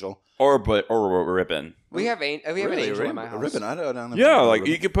an angel or a ribbon. We have an angel in my house. A ribbon. I don't Yeah, like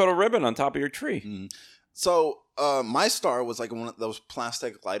you could put a ribbon on top of your tree. Mm-hmm. So my star was like one of those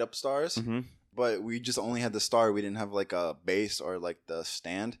plastic light up stars, but we just only had the star. We didn't have like a base or like the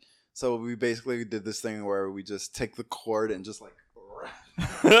stand. So we basically did this thing where we just take the cord and just like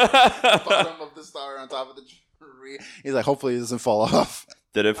wrap the bottom of the star on top of the tree. He's like, hopefully it doesn't fall off.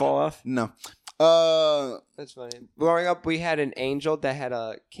 Did it fall off? No. That's funny. Growing up, we had an angel that had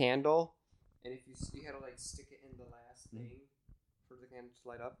a candle, and if you had to like stick it in the last thing for the candle to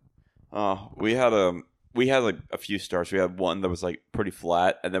light up. Oh, we had like a few stars. We had one that was like pretty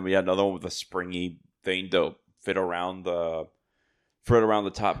flat, and then we had another one with a springy thing to fit around the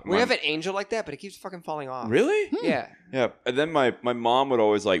top. We have an angel like that, but it keeps fucking falling off. Really? Yeah. Yeah. And then my mom would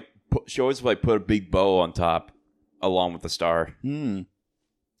always like she always like put a big bow on top along with the star.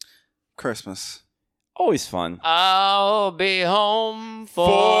 Christmas. Always fun. I'll be home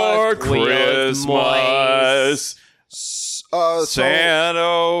for Christmas. Santa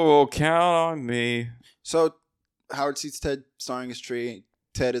will count on me. So Howard sees Ted starring his tree.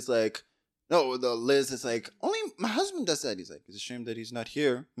 Ted is like, no, Liz is like, only my husband does that. He's like, it's a shame that he's not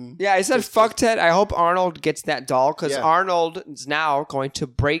here. Yeah, I said, fuck Ted. I hope Arnold gets that doll because Arnold is now going to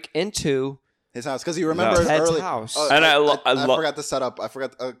break into his house because he remembers Ted's house. And I forgot the setup. I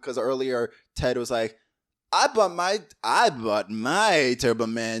forgot because earlier Ted was like, I bought my Turbo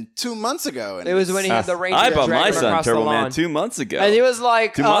Man 2 months ago. And it was when he had the Ranger. I bought my son Turbo Man 2 months ago. And he was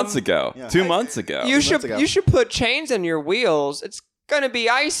like, 2 months ago. Yeah. 2 months ago. You should put chains on your wheels. It's gonna be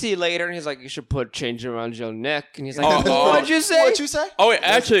icy later. And he's like, you should put chains around your neck. And he's like, what'd you say? What'd you say? Oh, wait,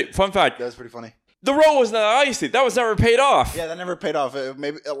 actually, fun fact. That was pretty funny. The road was not icy. That was never paid off. Yeah, that never paid off.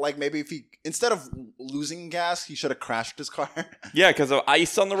 Maybe if he, instead of losing gas, he should have crashed his car. Yeah, because of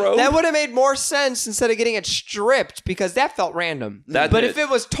ice on the road. That would have made more sense instead of getting it stripped because that felt random. But if it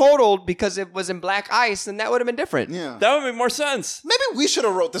was totaled because it was in black ice, then that would have been different. Yeah, that would make more sense. Maybe we should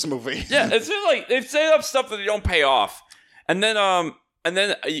have wrote this movie. Yeah, it's just like they set up stuff that they don't pay off, and then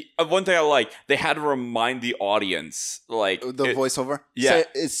one thing I like, they had to remind the audience, like the voiceover. Yeah,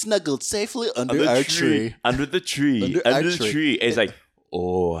 it's snuggled safely under our tree. Under the tree. Under the tree. And it's like,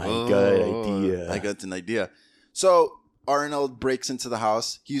 I got an idea. So Arnold breaks into the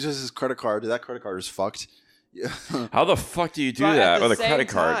house. He uses his credit card. That credit card is fucked. How the fuck do you do that with a credit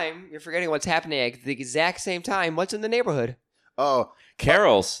card? Time, you're forgetting what's happening at the exact same time. What's in the neighborhood? Oh,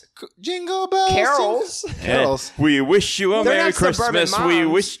 carols. Jingle bells. Carols. Carols. We wish you a Merry Christmas. We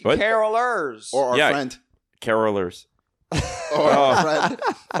wish what? Carolers. Or our friend. Carolers. Or our friend.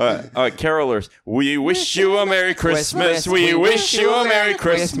 Carolers. We wish you a Merry Christmas. We wish you a Merry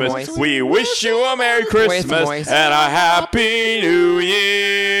Christmas. We wish you a Merry Christmas and a Happy New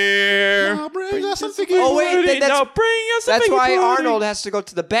Year. Now bring us a Oh wait, that's why pudding. Arnold has to go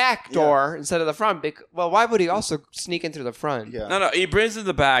to the back door instead of the front. Well, why would he also sneak in through the front? Yeah. No, he brings it to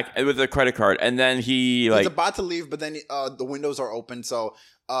the back with the credit card, and then he's about to leave, but then the windows are open, so.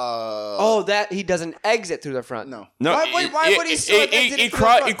 That he doesn't exit through the front. No. Why would he still exit he through the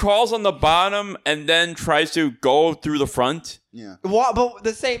front? He crawls on the bottom and then tries to go through the front. Yeah. But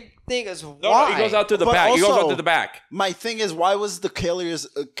the same thing is why? No, he goes out to the back. Also, he goes out to the back. My thing is, why was the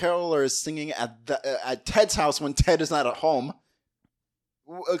carolers singing at Ted's house when Ted is not at home?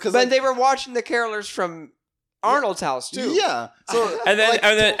 But they were watching the carolers from Arnold's house too. Yeah. So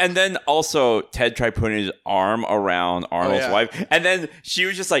and then also Ted tried putting his arm around Arnold's wife, and then she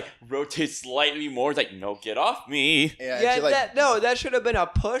was just like rotate slightly more. It's like, no, get off me. Yeah. That should have been a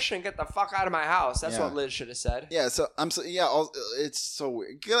push and get the fuck out of my house. That's what Liz should have said. Yeah. So it's so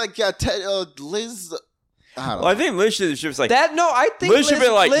weird. Like Ted, Liz. I think Liz she was like that. No, I think Liz should be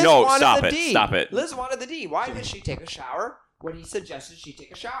like, Liz no, wanted stop it. Liz wanted the D. Why did she take a shower when he suggested she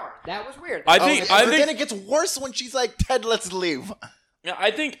take a shower? That was weird. But then it gets worse when she's like, Ted, let's leave. Yeah,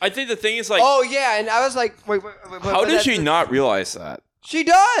 I think the thing is like, oh yeah, and I was like, wait, how did she not realize that? She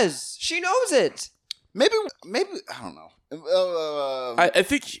does. She knows it. Maybe I don't know. I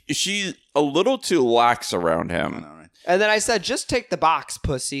think she's a little too lax around him. I know, right? And then I said, just take the box,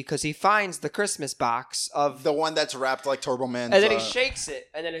 pussy, because he finds the Christmas box of The one that's wrapped like Turbo Man. and then he shakes it,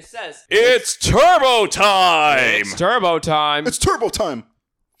 and then it says, It's turbo time. "It's turbo time. It's Turbo time.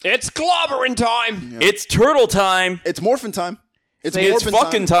 It's clobbering time." It's turtle time. It's Morphin time. It's Say It's Morphin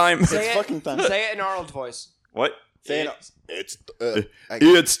fucking time. Say It's it, fucking time. Say it in Arnold's voice. What? Say it. It's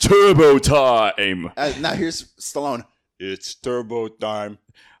It's turbo time. now here's Stallone. It's Turbo time.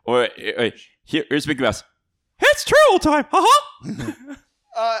 Wait. Here's Mickey Mouse. It's turtle time.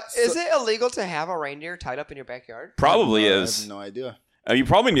 Is it illegal to have a reindeer tied up in your backyard? Probably I is. have no idea. You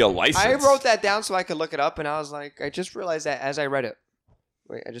probably need a license. I wrote that down so I could look it up, and I was like, I just realized that as I read it.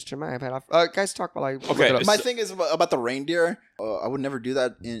 Wait, I just turned my iPad off. Guys, talk while I look Okay, it up. My thing is about the reindeer. I would never do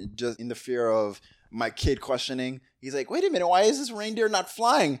that in the fear of my kid questioning. He's like, wait a minute, why is this reindeer not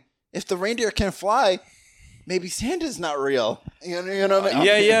flying? If the reindeer can fly, maybe Santa's not real. You know what I mean?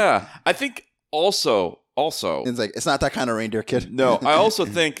 Yeah. I think also. It's like, it's not that kind of reindeer, kid. No, I also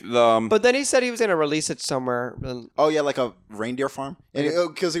think the. But then he said he was going to release it somewhere. Oh yeah, like a reindeer farm, and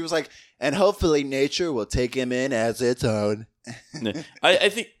because he was like, and hopefully nature will take him in as its own. I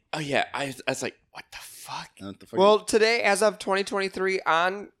think. Oh yeah. I was like, what the fuck? Well, today, as of 2023,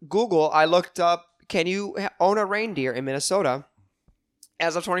 on Google, I looked up, can you own a reindeer in Minnesota?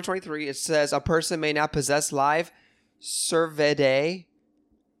 As of 2023, it says a person may not possess live cervidae,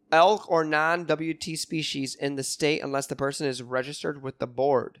 elk, or non-WT species in the state unless the person is registered with the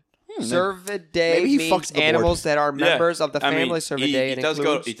board. Cervidae maybe he fucked means the board. animals that are members of the family Cervidae. He and does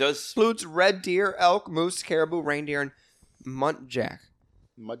includes, He does. includes red deer, elk, moose, caribou, reindeer, and muntjac.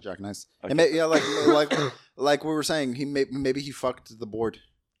 Mudjack, nice. Okay. And yeah, like we were saying, maybe he fucked the board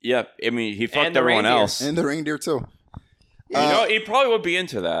Yeah. I mean, he fucked And the everyone reindeer. else. and the reindeer too. You know, he probably would be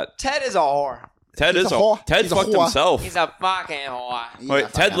into that. Ted is a whore. Ted He's is a whore. Ted He's a fucked whore. himself. He's a fucking whore. Wait,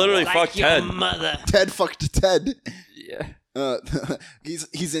 Ted literally fucked Ted. mother. Ted fucked Ted. Yeah.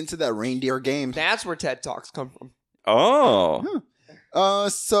 He's into that reindeer game. That's where TED Talks come from. Oh.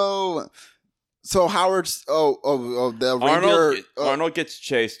 So Howard's the reindeer Arnold gets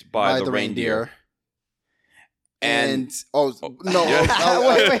chased by the reindeer. And no,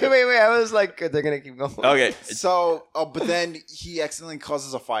 wait. I was like, they're gonna keep going. okay. So, but then he accidentally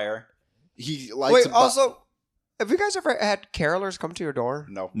causes a fire. He lights. Wait, also, have you guys ever had carolers come to your door?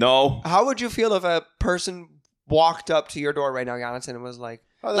 No. How would you feel if a person walked up to your door right now, Giannis, and was like,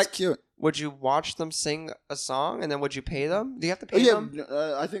 Oh, that's cute. would you watch them sing a song and then would you pay them? Do you have to Oh, pay yeah, them?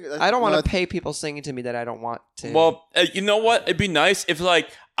 I think I don't want to pay people singing to me that I don't want to. Well, you know what? It'd be nice if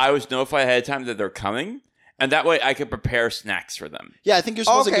like I was notified ahead of time that they're coming, and that way I could prepare snacks for them. Yeah, I think you're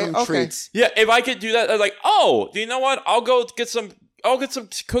supposed to give them okay. treats. Yeah, if I could do that, I'd like, oh, do you know what? I'll go get some. I'll get some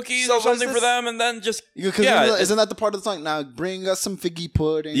cookies So or was something for this- them, and then just Because isn't that the part of the song? Now bring us some figgy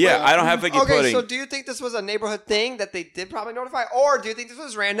pudding. yeah. I don't have figgy Okay, pudding. so do you think this was a neighborhood thing that they did probably notify, or do you think this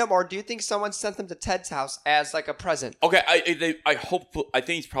was random, or do you think someone sent them to Ted's house as like a present? Okay, I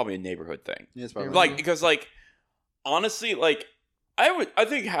think it's probably a neighborhood thing. Yeah, it's probably Like because like honestly, like I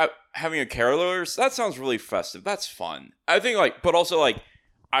think having a carolers, that sounds really festive. That's fun. I think like, but also like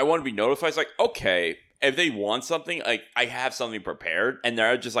I want to be notified. It's like okay, if they want something, like I have something prepared, and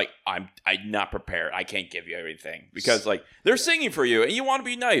they're just like I'm not prepared. I can't give you everything because like they're singing for you, and you want to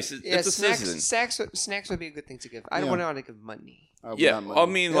be nice. It's a citizen. Snacks would be a good thing to give. I don't want to give money. Yeah, not money. I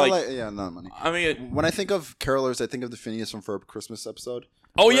mean, Yeah, like- not money. I mean, When I think of carolers, I think of the Phineas and Ferb Christmas episode.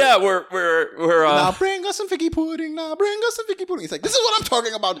 oh yeah, we're Now bring us some figgy pudding. Now bring us some figgy pudding. He's like, this is what I'm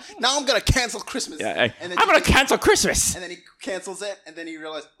talking about. Now I'm gonna cancel Christmas. yeah. And then I'm gonna cancel Christmas. And then he cancels it, and then he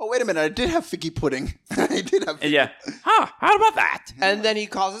realized, oh wait a minute, I did have figgy pudding. I did have. Yeah. Huh? How about that? And then he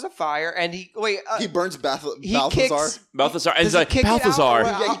causes a fire, and he He burns he Balthazar. kicks. Balthazar. And Does he's he like kick it out Balthazar. or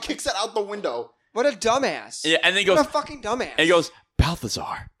Yeah, he kicks it out the window. What a dumbass! Yeah, and then he goes. What a fucking dumbass! And he goes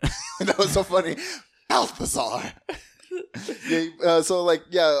Balthazar. That was so funny. Balthazar. Yeah, so like,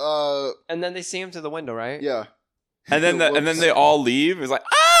 yeah, and then they see him to the window, right? yeah. And then they all leave. It's like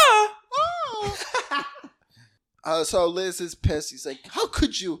So Liz is pissed. He's like, how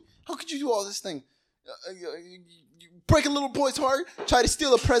could you do all this thing? You break a little boy's heart, try to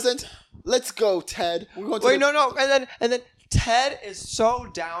steal a present. Let's go, Ted. We're going to Wait, no. And then Ted is so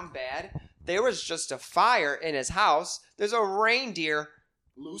down bad. There was just a fire in his house. There's a reindeer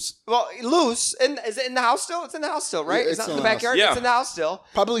loose. Well, loose. Is it in the house still? It's in the house still, right? Yeah, it's not still in the in the house. backyard. Yeah. It's in the house still.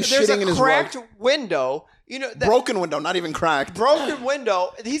 Probably There's shitting a in his cracked rug. window. You know, broken window, not even cracked. Broken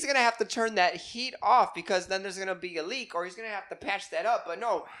window. He's gonna have to turn that heat off because then there's gonna be a leak, or he's gonna have to patch that up. But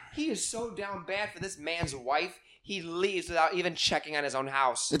no, he is so down bad for this man's wife. He leaves without even checking on his own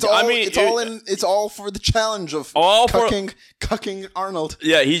house. It's all for the challenge of cucking Arnold.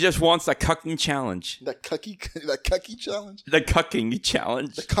 Yeah, he just wants the cucking challenge. That cucky challenge. The cucking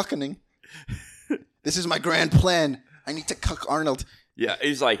challenge. The cuckening. This is my grand plan. I need to cuck Arnold. Yeah,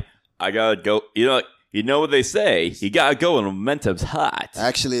 he's like, I gotta go. You know what they say. You gotta go when momentum's hot.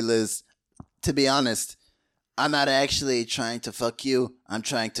 Actually, Liz, to be honest, I'm not actually trying to fuck you. I'm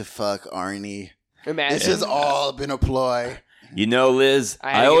trying to fuck Arnie. Imagine. This has all been a ploy. You know, Liz,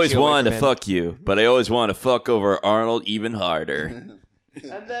 I always wanted to fuck you, but I always want to fuck over Arnold even harder.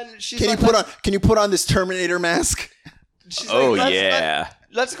 And then she's Can you put on this Terminator mask?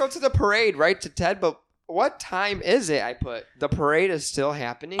 Let's go to the parade, right, to Ted, but what time is it? I put the parade is still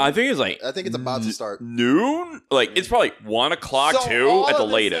happening. I think it's about to start. Noon? Like it's probably 1 o'clock so too all at the of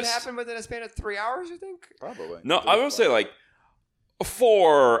this latest. Happened within a span of 3 hours, you think? Probably. No, I would say like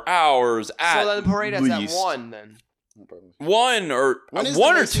 4 hours at So then the parade is least. at 1 then. One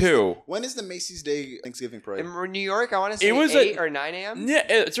or two. When is the Macy's Day Thanksgiving parade? In New York, I want to say It was 8 or 9 a.m. Yeah,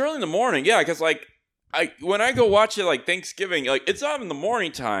 it's early in the morning. Yeah, because like when I go watch it like Thanksgiving, like it's not in the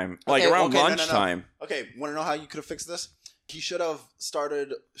morning time, like around lunchtime. No. Okay, want to know how you could have fixed this? He should have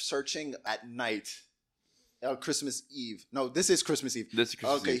started searching at night. Christmas Eve. No, this is Christmas Eve.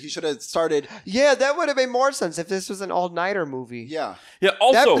 Eve. He should have started. Yeah, that would have made more sense if this was an all-nighter movie. Yeah. Yeah.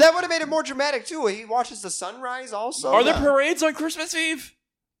 Also, that would have made it more dramatic too. He watches the sunrise. Also, are there parades on Christmas Eve?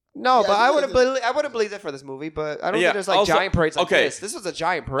 No, but I would have believed it for this movie. But I don't think there's like giant parades like this. This was a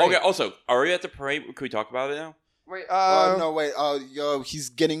giant parade. Okay. Also, are we at the parade? Can we talk about it now? Wait. No, wait. He's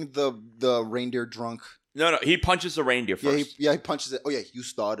getting the reindeer drunk. No. He punches the reindeer first. He punches it. Oh yeah, you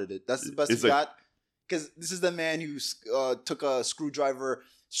started it. That's the best he got. Because this is the man who took a screwdriver,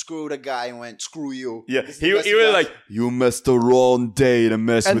 screwed a guy, and went, "Screw you." Yeah, he was like, "You messed the wrong day to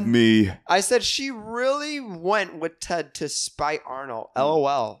mess with me." I said she really went with Ted to spite Arnold.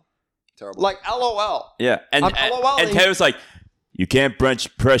 LOL. Terrible. Like LOL. Yeah, and LOL and Ted was like, "You can't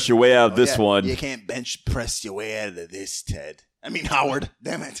bench press your way out of this one. You can't bench press your way out of this, Ted. I mean Howard.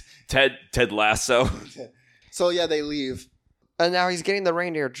 Damn it, Ted Lasso." So yeah, they leave. And now he's getting the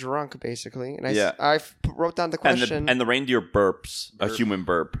reindeer drunk, basically. And I wrote down the question. And the reindeer burps, a human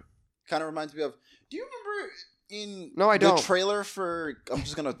burp. Kind of reminds me of. Do you remember in the trailer for? I'm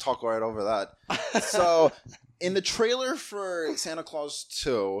just gonna talk right over that. So, in the trailer for Santa Claus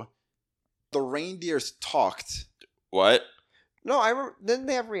 2, the reindeers talked. What? No, I remember. Didn't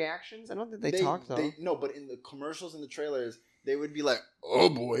they have reactions? I don't think they talked though. No, but in the commercials and the trailers, they would be like, "Oh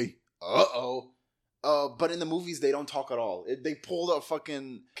boy, uh-oh." But in the movies, they don't talk at all. They pulled a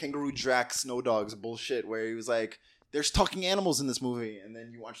fucking Kangaroo Jack Snow Dogs bullshit where he was like, there's talking animals in this movie. And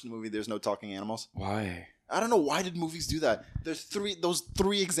then you watch the movie, there's no talking animals. Why? I don't know. Why did movies do that? Those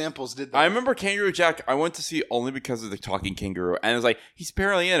three examples did that. I remember Kangaroo Jack, I went to see only because of the talking kangaroo. And I was like, he's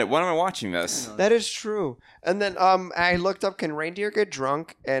barely in it. Why am I watching this? That is true. And then I looked up, can reindeer get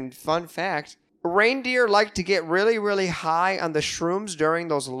drunk? And fun fact, reindeer like to get really, really high on the shrooms during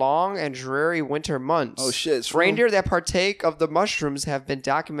those long and dreary winter months. Oh, shit. Reindeer that partake of the mushrooms have been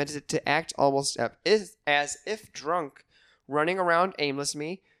documented to act almost as if drunk, running around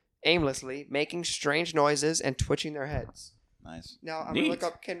aimlessly, making strange noises and twitching their heads. Nice. Now, I'm going to look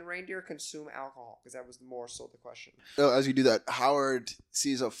up, can reindeer consume alcohol? Because that was more so the question. As you do that, Howard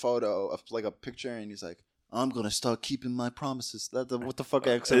sees a photo of like a picture and he's like, I'm going to start keeping my promises. What the fuck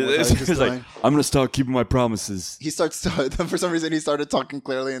accent was I just doing? Like, I'm going to start keeping my promises. He starts for some reason, he started talking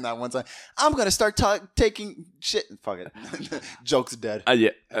clearly in that one time. I'm going to start taking shit. Fuck it. Joke's dead.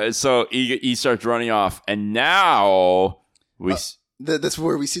 So he starts running off. And now that's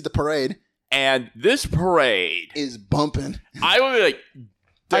where we see the parade. And this parade is bumping. I would be like,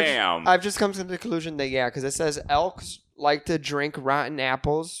 damn. I've just come to the conclusion that, because it says elks like to drink rotten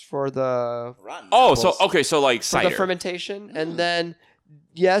apples for the so like cider. For the fermentation. And then,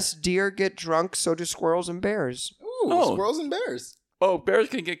 yes, deer get drunk, so do squirrels and bears. Ooh, squirrels and bears. Oh, bears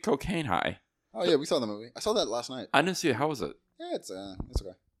can get cocaine high. Oh, yeah, we saw the movie. I saw that last night. I didn't see it. How was it? Yeah, it's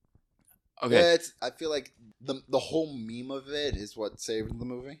okay. Okay. Yeah, I feel like the whole meme of it is what saved the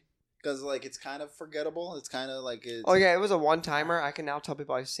movie. Because, like, it's kind of forgettable. It's kind of like... Oh, yeah, it was a one-timer. I can now tell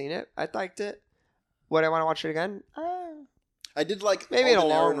people I've seen it. I liked it. Would I want to watch it again? I did like... Maybe Alden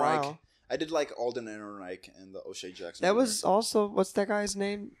in a long while. I did like Alden Ehrenreich and the O'Shea Jackson. That was also... What's that guy's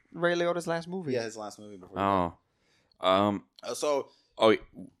name? Ray Liotta's last movie. Yeah, his last movie before. Oh. So, Oh,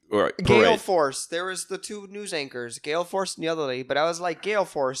 all right. Gale Parade. Force. There was the two news anchors, Gale Force and the other lady. But I was like, Gale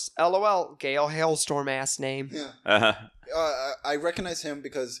Force. LOL. Gale Hailstorm ass name. Yeah. Uh-huh. I recognize him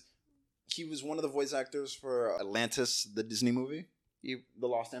because he was one of the voice actors for Atlantis, the Disney movie, The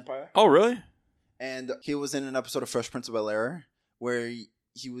Lost Empire. Oh, really? And he was in an episode of Fresh Prince of Bel-Air where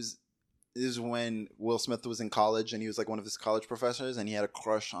he was. This is when Will Smith was in college and he was like one of his college professors and he had a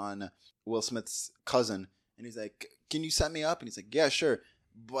crush on Will Smith's cousin. And he's like, "Can you set me up?" And he's like, "Yeah, sure."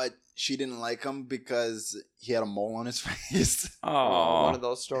 But she didn't like him because he had a mole on his face. Oh, One of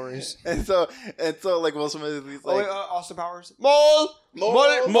those stories. and so like Will Smith, he's Oh, like, wait, Austin Powers. Mole! Mole!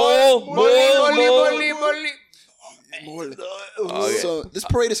 Oh, so this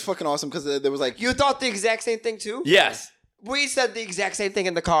parade is fucking awesome because there was like You thought the exact same thing too? Yes. We said the exact same thing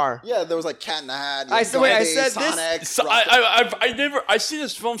in the car. yeah, there was like Cat in the Hat. I said Sonic, this. So I've seen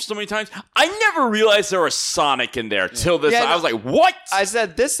this film so many times. I never realized there was Sonic in there till this. Yeah, I was like, what? I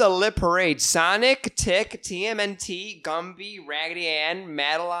said this is a lit parade. Sonic, Tick, TMNT, Gumby, Raggedy Ann,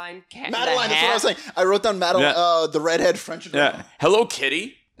 Madeline, Cat in the Madeline. That's what I Hat. was saying. I wrote down Madeline, Yeah. The redhead French girl. Yeah. Hello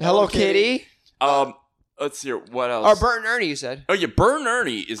Kitty. Hello Kitty. Let's see what else. Or Bert and Ernie, you said. Oh yeah, Bert and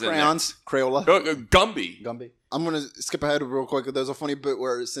Ernie is Crayons, Crayola, in there. Gumby. Gumby. I'm gonna skip ahead real quick. There's a funny bit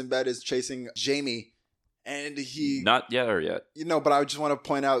where Sinbad is chasing Jamie, and he Not yet or yet. but I just want to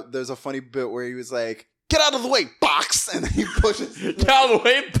point out there's a funny bit where he was like, "Get out of the way, box!" and then he pushes Get out of the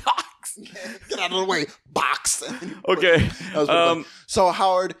way, box. Get out of the way, box. And then he Okay. That was pretty funny. So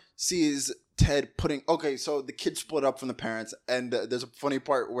Howard sees Ted putting. Okay, so the kids split up from the parents, and there's a funny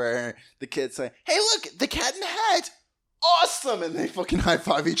part where the kids say, "Hey, look, the Cat in the Hat, awesome!" and they fucking high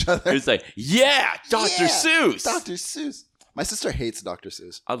five each other. He's like, yeah, Dr. Yeah, Seuss. Dr. Seuss. My sister hates Dr.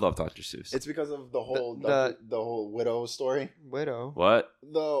 Seuss. I love Dr. Seuss. It's because of the whole The- the whole widow story. Widow. What?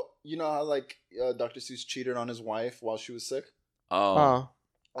 You know how like Dr. Seuss cheated on his wife while she was sick. Oh. Oh.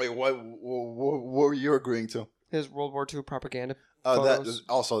 Wait, what were you agreeing to? His World War II propaganda. That photos.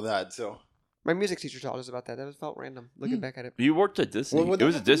 also that too. My music teacher taught us about that. That felt random. Looking back at it. You worked at Disney. What He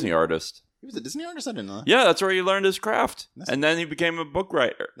was a that Disney mean? artist. He was a Disney artist. I didn't know that. Yeah, that's where he learned his craft. That's- And then he became a book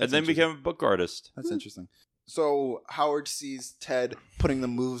writer. And That's then became a book artist. That's interesting. So Howard sees Ted putting the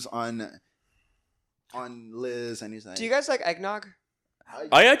moves on Liz, and he's like, Do you guys like eggnog?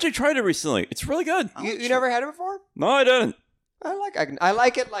 I actually tried it recently. It's really good. You never had it before? No, I didn't. I like eggnog. I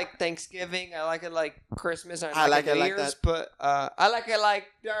like it like Thanksgiving. I like it like Christmas. I like it like New Year's, that. but I like it like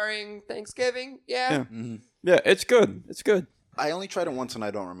during Thanksgiving. Yeah. Yeah. Mhm. Yeah, it's good. It's good. I only tried it once, and I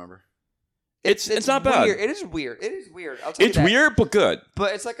don't remember. It's not bad. Weird. It is weird. It is weird. I'll tell It's you that. weird, but good.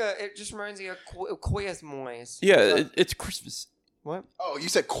 But it's like it just reminds me of Christmas. Yeah, it's Christmas. What? Oh, you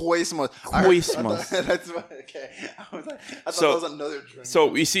said Quasmos. Quasmos. That's what, okay. I thought So- that was another drink. So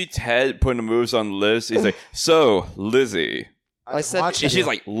we see Ted putting the moves on Liz. He's like, so, Lizzie. I said- watched And it. she's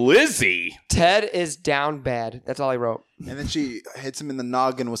like, Lizzie? Ted is down bad. That's all I wrote. And then she hits him in the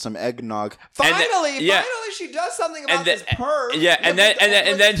noggin with some eggnog. And then- Finally, yeah. finally, she does something about And then, this purse. yeah, and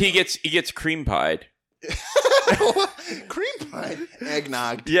then he gets cream pied. Cream pie.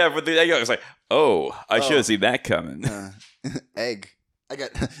 Eggnog. Yeah, but the egg was like, oh, I should have seen that coming. Egg. I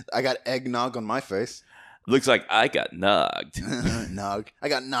got eggnog on my face. Looks like I got nugged. Nog. I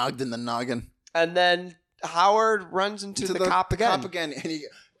got nogged in the noggin. And then Howard runs into the cop again. Cop again, and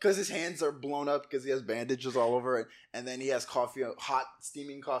because his hands are blown up because he has bandages all over it, and then he has coffee, hot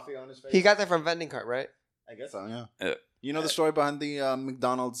steaming coffee on his face. He got that from vending cart, right? I guess so. Yeah. Uh, The story behind the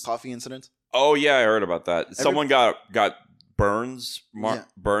McDonald's coffee incident? Oh yeah, I heard about that. Someone got burns Yeah.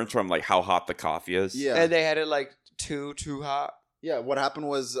 burns from like how hot the coffee is. Yeah. And they had it like too hot. Yeah, what happened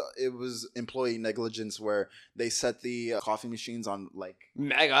was it was employee negligence where they set the coffee machines on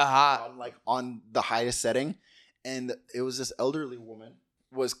Mega hot. on the highest setting, and it was this elderly woman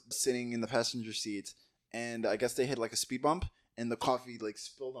was sitting in the passenger seat, and I guess they hit like a speed bump, and the coffee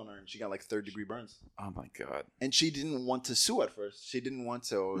spilled on her, and she got 3rd-degree burns. Oh my god. And she didn't want to sue at first. She didn't want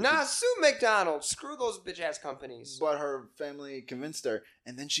to. Nah, sue McDonald's. Screw those bitch ass companies. But her family convinced her,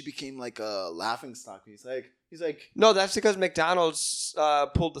 and then she became like a laughing stock. He's like, No, that's because McDonald's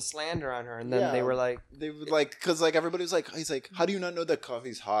pulled the slander on her, and then Yeah. they were like, because everybody was like, he's like, how do you not know that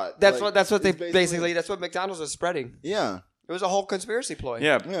coffee's hot? that's Like, what they it's basically that's what McDonald's was spreading. Yeah, It was a whole conspiracy ploy.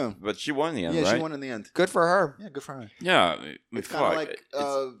 Yeah, yeah, but she won in the end, yeah. right? She won in the end. Good for her. Yeah, good for her. Yeah, It's fuck. kind of like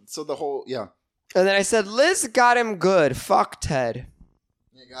It's- so the whole And then I said, Liz got him good. Fuck Ted.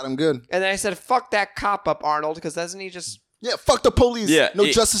 yeah, got him good. And then I said, fuck that cop up, Arnold, because doesn't he just... Yeah, fuck the police. Yeah, no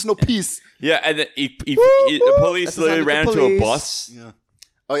justice, no peace. yeah, and then the police That's the sound literally of the ran into a police. bus. Yeah.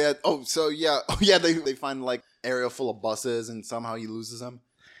 Oh yeah. Oh so yeah. Oh yeah. They find area full of buses, and somehow he loses them.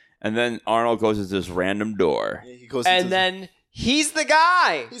 And then Arnold goes into this random door. Yeah, he goes. And then He's the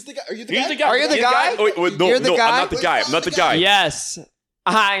guy. He's the guy. Are you the He's guy? the guy. Are you the guy? Oh, wait, no, You're the no, guy? I'm not the guy. I'm not the guy. Yes,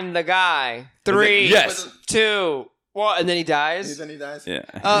 I'm the guy. 3, Yes. 2, 1, and then he dies. Then he dies. Yeah.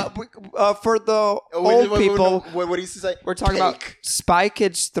 For the Wait, old people, no, what do you say? we're talking about Spy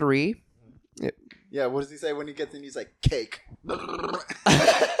Kids 3. Yeah, what does he say when he gets in? He's like, cake.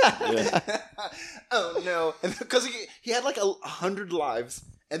 Oh, no. Because he had like 100 lives.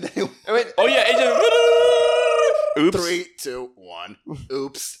 And then Oh, yeah. Oops. 3, 2, 1.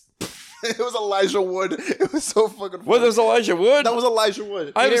 Oops. It was Elijah Wood. It was so fucking funny. What was Elijah Wood? That was Elijah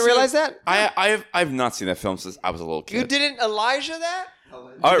Wood. You didn't realize that? I've not seen that film since I was a little kid. You didn't Elijah that?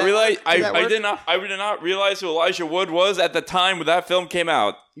 I that realized work? Did that I work? did not realize who Elijah Wood was at the time when that film came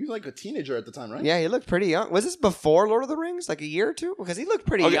out. He was like a teenager at the time, right? Yeah, he looked pretty young. Was this before Lord of the Rings? Like a year or two? Because he looked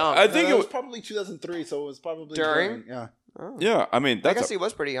pretty Okay, young. I think it it was was. probably 2003, so it was probably During? Yeah. Oh. Yeah, I mean I that's. guess he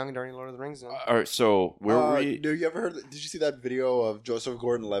was pretty young during Lord of the Rings, though. All right, so where were we? Did you ever did you see that video of Joseph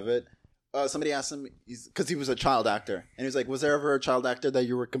Gordon-Levitt? Somebody asked him, because he was a child actor, and he was like, "Was there ever a child actor that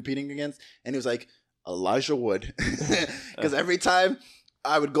you were competing against?" And he was like, "Elijah Wood," because every time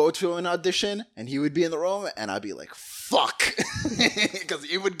I would go to an audition, and he would be in the room, and I'd be like, "Fuck," because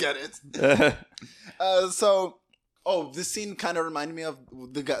he would get it. This scene kind of reminded me of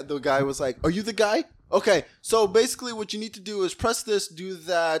the guy. The guy was like, "Are you the guy?" Okay, so basically what you need to do is press this, do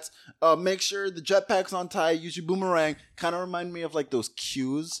that, make sure the jetpack's on tight, use your boomerang. Kind of remind me of like those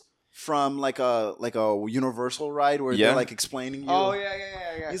cues from like a Universal ride where they're like explaining you. Oh,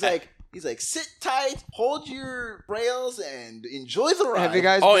 yeah. He's like, sit tight, hold your rails, and enjoy the ride. Have you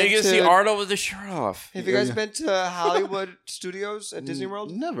guys Oh, been you can to, see Arnold with his shirt off. Have you guys been to Hollywood Studios at Disney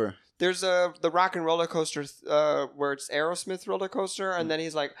World? Never. There's the Rock and Roller Coaster where it's Aerosmith roller coaster, and then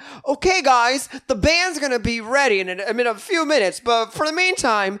he's like, "Okay, guys, the band's gonna be ready in a few minutes, but for the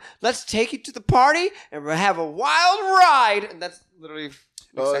meantime, let's take you to the party and we'll have a wild ride." And that's literally.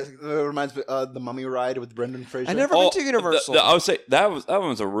 It reminds me of the Mummy ride with Brendan Fraser. I never been to Universal. I would say that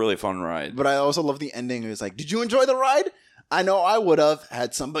one's a really fun ride. But I also love the ending. It was like, "Did you enjoy the ride? I know I would have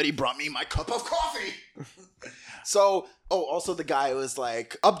had somebody brought me my cup of coffee." So, also the guy was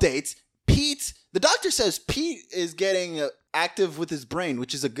like, updates. Pete, the doctor says Pete is getting active with his brain,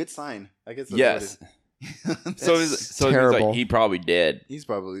 which is a good sign. I guess. Yes. So he's terrible. like, he probably did. He's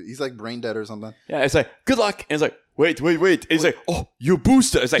like brain dead or something. Yeah, it's like, good luck. And it's like, wait. And he's like, oh, you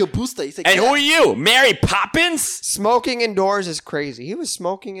booster. It's like, Yo, Booster. He's like, and who are you? Mary Poppins? Smoking indoors is crazy. He was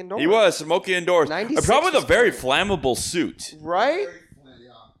smoking indoors. He was smoking indoors. 96 Probably is the very flammable suit. right?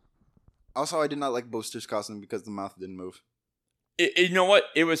 Also, I did not like Booster's costume because the mouth didn't move. You know what?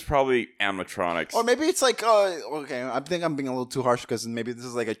 It was probably animatronics. Or maybe it's like, okay, I think I'm being a little too harsh because maybe this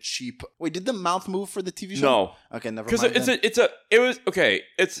is like a cheap. Wait, did the mouth move for the TV show? No. Okay, never Because mind.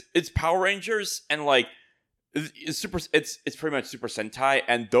 it's Power Rangers and like it's pretty much Super Sentai,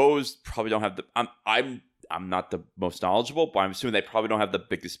 and those probably don't have the. I'm not the most knowledgeable, but I'm assuming they probably don't have the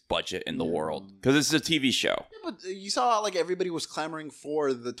biggest budget in the world because this is a TV show. Yeah, but you saw how like everybody was clamoring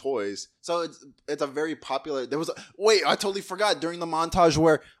for the toys, so it's a very popular. Wait, I totally forgot during the montage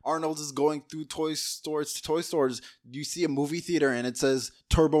where Arnold is going through toy stores to toy stores. You see a movie theater and it says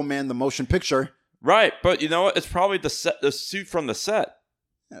Turbo Man the motion picture. Right, but you know what? It's probably the suit from the set.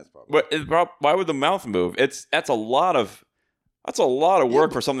 Yeah, that's probably. But why would the mouth move? That's a lot of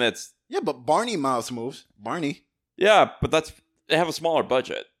work for something that's. Yeah, but Barney mouth moves. Barney. Yeah, but they have a smaller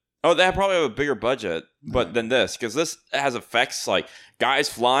budget. Oh, they probably have a bigger budget, but than this, because this has effects like guys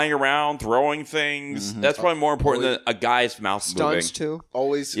flying around, throwing things. That's probably more important than a guy's mouth moving. Stunts too.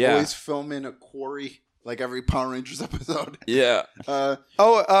 Always film in a quarry, like every Power Rangers episode. Yeah.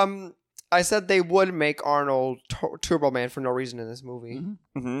 I said they would make Arnold Turbo Man for no reason in this movie.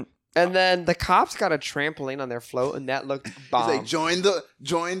 Mm-hmm. And then the cops got a trampoline on their float, and that looked bomb. He's like,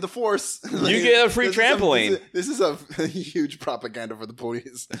 join the force. You get a free trampoline. This is a huge propaganda for the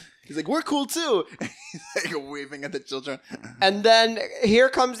police. He's like, we're cool too. He's like waving at the children. And then here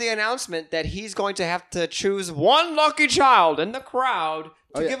comes the announcement that he's going to have to choose one lucky child in the crowd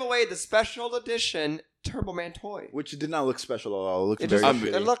to give away the special edition Turbo Man toy. Which did not look special at all. It looked It very just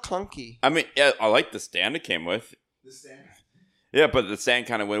shitty. it looked clunky. I mean, yeah, I like the stand it came with. The stand? Yeah, but the stand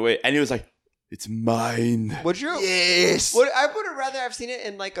kind of went away, and he was like, "It's mine." Would you? Yes. I would have rather have seen it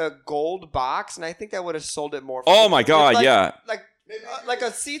in like a gold box, and I think that would have sold it more. Oh my god, like, yeah. Like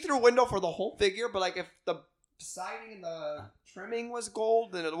a see-through window for the whole figure, but like if the siding and the trimming was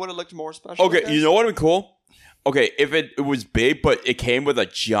gold, then it would have looked more special. Okay, you know what would be cool? Okay, if it was big, but it came with a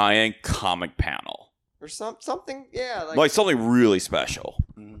giant comic panel. Or something, yeah. Like something really special.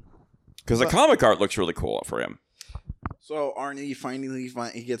 Because the comic art looks really cool for him. So Arnie finally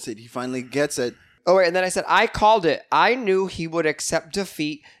he gets it. He finally gets it. Oh, wait, and then I said, I called it. I knew he would accept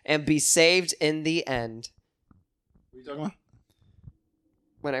defeat and be saved in the end. What are you talking about?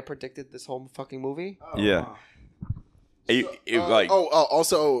 When I predicted this whole fucking movie? Yeah.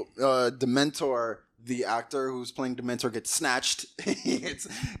 Also, Dementor, the actor who's playing Dementor, gets snatched. It's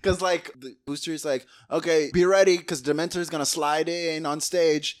because like the Booster is like, okay, be ready because Dementor is gonna slide in on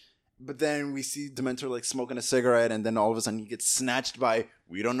stage. But then we see Dementor like smoking a cigarette, and then all of a sudden he gets snatched by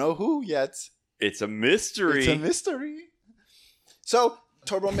we don't know who yet. It's a mystery. It's a mystery. So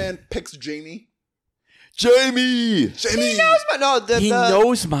Turbo Man picks Jamie. Jamie. He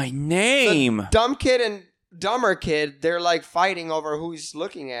knows my name. The dumb kid and dumber kid, they're like fighting over who he's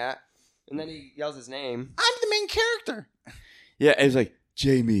looking at, and then he yells his name. I'm the main character. Yeah, and it's like,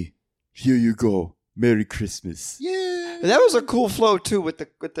 Jamie, here you go. Merry Christmas. Yeah. And that was a cool flow too with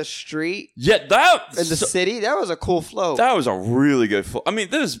the street. Yeah, that in the city. That was a cool flow. That was a really good flow. I mean,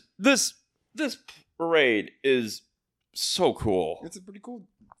 this parade is so cool. It's a pretty cool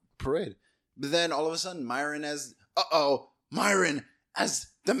parade. But then all of a sudden, Myron as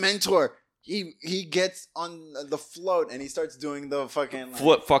the mentor. He gets on the float and he starts doing the fucking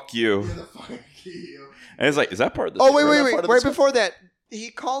flip. Fuck you. Yeah, the fuck you. And it's like, is that part of the? Oh wait! Right before that, he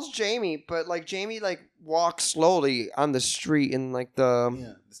calls Jamie, but like Jamie like walks slowly on the street in like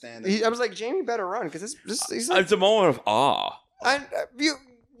the stand. I was like, Jamie better run because he's like, it's a moment of awe. And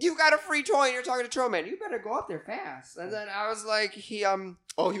you got a free toy and you're talking to Troll Man. You better go up there fast. And then I was like, he a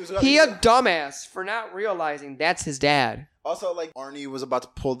dumbass for not realizing that's his dad. Also, like Arnie was about to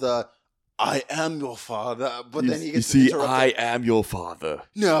pull the "I am your father," but then he gets interrupted. I am your father.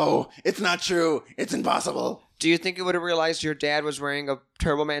 No, it's not true. It's impossible. Do you think you would have realized your dad was wearing a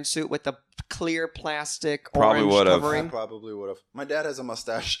Turbo Man suit with the clear plastic probably orange covering? I probably would have. My dad has a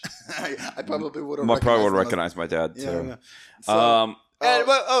mustache. I probably would have. I probably would recognize my dad too. Yeah. So, and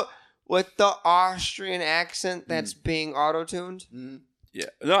with the Austrian accent that's being auto-tuned. Yeah,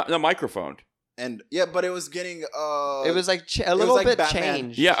 no microphone. And but it was getting it was like a little bit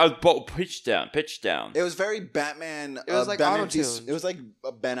Batman. changed. Yeah, pitch down. It was very Batman. It was like Batman auto-tuned. It was like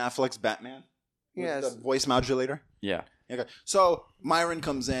Ben Affleck's Batman. Yes. With the voice modulator. Yeah. Okay. So Myron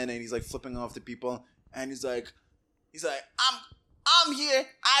comes in and he's like flipping off the people and he's like I'm here.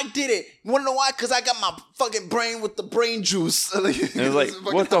 I did it. You wanna know why? Because I got my fucking brain with the brain juice. And it's like,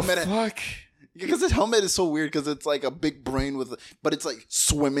 what the fuck? Because his helmet is so weird because it's like a big brain but it's like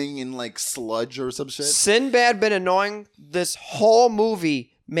swimming in like sludge or some shit. Sinbad been annoying this whole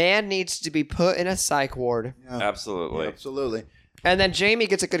movie. Man needs to be put in a psych ward. Yeah. Absolutely. Yeah, absolutely. And then Jamie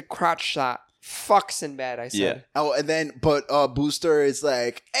gets a good crotch shot. Fuck Sinbad, I said. Yeah. Oh, and then, Booster is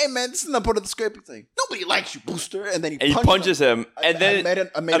like, hey, man, this is not part of the script. He's like, nobody likes you, Booster. And then he punches him. And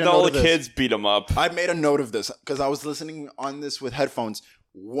then all the kids beat him up. I made a note of this because I was listening on this with headphones.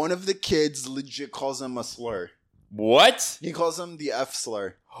 One of the kids legit calls him a slur. What? He calls him the F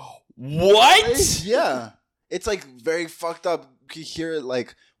slur. What? Yeah. It's like very fucked up. You hear it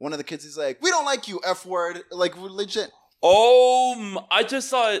like one of the kids is like, we don't like you, F word. Like, legit. Oh, I just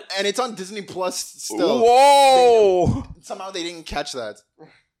saw it. And it's on Disney Plus still. Whoa. Somehow they didn't catch that.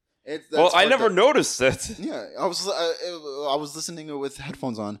 Well, I never noticed it. Yeah, I was listening with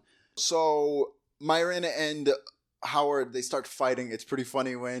headphones on. So Myron and Howard, they start fighting. It's pretty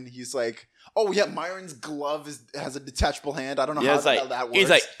funny when he's like, oh yeah, Myron's glove has a detachable hand. I don't know how that works. He's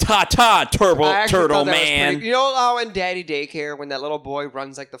like, ta-ta, turtle man. You know how in Daddy Daycare when that little boy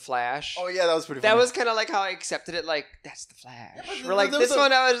runs like the Flash? Oh yeah, that was pretty funny. That was kind of like how I accepted it, like, that's the Flash. Yeah, Or like this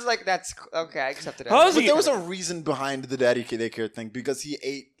one, I was just like, that's, okay, I accepted it. But there was a reason behind the Daddy Daycare thing because he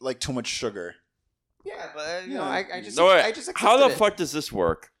ate like too much sugar. Yeah, but you know, I just accepted how the it. fuck does this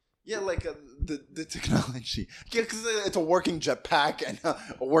work? Yeah, like the technology. Yeah, because it's a working jetpack and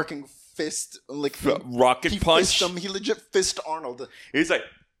a working fist. Like rocket punch. He legit fist Arnold. He's like,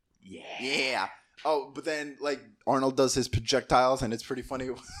 yeah. Oh, but then like Arnold does his projectiles and it's pretty funny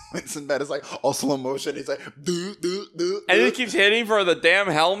when Sinbad is like all slow motion. He's like do. And he keeps hitting for the damn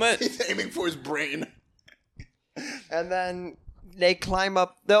helmet. He's aiming for his brain. And then they climb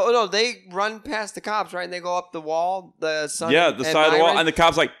up. They run past the cops, right? And they go up the wall. The son. Yeah, the side of the wall, and the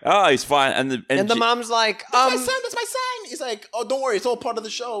cop's like, "Oh, he's fine." And the mom's like, "That's my son." He's like, "Oh, don't worry, it's all part of the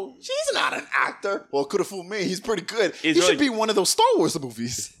show." She's not an actor. Well, could have fooled me. He's pretty good. He should be one of those Star Wars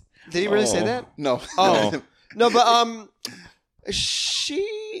movies. Did he really say that? No. Oh, no, but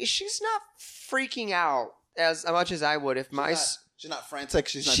she's not freaking out as much as I would if she's not frantic.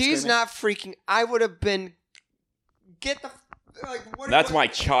 She's not freaking. I would have been. Get the. Like, that's my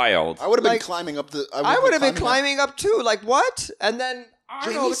child. I would have been climbing up the. I would have been climbing up too. Like what? And then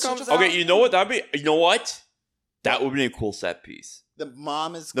Arnold comes out. Okay, you know what? You know what? That would be a cool set piece. The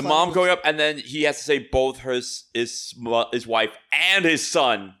mom is the mom going up, and then he has to say both his wife and his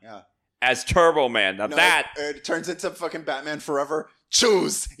son as Turbo Man. Now it turns into fucking Batman Forever.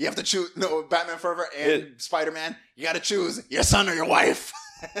 Choose. You have to choose. No, Batman Forever and Spider-Man. You got to choose your son or your wife.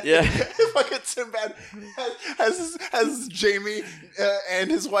 Yeah. Fucking Sinbad has Jamie and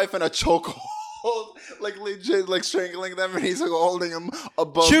his wife in a chokehold, like legit, like strangling them, and he's like holding him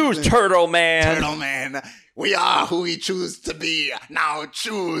above. Choose Turtle Man. Turtle Man. We are who we choose to be. Now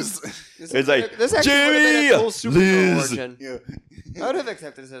choose. It's like this actually would have been a cool superhero origin. Yeah. I would have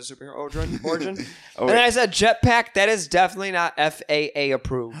accepted this as a superhero origin. And then I said jetpack. That is definitely not FAA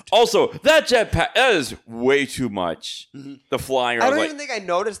approved. Also, that jetpack, that is way too much. The flying. I don't even think I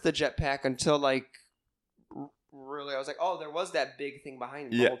noticed the jetpack until like really. I was like, oh, there was that big thing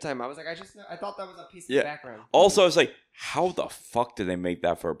behind it the whole time. I was like, I thought that was a piece of the background. Also, I was like, how the fuck did they make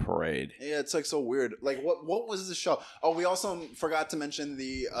that for a parade? Yeah, it's like so weird. Like, what was the show? Oh, we also forgot to mention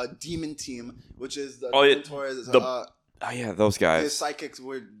the Demon Team, which is the those guys. The psychics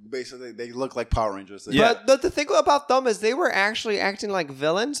were basically, they look like Power Rangers. But the thing about them is they were actually acting like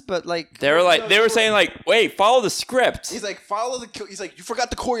villains, but like they were saying like, wait, follow the script. He's like, he's like, you forgot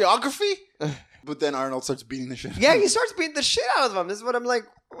the choreography? But then Arnold starts beating the shit. Yeah, he starts beating the shit out of them. This is what I'm like.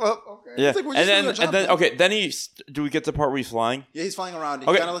 Well, okay. Yeah, like, then do we get the part where he's flying? Yeah, he's flying around. He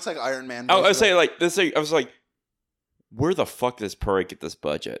kind of looks like Iron Man. I was saying like this. I was like, where the fuck did this parade get this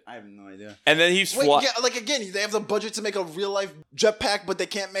budget? I have no idea. And then he's flying. Yeah, like again, they have the budget to make a real life jetpack, but they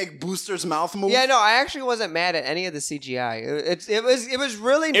can't make Booster's mouth move. Yeah, no, I actually wasn't mad at any of the CGI. It was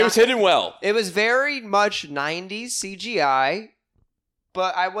really. It was hidden well. It was very much 90s CGI.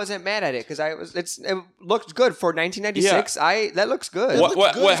 But I wasn't mad at it because it looked good for 1996. Yeah. That looks good.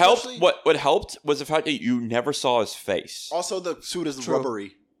 What helped was the fact that you never saw his face. Also, the suit is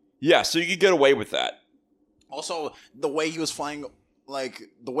rubbery. Yeah, so you could get away with that. Also, the way he was flying, like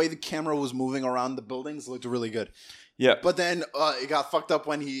the way the camera was moving around the buildings looked really good. Yeah, but then it got fucked up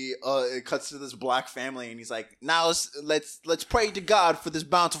when it cuts to this black family and he's like, "Now let's pray to God for this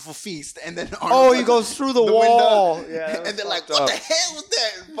bountiful feast." And then Arnold he goes through the wall. Yeah, and they're like, "What the hell was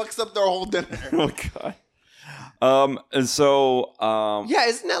that?" It fucks up their whole dinner. Oh god. And so yeah,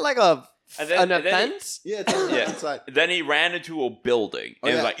 isn't that like an offense? It's inside. Then he ran into a building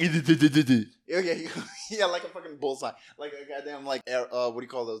and was like, yeah, like a fucking bullseye, like a goddamn like what do you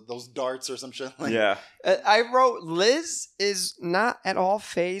call those darts or some shit? Like, yeah. I wrote Liz is not at all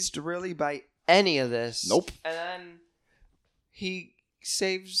phased really by any of this. Nope. And then he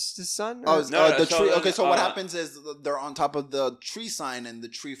saves the son. The tree. Okay, so what happens is they're on top of the tree sign and the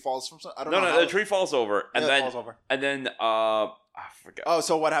tree falls from. I don't know. No, the tree falls over, and then it falls over. And then I forgot. Oh,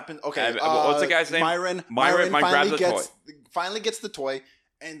 so what happened? Okay, what's the guy's name? Myron finally gets the toy,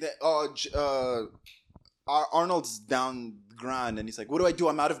 and Arnold's down the ground, and he's like, "What do I do?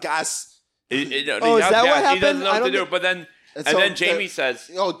 I'm out of gas." Is that what happened? He doesn't know what to do. But then, and so then Jamie says,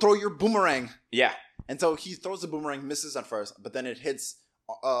 "Oh, throw your boomerang." Yeah. And so he throws the boomerang, misses at first, but then it hits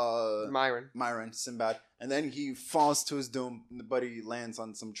Myron, Sinbad, and then he falls to his doom, but he lands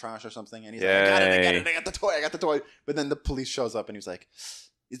on some trash or something, and he's like, I got the toy. But then the police shows up, and he's like,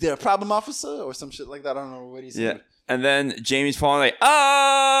 "Is there a problem, officer?" or some shit like that. I don't know what he said. Yeah. And then Jamie's falling like,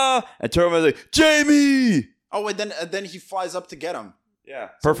 "Ah!" And Turbo's like, "Jamie!" Oh, and then he flies up to get him.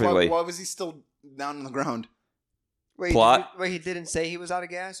 Yeah. So perfectly. Why was he still down on the ground? Wait, Plot? He didn't say he was out of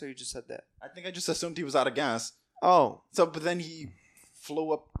gas, or you just said that? I think I just assumed he was out of gas. Oh. So, but then he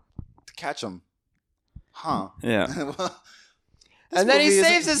flew up to catch him. Huh. Yeah. And then he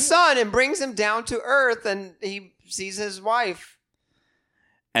saves his son and brings him down to Earth, and he sees his wife.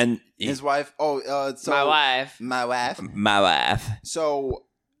 And his wife. So my wife. So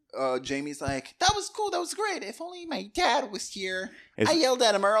Jamie's like, "That was cool. That was great. If only my dad was here. I yelled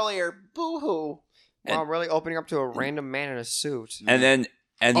at him earlier. Boo hoo." Wow, really opening up to a random man in a suit. And then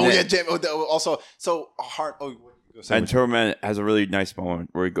Jamie. Also, so hard. And Turboman has a really nice moment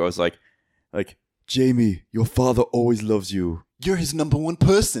where he goes like, "Jamie, your father always loves you. You're his number one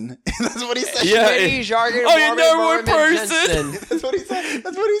person." That's what he said. Yeah. Jargon, you're number one person. That's what he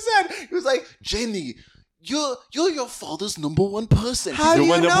said. He was like, "Jamie, you're your father's number one person." How do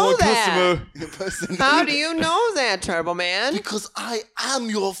you know that? Customer. How do you know that, Turbo Man? Because I am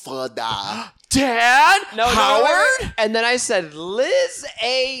your father. Dad? No, Howard? No. And then I said, Liz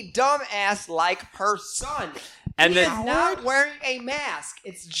a dumbass like her son. And he then is not wearing a mask.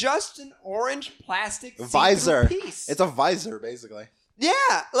 It's just an oranch plastic visor piece. It's a visor, basically. Yeah,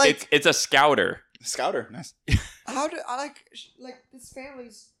 like it's a scouter. Scouter, nice. How do I like this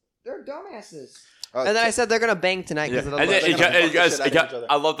family's? They're dumbasses. And then I said they're gonna bang tonight because of the. And then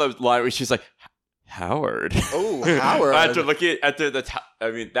I love the line where she's like, Howard. Oh, Howard. After looking at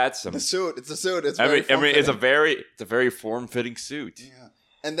I mean, that's some. The suit. It's a suit. It's I very mean, it's a very form-fitting suit. Yeah.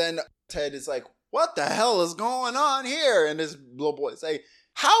 And then Ted is like, what the hell is going on here? And his little boy is like,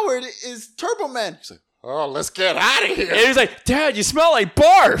 Howard is Turbo Man. He's like, oh, let's get out of here. And he's like, Dad, you smell like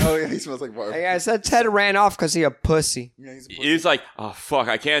barf. Oh, yeah, he smells like barf. Hey, I said Ted ran off because he a pussy. Yeah, he's a pussy. He's like, oh, fuck,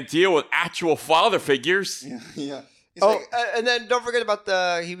 I can't deal with actual father figures. Yeah, yeah. He's Oh, like, and then don't forget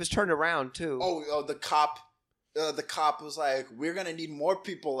about he was turned around too. oh, the cop. The cop was like, we're going to need more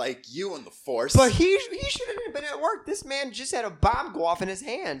people like you in the force. But he shouldn't have been at work. This man just had a bomb go off in his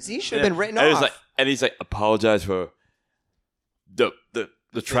hands. He should have been written and off. He's like, apologize for the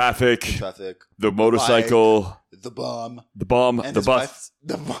traffic, the motorcycle, the bomb, the bomb, and the his bus, wife,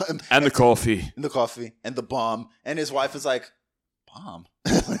 the bomb, and the coffee. and the coffee, and the bomb. And his wife is like, bomb?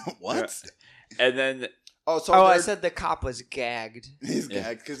 What? Yeah. And then... I said the cop was gagged. He's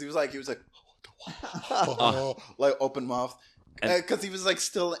gagged because he was like, like open mouth. Because he was like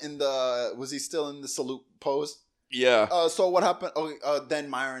still in the, was he still in the salute pose? Yeah. So what happened? Then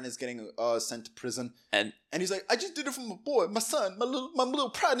Myron is getting sent to prison, and he's like, I just did it for my boy, my son, my little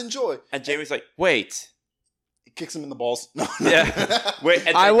pride and joy. And Jamie's like, wait. He kicks him in the balls. No. Yeah. Wait.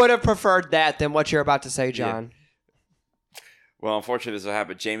 I would have preferred that than what you're about to say, John. Yeah. Well, unfortunately, this will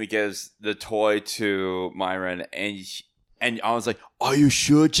happen. Jamie gives the toy to Myron, and I was like, "Are you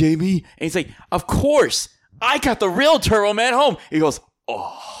sure, Jamie?" And he's like, "Of course. I got the real Turbo Man home." He goes,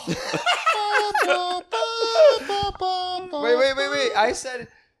 "Oh." Wait. I said,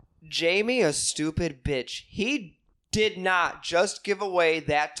 Jamie, a stupid bitch. He did not just give away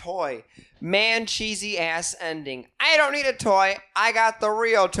that toy. Man, cheesy ass ending. I don't need a toy. I got the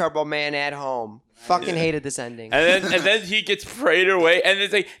real Turbo Man at home. Fucking hated this ending. And then he gets prayed away, and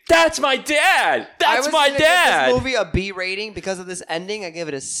it's like, "That's my dad. That's my dad." Give this movie a B rating because of this ending. I give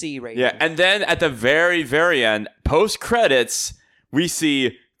it a C rating. Yeah, and then at the very, very end, post credits, we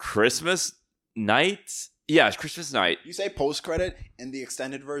see Christmas night. Yeah, it's Christmas night. You say post credit in the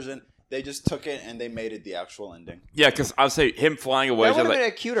extended version. They just took it and they made it the actual ending. Yeah, because I'll say him flying away. That would have been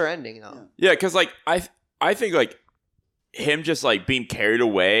a cuter ending, though. Yeah, because like I think like him just like being carried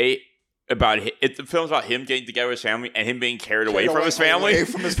away. The film's about him getting together with his family and him being carried away from his family.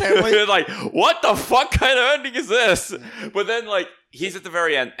 Like, what the fuck kind of ending is this? But then, like, he's at the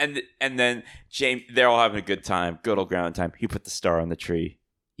very end, and then James, they're all having a good time, good old ground time. He put the star on the tree.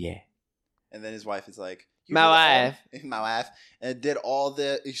 Yeah. And then his wife is like, my wife, and did all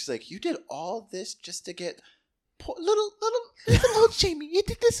the. She's like, you did all this just to get little old Jamie. You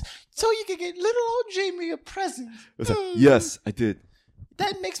did this so you could get little old Jamie a present. I was like, yes, I did.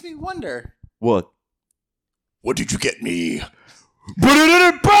 That makes me wonder. What? What did you get me?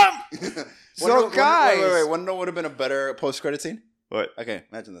 So, guys. Wait. Want to know what would have been a better post-credit scene? What? Okay,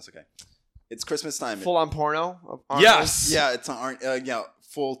 imagine this. Okay. It's Christmas time. Full on porno? Yes! Yeah, it's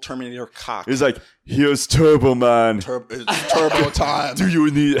full Terminator cock. He's like, here's Turbo Man. It's turbo time. Do you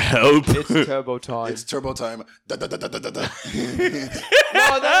need help? It's turbo time. It's turbo time. Da, da, da, da, da, da.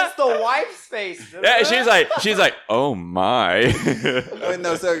 No, that's the wife's face. Yeah, she's like, oh my.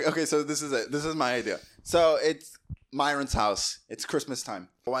 No, so this is it. This is my idea. So it's Myron's house. It's Christmas time.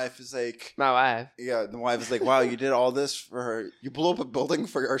 The wife is like, my wife. Yeah, the wife is like, wow, you did all this for her. You blew up a building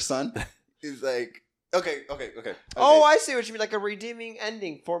for your son. He's like, okay. Oh, I see what you mean. Like a redeeming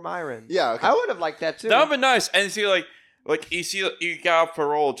ending for Myron. Yeah, okay. I would have liked that too. That would be nice. And see, like he got off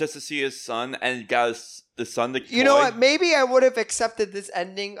parole just to see his son, and got the son the toy. You know what? Maybe I would have accepted this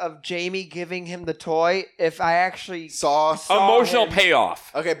ending of Jamie giving him the toy if I actually saw emotional him.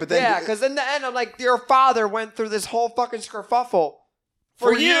 payoff. Okay, but then because in the end, I'm like, your father went through this whole fucking skerfuffle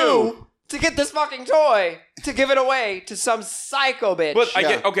for you to get this fucking toy to give it away to some psycho bitch. But I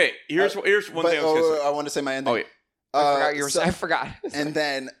get okay. Here's one thing I was gonna say. I want to say my ending. Oh yeah. I forgot. And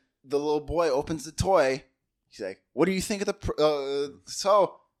then the little boy opens the toy. He's like, "What do you think of the?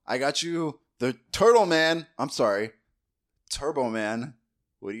 So I got you the Turtle Man. I'm sorry, Turbo Man.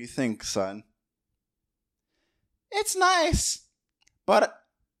 What do you think, son? It's nice, but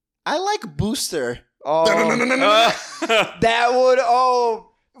I like Booster. Oh, that would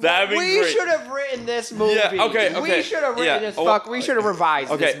That'd be we great. should have written this movie. Yeah, okay. We should have written this. We should have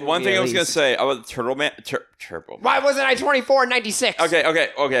revised. Okay, this movie one thing at I was gonna least. say about the Turtle Man. Turbo Man. Why wasn't I 24 in 96?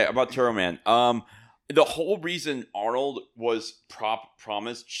 Okay. About Turbo Man. The whole reason Arnold was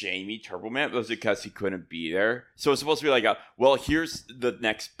promised Jamie Turbo Man was because he couldn't be there. So it's supposed to be like, well, here's the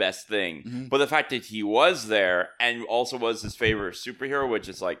next best thing. Mm-hmm. But the fact that he was there and also was his favorite superhero, which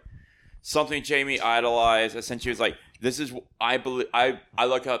is like something Jamie idolized. Essentially, was like, this is I believe. I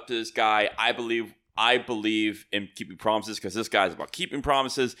look up to this guy. I believe I believe in keeping promises because this guy's about keeping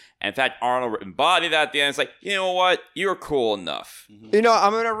promises. And in fact, Arnold embodied that at the end. It's like, you know what? You're cool enough. You know,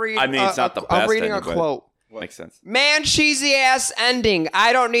 I'm gonna read. I mean, it's not the best I'm reading ending, a but quote. Makes sense. Man, cheesy ass ending.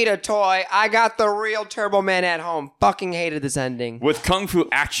 I don't need a toy. I got the real Turbo Man at home. Fucking hated this ending. With Kung Fu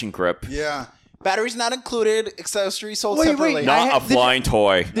action grip. Yeah. Batteries not included. Accessories sold Wait, separately. Not a flying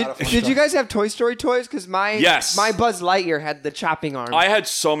toy. Did you guys have Toy Story toys? Because my Buzz Lightyear had the chopping arm. I had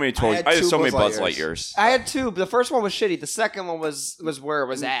so many toys. I had so many Buzz Lightyears. Lightyears. I had two. The first one was shitty. The second one was where it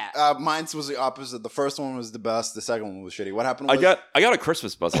was at. Mine was the opposite. The first one was the best. The second one was shitty. What happened was... I got a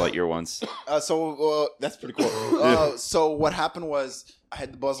Christmas Buzz Lightyear once. That's pretty cool. So what happened was I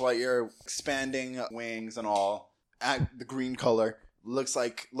had the Buzz Lightyear expanding wings and all. The green color. Looks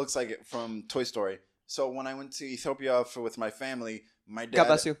like it from Toy Story. So when I went to Ethiopia with my family, my dad... God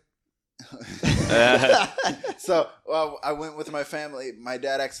bless you. So I went with my family. My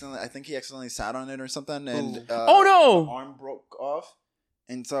dad accidentally sat on it or something, and oh no, arm broke off.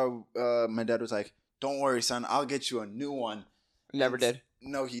 And so my dad was like, "Don't worry, son, I'll get you a new one." Never did.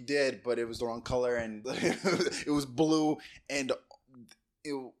 No, he did, but it was the wrong color, and it was blue, and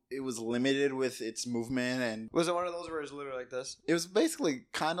it was limited with its movement. And was it one of those where it was literally like this? It was basically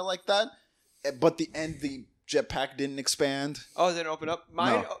kind of like that, but the jetpack didn't expand. Oh, it didn't open up?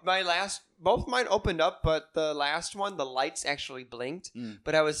 Both mine opened up, but the last one, the lights actually blinked.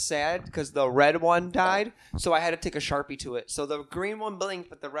 But I was sad because the red one died, so I had to take a Sharpie to it. So the green one blinked,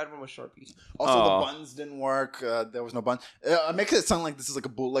 but the red one was Sharpie. Also, the buttons didn't work. There was no button. It makes it sound like this is like a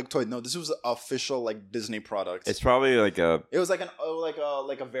bootleg toy. No, this was an official like Disney product. It's probably like a... It was like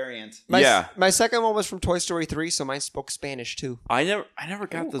a variant. My second one was from Toy Story 3, so mine spoke Spanish too. I never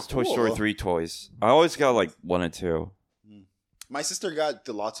got those Toy Story 3 toys. I always got like 1 and 2. My sister got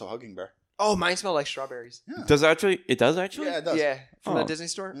the Lotso Hugging Bear. Oh, mine smell like strawberries. Yeah. Does actually? It does actually? Yeah, it does. Yeah, from the Disney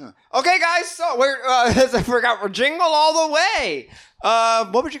store. Yeah. Okay, guys. So we're Jingle all the way.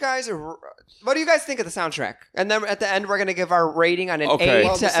 What do you guys think of the soundtrack? And then at the end, we're gonna give our rating on an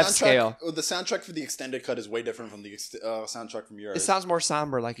A to F scale. The soundtrack for the extended cut is way different from the soundtrack from yours. It sounds more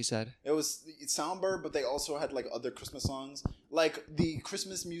somber, like you said. It's somber, but they also had like other Christmas songs, like the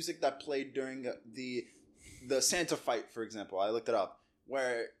Christmas music that played during the Santa fight, for example. I looked it up,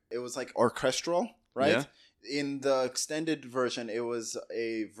 where it was like orchestral, right? Yeah. In the extended version, it was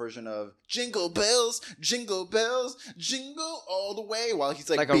a version of Jingle Bells, Jingle Bells, Jingle all the way, while he's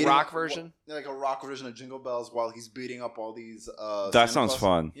like a rock version? Like a rock version of Jingle Bells while he's beating up all these that sounds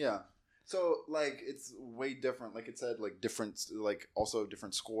fun. Yeah. So like it's way different. Like it said, like different, like also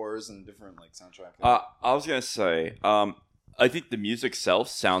different scores and different like soundtrack. I was gonna say, I think the music itself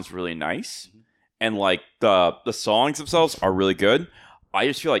sounds really nice, and like the songs themselves are really good. I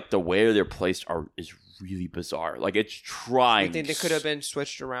just feel like the way they're placed is really bizarre. Like it's trying. You think they could have been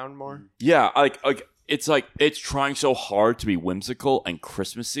switched around more? Yeah, it's trying so hard to be whimsical and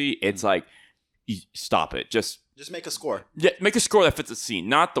Christmassy. It's like, stop it. Just make a score. Yeah, make a score that fits the scene,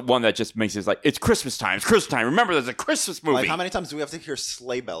 not the one that just makes it like it's Christmas time. It's Christmas time. Remember, there's a Christmas movie. Like how many times do we have to hear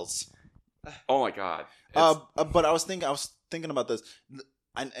sleigh bells? Oh my god. But I was thinking about this,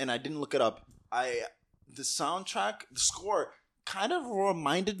 and I didn't look it up. The soundtrack, the score, kind of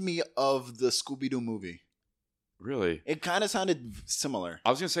reminded me of the Scooby-Doo movie. Really? It kind of sounded similar.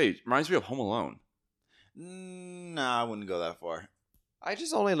 I was going to say, it reminds me of Home Alone. Nah, I wouldn't go that far. I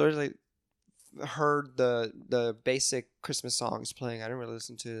just only literally heard the basic Christmas songs playing. I didn't really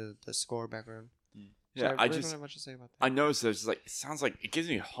listen to the score background. Yeah, so I really don't have much to say about that. I noticed there's like, it sounds like, it gives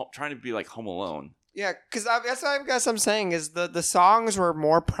me trying to be like Home Alone. Yeah, because that's what I guess I'm saying is the songs were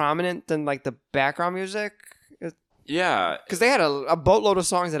more prominent than like the background music. Yeah. Because they had a boatload of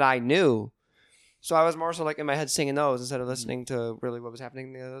songs that I knew. So I was more so like in my head singing those instead of listening to really what was happening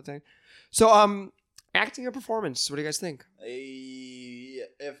in the other thing. So acting or performance, what do you guys think?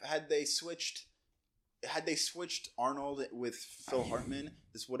 Had they switched Arnold with Phil Hartman,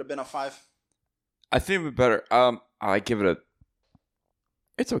 this would have been a 5. I think it would be better. I give it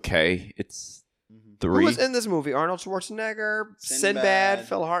it's okay. It's 3. Who was in this movie? Arnold Schwarzenegger, Sinbad,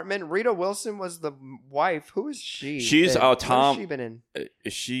 Phil Hartman. Rita Wilson was the wife. Who is she? She's Tom. What has she been in?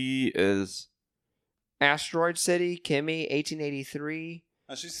 She is Asteroid City, Kimmy, 1883.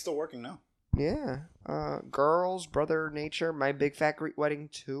 She's still working now. Yeah. Girls, Brother Nature, My Big Fat Greek Wedding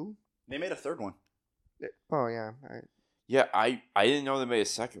 2. They made a 3rd one. Oh yeah. Yeah, I didn't know they made a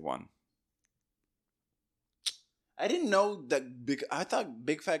 2nd one. I didn't know that I thought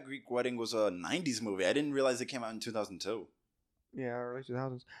Big Fat Greek Wedding was a 90s movie. I didn't realize it came out in 2002. Yeah, early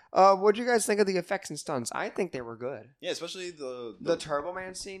 2000s. What'd you guys think of the effects and stunts? I think they were good. Yeah, especially the Turbo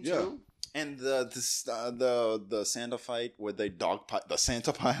Man scene yeah. too. And the Santa fight where they dogpile the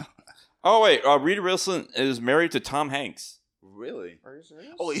Santa pile. Oh wait, Rita Wilson is married to Tom Hanks. Really? Are you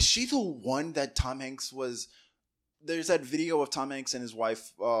serious? Oh, is she the one that Tom Hanks was? There's that video of Tom Hanks and his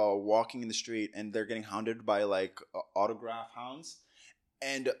wife walking in the street, and they're getting hounded by like autograph hounds,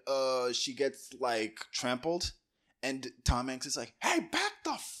 and she gets like trampled, and Tom Hanks is like, "Hey, back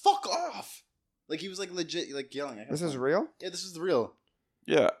the fuck off!" Like he was like legit like yelling. This is real? Yeah, this is real.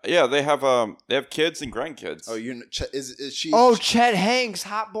 Yeah. They have kids and grandkids. Oh, is she? Oh, Chet Hanks,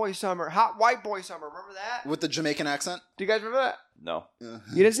 Hot Boy Summer, Hot White Boy Summer. Remember that? with the Jamaican accent. Do you guys remember that? No.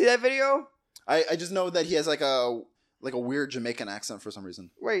 You didn't see that video? I just know that he has like a weird Jamaican accent for some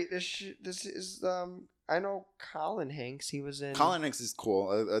reason. Wait, this is I know Colin Hanks. He was in. Colin Hanks is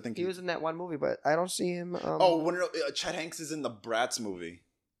cool. I think He was in that one movie, but I don't see him. Chet Hanks is in the Bratz movie.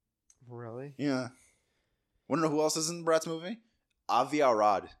 Really? Yeah. Want to know who else is in the Bratz movie? Avi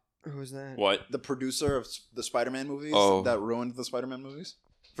Arad, Who's that? What? the producer of the Spider-Man movies Oh. that ruined the Spider-Man movies.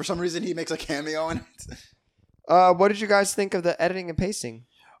 For some reason, he makes a cameo in it. What did you guys think of the editing and pacing?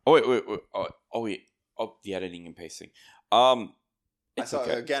 Oh wait. Oh, the editing and pacing. It's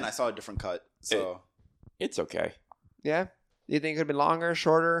okay. I saw a different cut. So It's okay. Yeah. Do you think it could have been longer,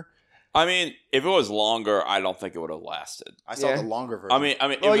 shorter? I mean, if it was longer, I don't think it would have lasted. I saw Yeah. the longer version. I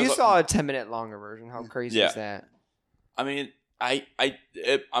mean, Well, it you was- saw a 10-minute longer version. How crazy Yeah. is that? I mean,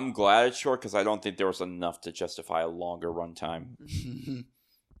 I'm glad it's short because I don't think there was enough to justify a longer runtime.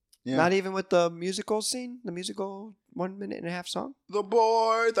 Yeah. Not even with the musical scene, the musical 1 minute and a half song. The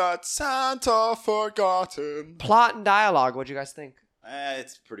boy that Santa forgotten. Plot and dialogue. What'd you guys think?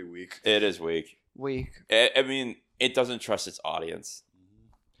 It's pretty weak. It is weak. Weak. I mean, it doesn't trust its audience.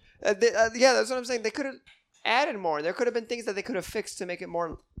 Yeah, that's what I'm saying. They could have added more. There could have been things that they could have fixed to make it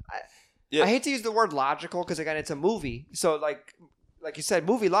more. Yeah. I hate to use the word logical because again, it's a movie. So like you said,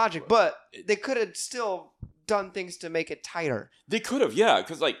 movie logic. But they could have still done things to make it tighter. They could have, yeah,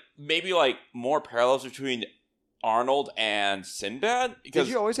 because like maybe like more parallels between Arnold and Sinbad. Because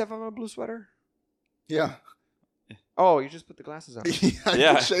Did you always have on a blue sweater? Yeah. Oh, you just put the glasses on.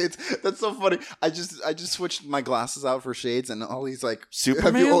 Yeah. Shades. That's so funny. I just switched my glasses out for shades, and all he's like,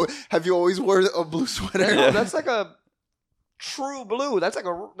 Superman? Have you always worn a blue sweater? No, that's like a true blue. That's like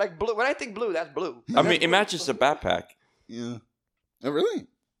blue. When I think blue, that's blue. I mean, it matches the backpack. Yeah. Oh, really?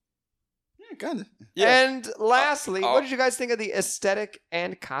 Yeah, kind of. Yeah. And lastly, what did you guys think of the aesthetic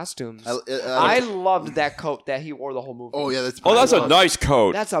and costumes? I I loved that coat that he wore the whole movie. Oh yeah, that's. Oh, that's a nice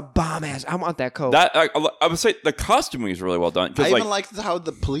coat. That's a bomb ass. I want that coat. That I would say the costuming is really well done. I Because like, even liked how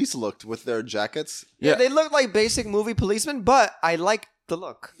the police looked with their jackets. yeah, they look like basic movie policemen, but I like the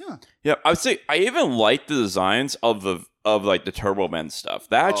look. yeah, I would say I even like the designs of the Turbo Men stuff.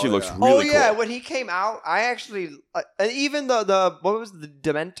 That actually looks yeah. really oh yeah, cool. when he came out, I actually and even the what was the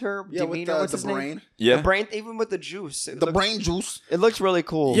Dementor? Yeah, with Demeanor, what's the his brain. name? Yeah, The brain, even with the juice, Brain juice. It looks really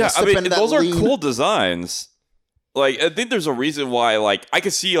cool. yeah. I mean, sipping that those are lean. cool designs. Like, I think there's a reason why. Like, I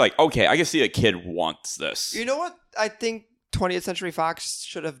could see a kid wants this. You know what I think 20th Century Fox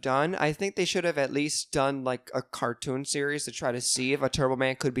should have done? I think they should have at least done like a cartoon series to try to see if a Turbo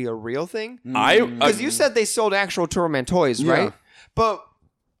Man could be a real thing. Because you said they sold actual Turbo Man toys, Yeah. right? But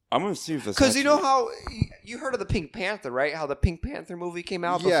I'm gonna see if this. because you know how you heard of the Pink Panther, right? How the Pink Panther movie came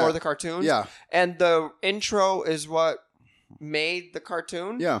out Yeah. before the cartoon. Yeah. And the intro is what made the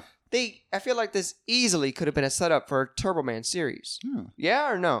cartoon. Yeah. I feel like this easily could have been a setup for a Turbo Man series.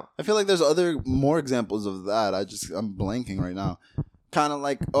 Yeah or no? I feel like there's more examples of that. I'm blanking right now. Kind of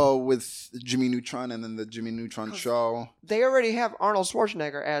like with Jimmy Neutron and then the Jimmy Neutron show. They already have Arnold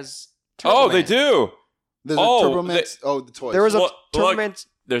Schwarzenegger as Turbo Oh, Man. they do. There's Oh, a Turbo Man. The toys. There was a Look, Turbo Man.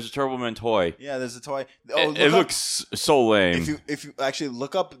 There's a Turbo Man toy. Yeah, there's a toy. It looks so lame. If you actually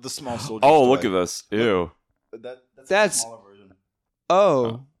look up the small soldier. Oh, look at this. Ew. That's a smaller version.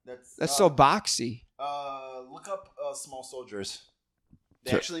 Oh, that's so boxy. Look up small soldiers.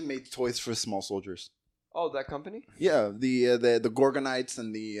 They actually made toys for small soldiers. Oh, that company? Yeah, the Gorgonites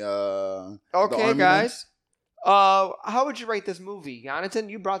and the Okay, Army guys. How would you rate this movie? Jonathan,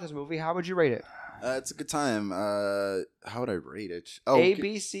 you brought this movie. How would you rate it? It's a good time. How would I rate it? A,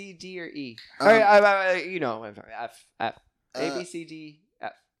 B, C, D, or E? All right, you know, F. A, B, C, D,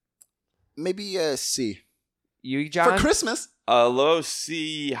 F. Maybe C. You, John? For Christmas. Low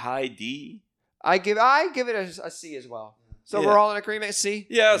C, high D. I give it a C as well. So we're all in agreement. C.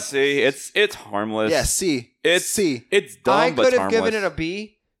 Yeah, C. It's harmless. Yeah, C. It's C. It's dumb, I but could have harmless. given it a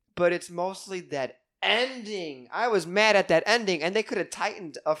B, but it's mostly that ending. I was mad at that ending, and they could have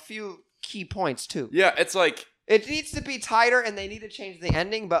tightened a few key points too. Yeah, it's like It needs to be tighter, and they need to change the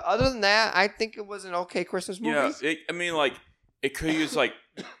ending. But other than that, I think it was an okay Christmas movie. Yeah.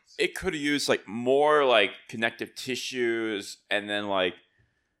 It could use more like connective tissues, and then like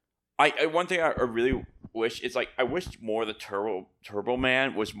One thing I really wish is like I wish more of the Turbo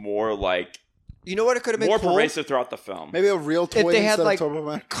Man was more like You know what it could have been more cool? pervasive throughout the film. Maybe a real toy If they had instead like of Turbo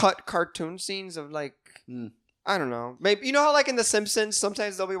Man. cut cartoon scenes of like I don't know. Maybe you know how like in The Simpsons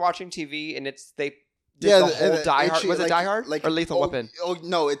sometimes they'll be watching TV and they did the whole Die Hard. Was it Die Hard or Lethal Weapon? Oh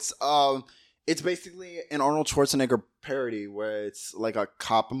no, it's basically an Arnold Schwarzenegger parody where it's like a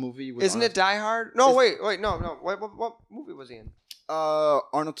cop movie. With Isn't it Die Hard? No, wait, no. What movie was he in?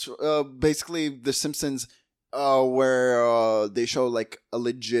 Arnold, basically The Simpsons, where they show like a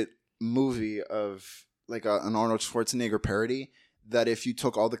legit movie of like an Arnold Schwarzenegger parody. That if you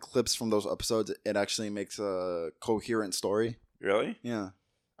took all the clips from those episodes, it actually makes a coherent story. Really? Yeah,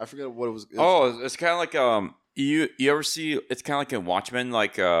 I forget what it was. It's kind of like you ever see? It's kind of like in Watchmen,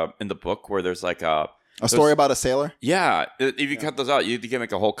 like in the book where there's like a story about a sailor. Yeah, if you cut those out, you can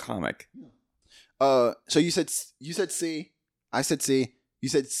make a whole comic. So you said C, I said C. You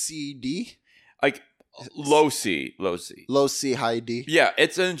said CD, like low C, high D. Yeah,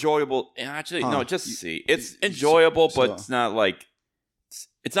 it's enjoyable. Actually, no, just C. It's enjoyable, but it's not like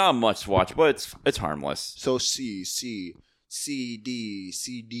it's not much to watch, but it's harmless. So C, D,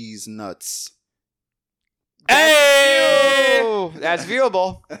 CD's nuts. Hey, that's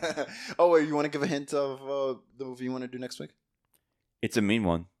viewable. Oh, wait, you want to give a hint of the movie you want to do next week? It's a mean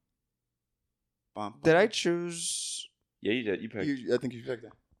one. Did I choose? Yeah, you did. You picked. I think you picked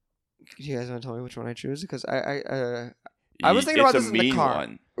that. You guys want to tell me which one I choose? Because I was thinking about this in the car.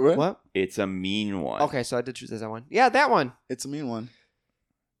 One. What? It's a mean one. Okay, so I did choose that one. Yeah, that one. It's a mean one.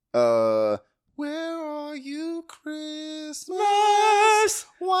 Where are you, Christmas?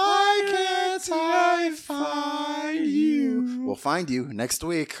 Why can't I find you? We'll find you next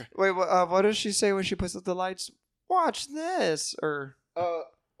week. Wait, what does she say when she puts up the lights? Watch this, or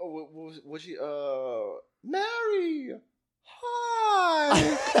was she Mary?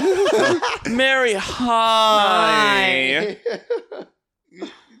 Hi. Mary, hi.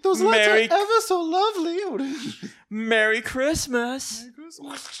 Those lights are ever so lovely. Merry Christmas.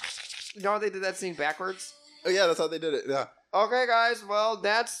 You know how they did that scene backwards? Oh yeah, that's how they did it. Yeah. Okay, guys. Well,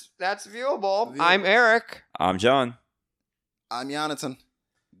 that's viewable. I'm Eric. I'm John. I'm Jonathan.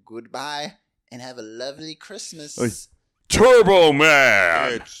 Goodbye and have a lovely Christmas. Turbo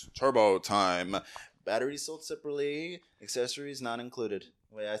Man. It's turbo time. Batteries sold separately. Accessories not included.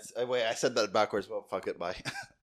 Wait, I said that backwards. Well, fuck it. Bye.